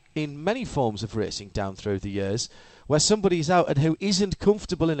 Nick, in many forms of racing down through the years, where somebody's out and who isn't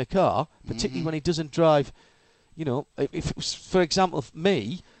comfortable in a car, particularly when he doesn't drive, if it was, for example,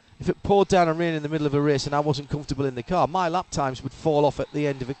 me, if it poured down and rain in the middle of a race and I wasn't comfortable in the car, my lap times would fall off at the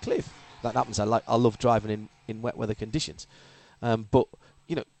end of a cliff. That happens. I love driving in wet weather conditions. But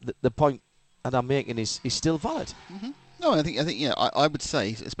the point that I'm making is still valid. Mm-hmm. No, I think I would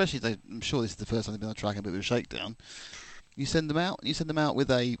say, especially if I'm sure this is the first time they've been on track and a bit of a shakedown. You send them out. You send them out with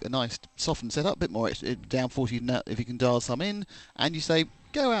a nice softened setup, a bit more downforce if you can dial some in, and you say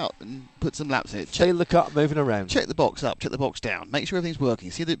go out and put some laps in it. Feel the car moving around. Check the box up. Check the box down. Make sure everything's working.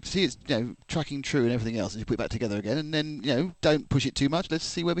 See it's tracking true and everything else, and you put it back together again. And then don't push it too much. Let's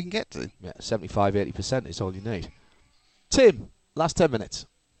see where we can get to. Yeah, 75-80% is all you need. Tim, last 10 minutes.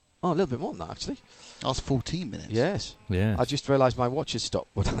 Oh, a little bit more than that, actually. Last 14 minutes. Yes. Yeah. I just realised my watch has stopped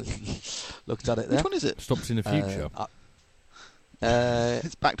when I looked at it there. Which one is it? Stops in the future.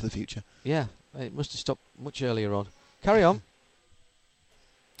 It's Back to the Future. Yeah, it must have stopped much earlier on. Carry on.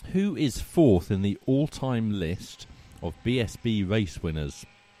 Who is fourth in the all-time list of BSB race winners?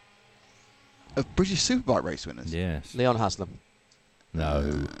 Of British Superbike race winners? Yes. Leon Haslam.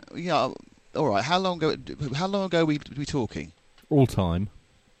 No. Yeah. All right. How long ago are we talking? All time.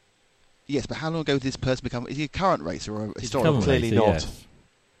 Yes, but how long ago did this person become? Is he a current racer or a historical? Clearly racer, not. Yes.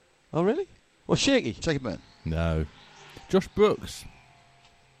 Oh, really? Well, Shaky. Shaky Byrne. No. Josh Brooks.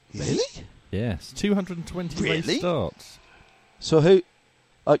 Really? Yes. 220 race starts. So who?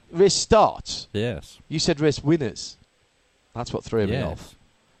 Race starts? Yes. You said race winners. That's what threw me off.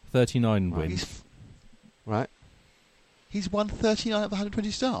 39 wins. Right. He's won 39 of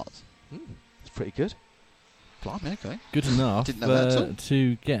 120 starts. That's pretty good. Blimey, okay. Good enough Didn't know that at all.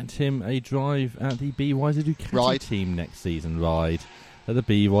 to get him a drive at the BYD Ducati team next season. Ride at the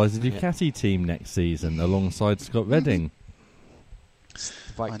BYD Ducati team next season alongside Scott Redding.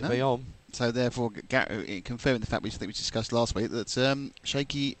 Fight to be on. So therefore, confirming the fact we discussed last week that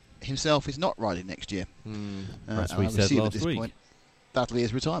Shaky himself is not riding next year. As we said last week. Point, that'll be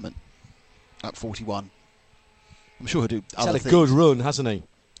his retirement at 41. I'm sure he'll do He's other had a things. good run, hasn't he?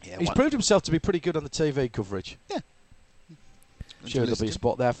 Yeah, He's proved himself to be pretty good on the TV coverage. Yeah. Sure there'll be a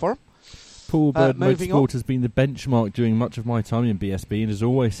spot there for him. Paul Bird moving on. Motorsport has been the benchmark during much of my time in BSB and has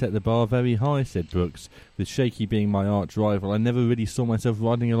always set the bar very high, said Brooks. With Shaky being my arch rival, I never really saw myself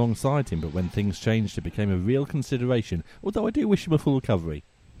riding alongside him, but when things changed it became a real consideration, although I do wish him a full recovery.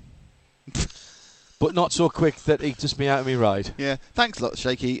 But not so quick that he just me out of me ride. Yeah, thanks a lot,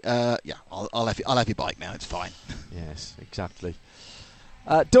 Shaky. I'll have your bike now, it's fine. Yes, exactly.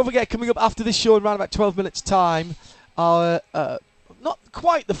 Don't forget, coming up after this show in around about 12 minutes' time, our not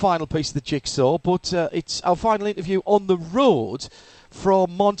quite the final piece of the jigsaw, but it's our final interview on the road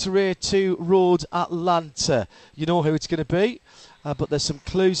from Monterey to Road Atlanta. You know who it's going to be, but there's some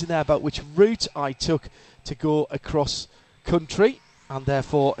clues in there about which route I took to go across country, and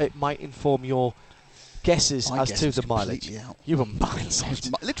therefore it might inform your guesses as to the mileage. You were miles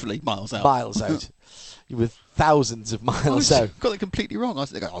out. Literally miles out. Miles out. You were thousands of miles out. Got it completely wrong. I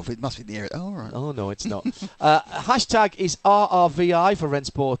was thinking, it must be near it. Oh, right. Oh, no, it's not. Hashtag is RRVI for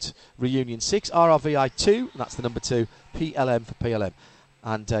Rennsport Reunion 6, RRVI2, that's the number 2, PLM for PLM.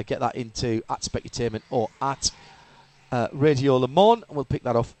 And get that into at Specutainment or at Radio Le Mans, and we'll pick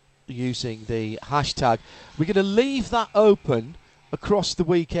that off using the hashtag. We're going to leave that open across the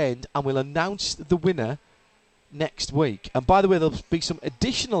weekend, and we'll announce the winner next week. And by the way, there'll be some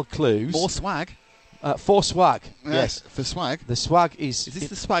additional clues. More swag. For swag, yes. For swag. The swag is... Is this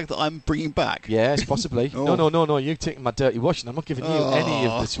the swag that I'm bringing back? Yes, possibly. Oh. No. You're taking my dirty washing. I'm not giving you any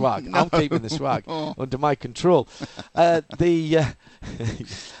of the swag. No. I'm keeping the swag under my control.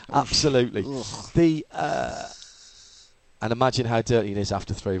 Absolutely. And imagine how dirty it is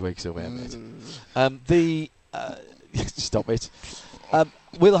after 3 weeks away, mate. Stop it.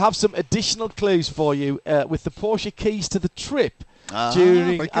 We'll have some additional clues for you with the Porsche keys to the trip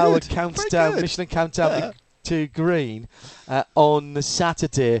during our countdown, Michelin Countdown to green on the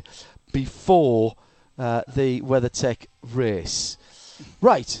Saturday before the WeatherTech race.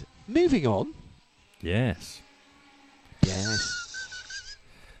 Right, moving on. Yes.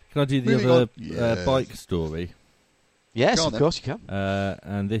 Can I do the Moving other on. Yes. bike story? Yes, Go on of then. course you can.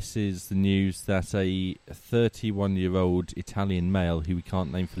 And this is the news that a 31-year-old Italian male, who we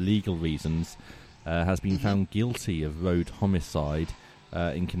can't name for legal reasons, has been found guilty of road homicide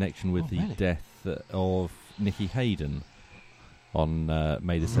in connection with the death of Nicky Hayden on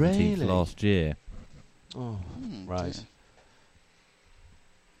May the 17th last year. Oh, right. Dear.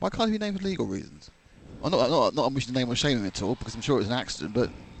 Why can't he be named for legal reasons? I'm not wishing to name or shame him at all, because I'm sure it was an accident, but...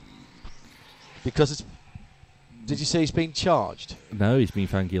 Because it's... Did you say he's been charged? No, he's been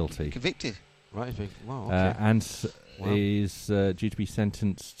found guilty. Convicted. Right, he's been... Wow, okay. And is due to be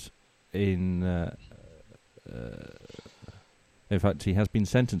sentenced in... in fact, he has been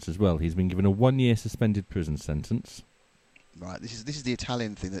sentenced as well. He's been given a 1-year suspended prison sentence. Right, this is the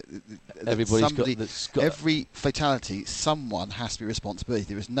Italian thing that Everybody's got every fatality, someone has to be responsible.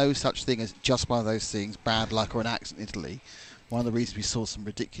 There is no such thing as just one of those things, bad luck or an accident in Italy. One of the reasons we saw some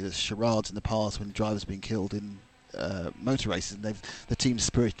ridiculous charades in the past when drivers have been killed in motor races, and the team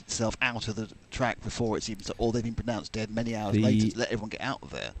spirited itself out of the track before it's even, or they've been pronounced dead many hours later to let everyone get out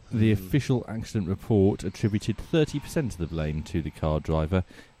of there. The official accident report attributed 30% of the blame to the car driver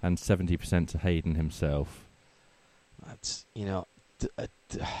and 70% to Hayden himself. That's,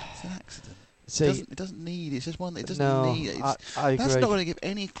 It's an accident. See, It doesn't need. It's just one. It doesn't no, need. I agree. That's not going to give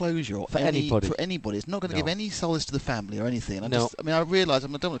any closure For anybody. For anybody. It's not going to No. give any solace to the family or anything. And I realise. I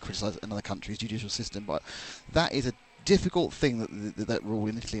don't want to criticise another country's judicial system, but that is a difficult thing that rule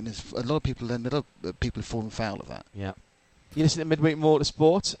in Italy, and there's a lot of people have fallen foul of that. Yeah. You listen to Midweek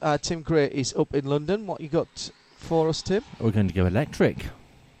Motorsport. Tim Gray is up in London. What you got for us, Tim? We're going to go electric.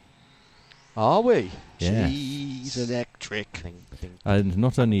 Are we? Yeah. She's electric. And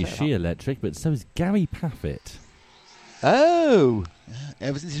not only is she electric, but so is Gary Paffett. Oh!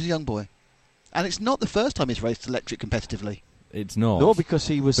 Ever since he was a young boy. And it's not the first time he's raced electric competitively. It's not. No, because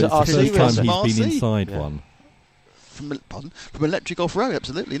he was but at it's the RC first time racing. he's been RC. inside Yeah. one. From electric off-road,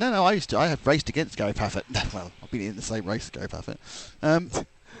 absolutely. No, I have raced against Gary Paffett. Well, I've been in the same race as Gary Paffett.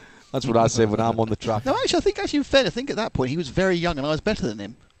 That's what I say when I'm on the track. No, actually, in fairness, I think at that point he was very young and I was better than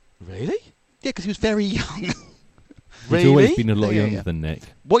him. Really? Yeah, because he was very young. He's always been a lot younger than Nick.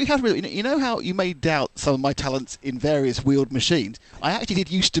 What you have to really, you know how you may doubt some of my talents in various wheeled machines? I actually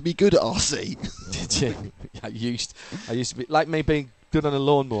did used to be good at RC. Did you? I used to be like me being good on a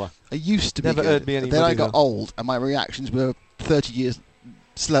lawnmower. I used to Never be heard good. me But anybody then I got though. old and my reactions were 30 years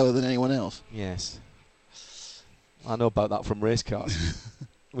slower than anyone else. Yes. I know about that from race cars.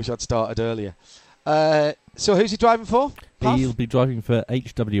 Wish I'd started earlier. So who's he driving for? Puff? He'll be driving for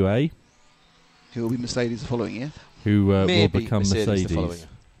HWA, Who will be Mercedes the following year? who will Maybe become Mercedes the following Mercedes. year.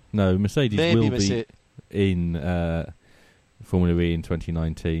 No, Mercedes Maybe will Mercedes. be in Formula E in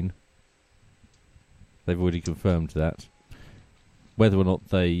 2019. They've already confirmed that. Whether or not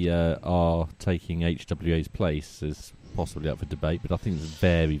they are taking HWA's place is possibly up for debate, but I think it's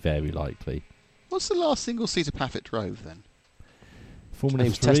very, very likely. What's the last single-seater Paffett drove then? Formula He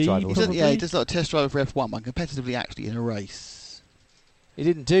was test 3, driver, wasn't He does like a test driver for F1, but competitively actually in a race. He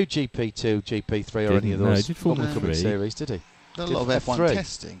didn't do GP2, GP3 or any of Didn't, no, those he did Formula upcoming 3. series, did he? Done a Did lot of F1 F3.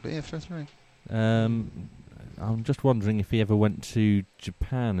 testing, but yeah, for F3. I'm just wondering if he ever went to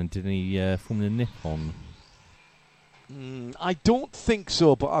Japan and did any Formula Nippon. I don't think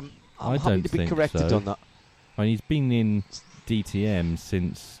so, but I'm I happy don't to be think corrected so. on that. I mean, he's been in DTM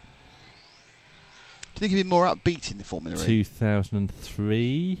since Do you think he'd be more upbeat in the Formula E?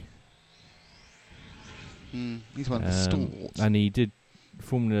 2003. He's one of the stalwarts. And he did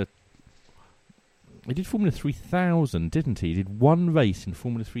Formula 3000, didn't he? He did one race in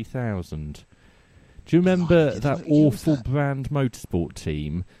Formula 3000. Do you remember that what year was awful that? Brand Motorsport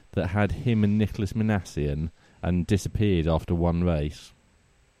team that had him and Nicholas Manassian and disappeared after one race?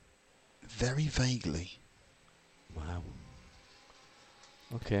 Very vaguely. Wow.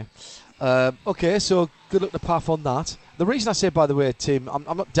 Okay. Okay, so good luck to Path on that. The reason I say, by the way, Tim,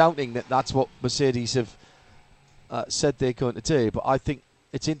 I'm not doubting that that's what Mercedes have said they're going to do, but I think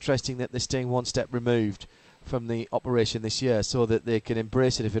it's interesting that they're staying one step removed from the operation this year so that they can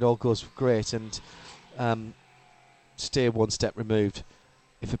embrace it if it all goes great and stay one step removed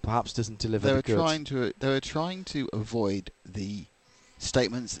if it perhaps doesn't deliver They the were goods. trying to avoid the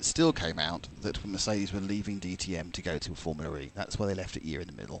statements that still came out that Mercedes were leaving DTM to go to Formula E. That's why they left it a year in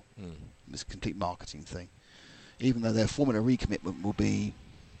the middle. It was a complete marketing thing. Even though their Formula E commitment will be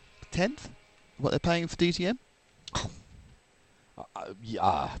 10th what they're paying for DTM.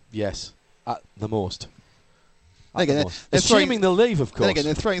 Yes, at the most. Again, assuming they'll leave, of course. Then again,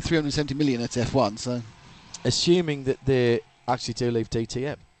 they're throwing 370 million at F1, so assuming that they actually do leave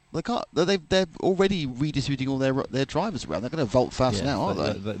DTM. they can't. They're already redistributing all their drivers around. They're going to Volt fast now,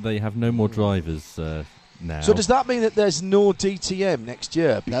 aren't they? They have no more drivers now. So does that mean that there's no DTM next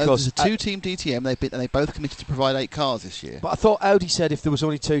year? No, there's a two-team DTM. They both committed to provide 8 cars this year. But I thought Audi said if there was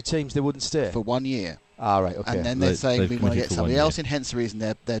only 2 teams, they wouldn't stay for 1 year. Ah, right, okay. And then they're saying we want to get committed for somebody 1 else year. in. Hence the reason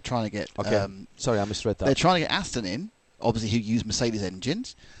they're trying to get. Okay. Sorry, I misread that. They're trying to get Aston in, obviously, who use Mercedes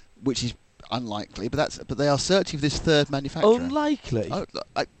engines, which is unlikely. But they are searching for this third manufacturer. Unlikely.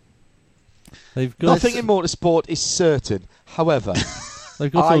 They've got Nothing in motorsport is certain. However,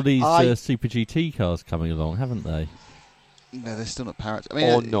 they've got all these Super GT cars coming along, haven't they? No, they're still not parrots.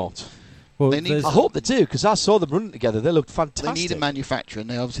 Or not. Well, I hope they do, because I saw them running together. They looked fantastic. They need a manufacturer, and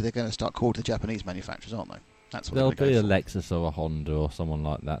they're going to start calling the Japanese manufacturers, aren't they? That's what there'll they're be a for. Lexus or a Honda or someone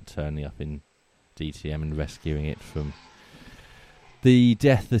like that turning up in DTM and rescuing it from the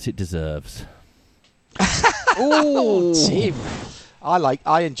death that it deserves. Oh, Tim!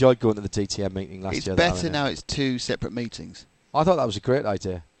 I enjoyed going to the DTM meeting last year. It's better now. It's 2 separate meetings. I thought that was a great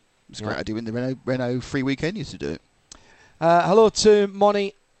idea. It's a great idea. When the Renault free weekend used to do it. Hello to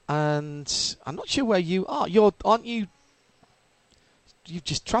Moni, and I'm not sure where you are. Aren't you? You've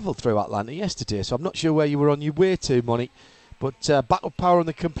just travelled through Atlanta yesterday, so I'm not sure where you were on your way to, Moni. But battle power on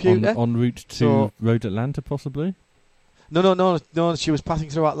the computer. En route to Road Atlanta, possibly? No. She was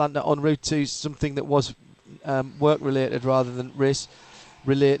passing through Atlanta en route to something that was work-related rather than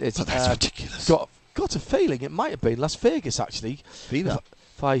race-related. Oh, that's ridiculous. Got a feeling it might have been Las Vegas, actually.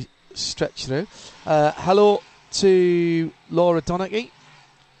 If I stretch through. Hello to Laura Donaghy,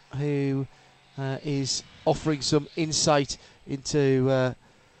 who is offering some insight into a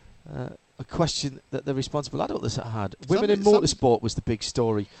question that the responsible adult had. Women in motorsport was the big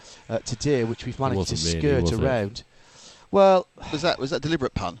story today, which we've managed to skirt around. Well, was that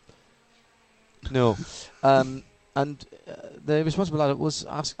deliberate pun? No. And the responsible adult was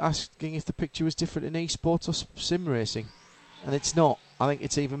asking if the picture was different in esports or sim racing, and it's not. I think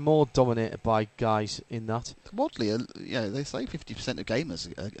it's even more dominated by guys in that. Oddly, they say 50% of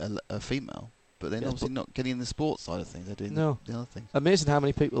gamers are female, but they're obviously not getting in the sports side of things. They're doing the other things. Amazing how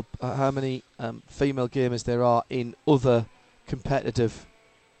many people, female gamers there are in other competitive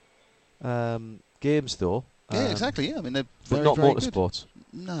games, though. Yeah, exactly. Yeah, I mean they're but not motorsports.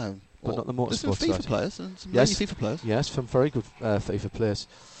 No, but not the motorsports. There's some FIFA side. players and some really FIFA players. Yes, some very good FIFA players.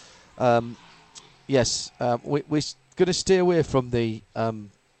 We're going to stay away from the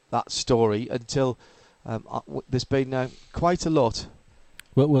that story until there's been quite a lot.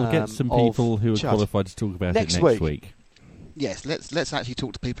 Well, we'll get some people who are chat. qualified to talk about next it next week. Yes, let's actually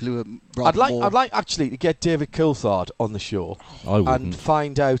talk to people who are. I'd like actually to get David Coulthard on the show and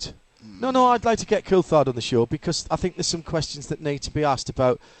find out. No, I'd like to get Coulthard on the show because I think there's some questions that need to be asked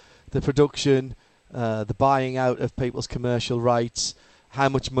about the production, the buying out of people's commercial rights, how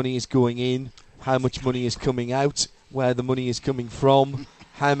much money is going in, how much money is coming out, where the money is coming from,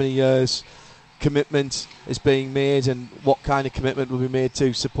 how many years commitment is being made, and what kind of commitment will be made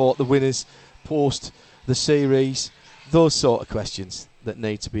to support the winners post the series. Those sort of questions that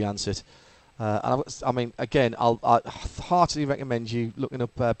need to be answered. I mean, again, I heartily recommend you looking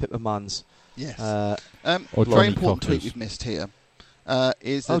up Pippa Mann's. Yes. Or very important Cockers. tweet we've missed here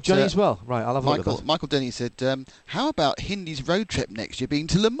is that... Johnny as well. Right, I'll have a look at that. Michael Denny said, how about Hindy's road trip next year being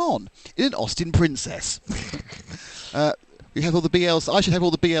to Le Mans in an Austin Princess? We have all the BLs. I should have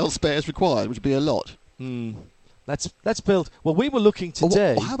all the BL spares required, which would be a lot. Let's build. Well, we were looking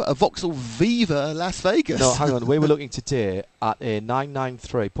today. How about a Vauxhall Viva Las Vegas? No, hang on. We were looking today at a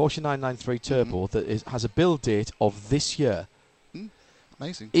 993 Porsche 993 Turbo that has a build date of this year.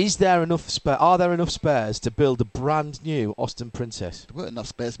 Amazing. Is there enough spare? Are there enough spares to build a brand new Austin Princess? There weren't enough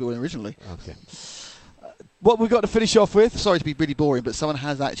spares to build one originally. Okay. What we've got to finish off with? Sorry to be really boring, but someone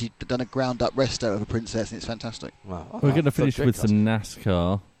has actually done a ground-up resto of a Princess, and it's fantastic. Wow. We're going to finish with some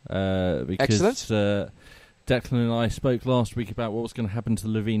NASCAR because excellent. Declan and I spoke last week about what was going to happen to the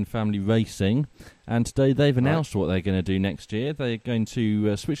Levine family racing, and today they've announced what they're going to do next year. They're going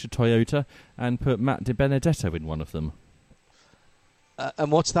to switch to Toyota and put Matt Di Benedetto in one of them.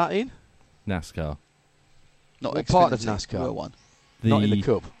 And what's that in? NASCAR. Not what part of Xfinity, NASCAR? Real one. Not in the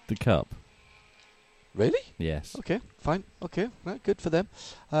Cup. The Cup. Really? Yes. Okay, fine. Okay, right, good for them.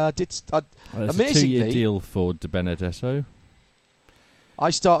 It's amazingly, a 2-year deal for Di Benedetto. I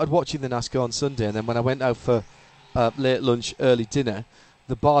started watching the NASCAR on Sunday, and then when I went out for late lunch, early dinner,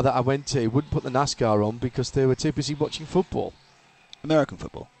 the bar that I went to wouldn't put the NASCAR on because they were too busy watching football. American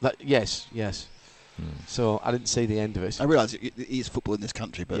football. Yes. So I didn't see the end of it. I realise it is football in this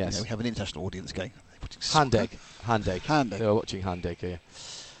country, but Yes. we have an international audience going. Hand egg. They were watching Hand Egg here.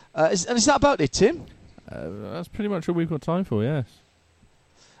 Is that about it, Tim? That's pretty much all we've got time for, yes.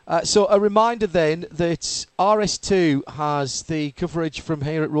 So a reminder then that RS2 has the coverage from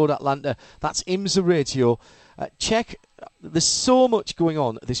here at Road Atlanta. That's IMSA Radio. Check. There's so much going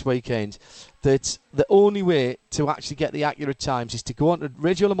on this weekend that the only way to actually get the accurate times is to go on to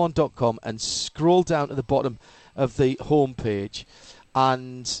radiolemans.com and scroll down to the bottom of the homepage,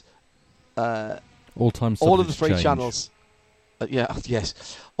 and all of the three channels.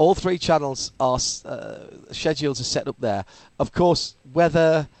 Yes. All three channels are schedules are set up there. Of course,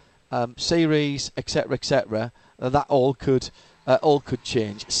 weather, series, etc., that all could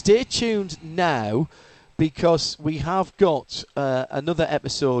change. Stay tuned now, because we have got another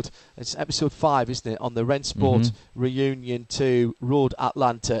episode. It's episode 5, isn't it, on the Rennsport Reunion to Road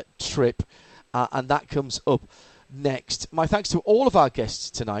Atlanta trip, and that comes up next. My thanks to all of our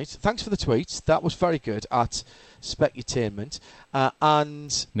guests tonight. Thanks for the tweets. That was very good at Specutainment.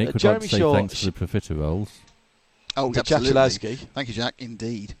 And Nick would Jeremy like to say Shaw. thanks for the profiteroles. Oh, Jack absolutely. Chalowski. Thank you, Jack.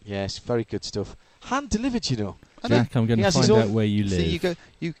 Indeed. Yes, very good stuff. Hand delivered, you know. Jack, I'm going to find out where you live.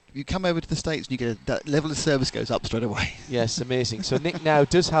 See, you come over to the States and you get that level of service goes up straight away. Yes, amazing. So Nick now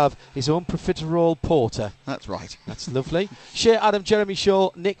does have his own profiterole porter. That's right. That's lovely. Shea Adam, Jeremy Shaw,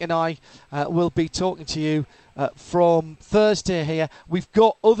 Nick and I will be talking to you from Thursday here. We've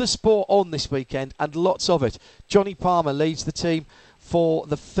got other sport on this weekend, and lots of it. Johnny Palmer leads the team for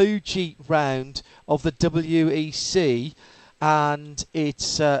the Fuji round of the WEC, and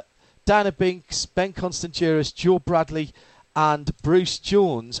it's Dana Binks, Ben Constantiouris, Joe Bradley and Bruce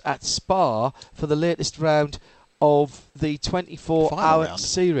Jones at Spa for the latest round of the 24-hour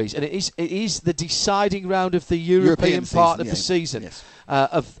series. And it is the deciding round of the European part of the season. Yes.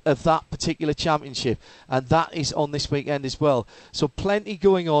 Of that particular championship, and that is on this weekend as well. So plenty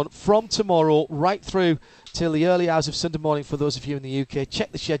going on from tomorrow right through till the early hours of Sunday morning for those of you in the UK.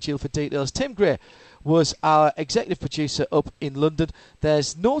 Check the schedule for details. Tim Gray was our executive producer up in London.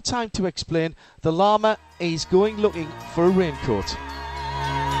 There's no time to explain. The llama is going looking for a raincoat.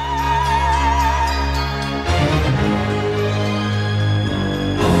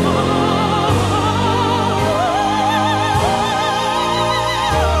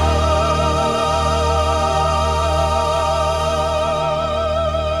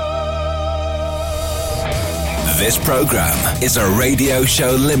 This program is a Radio Show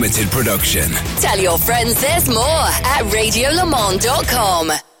Limited production. Tell your friends there's more at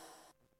radiolemans.com.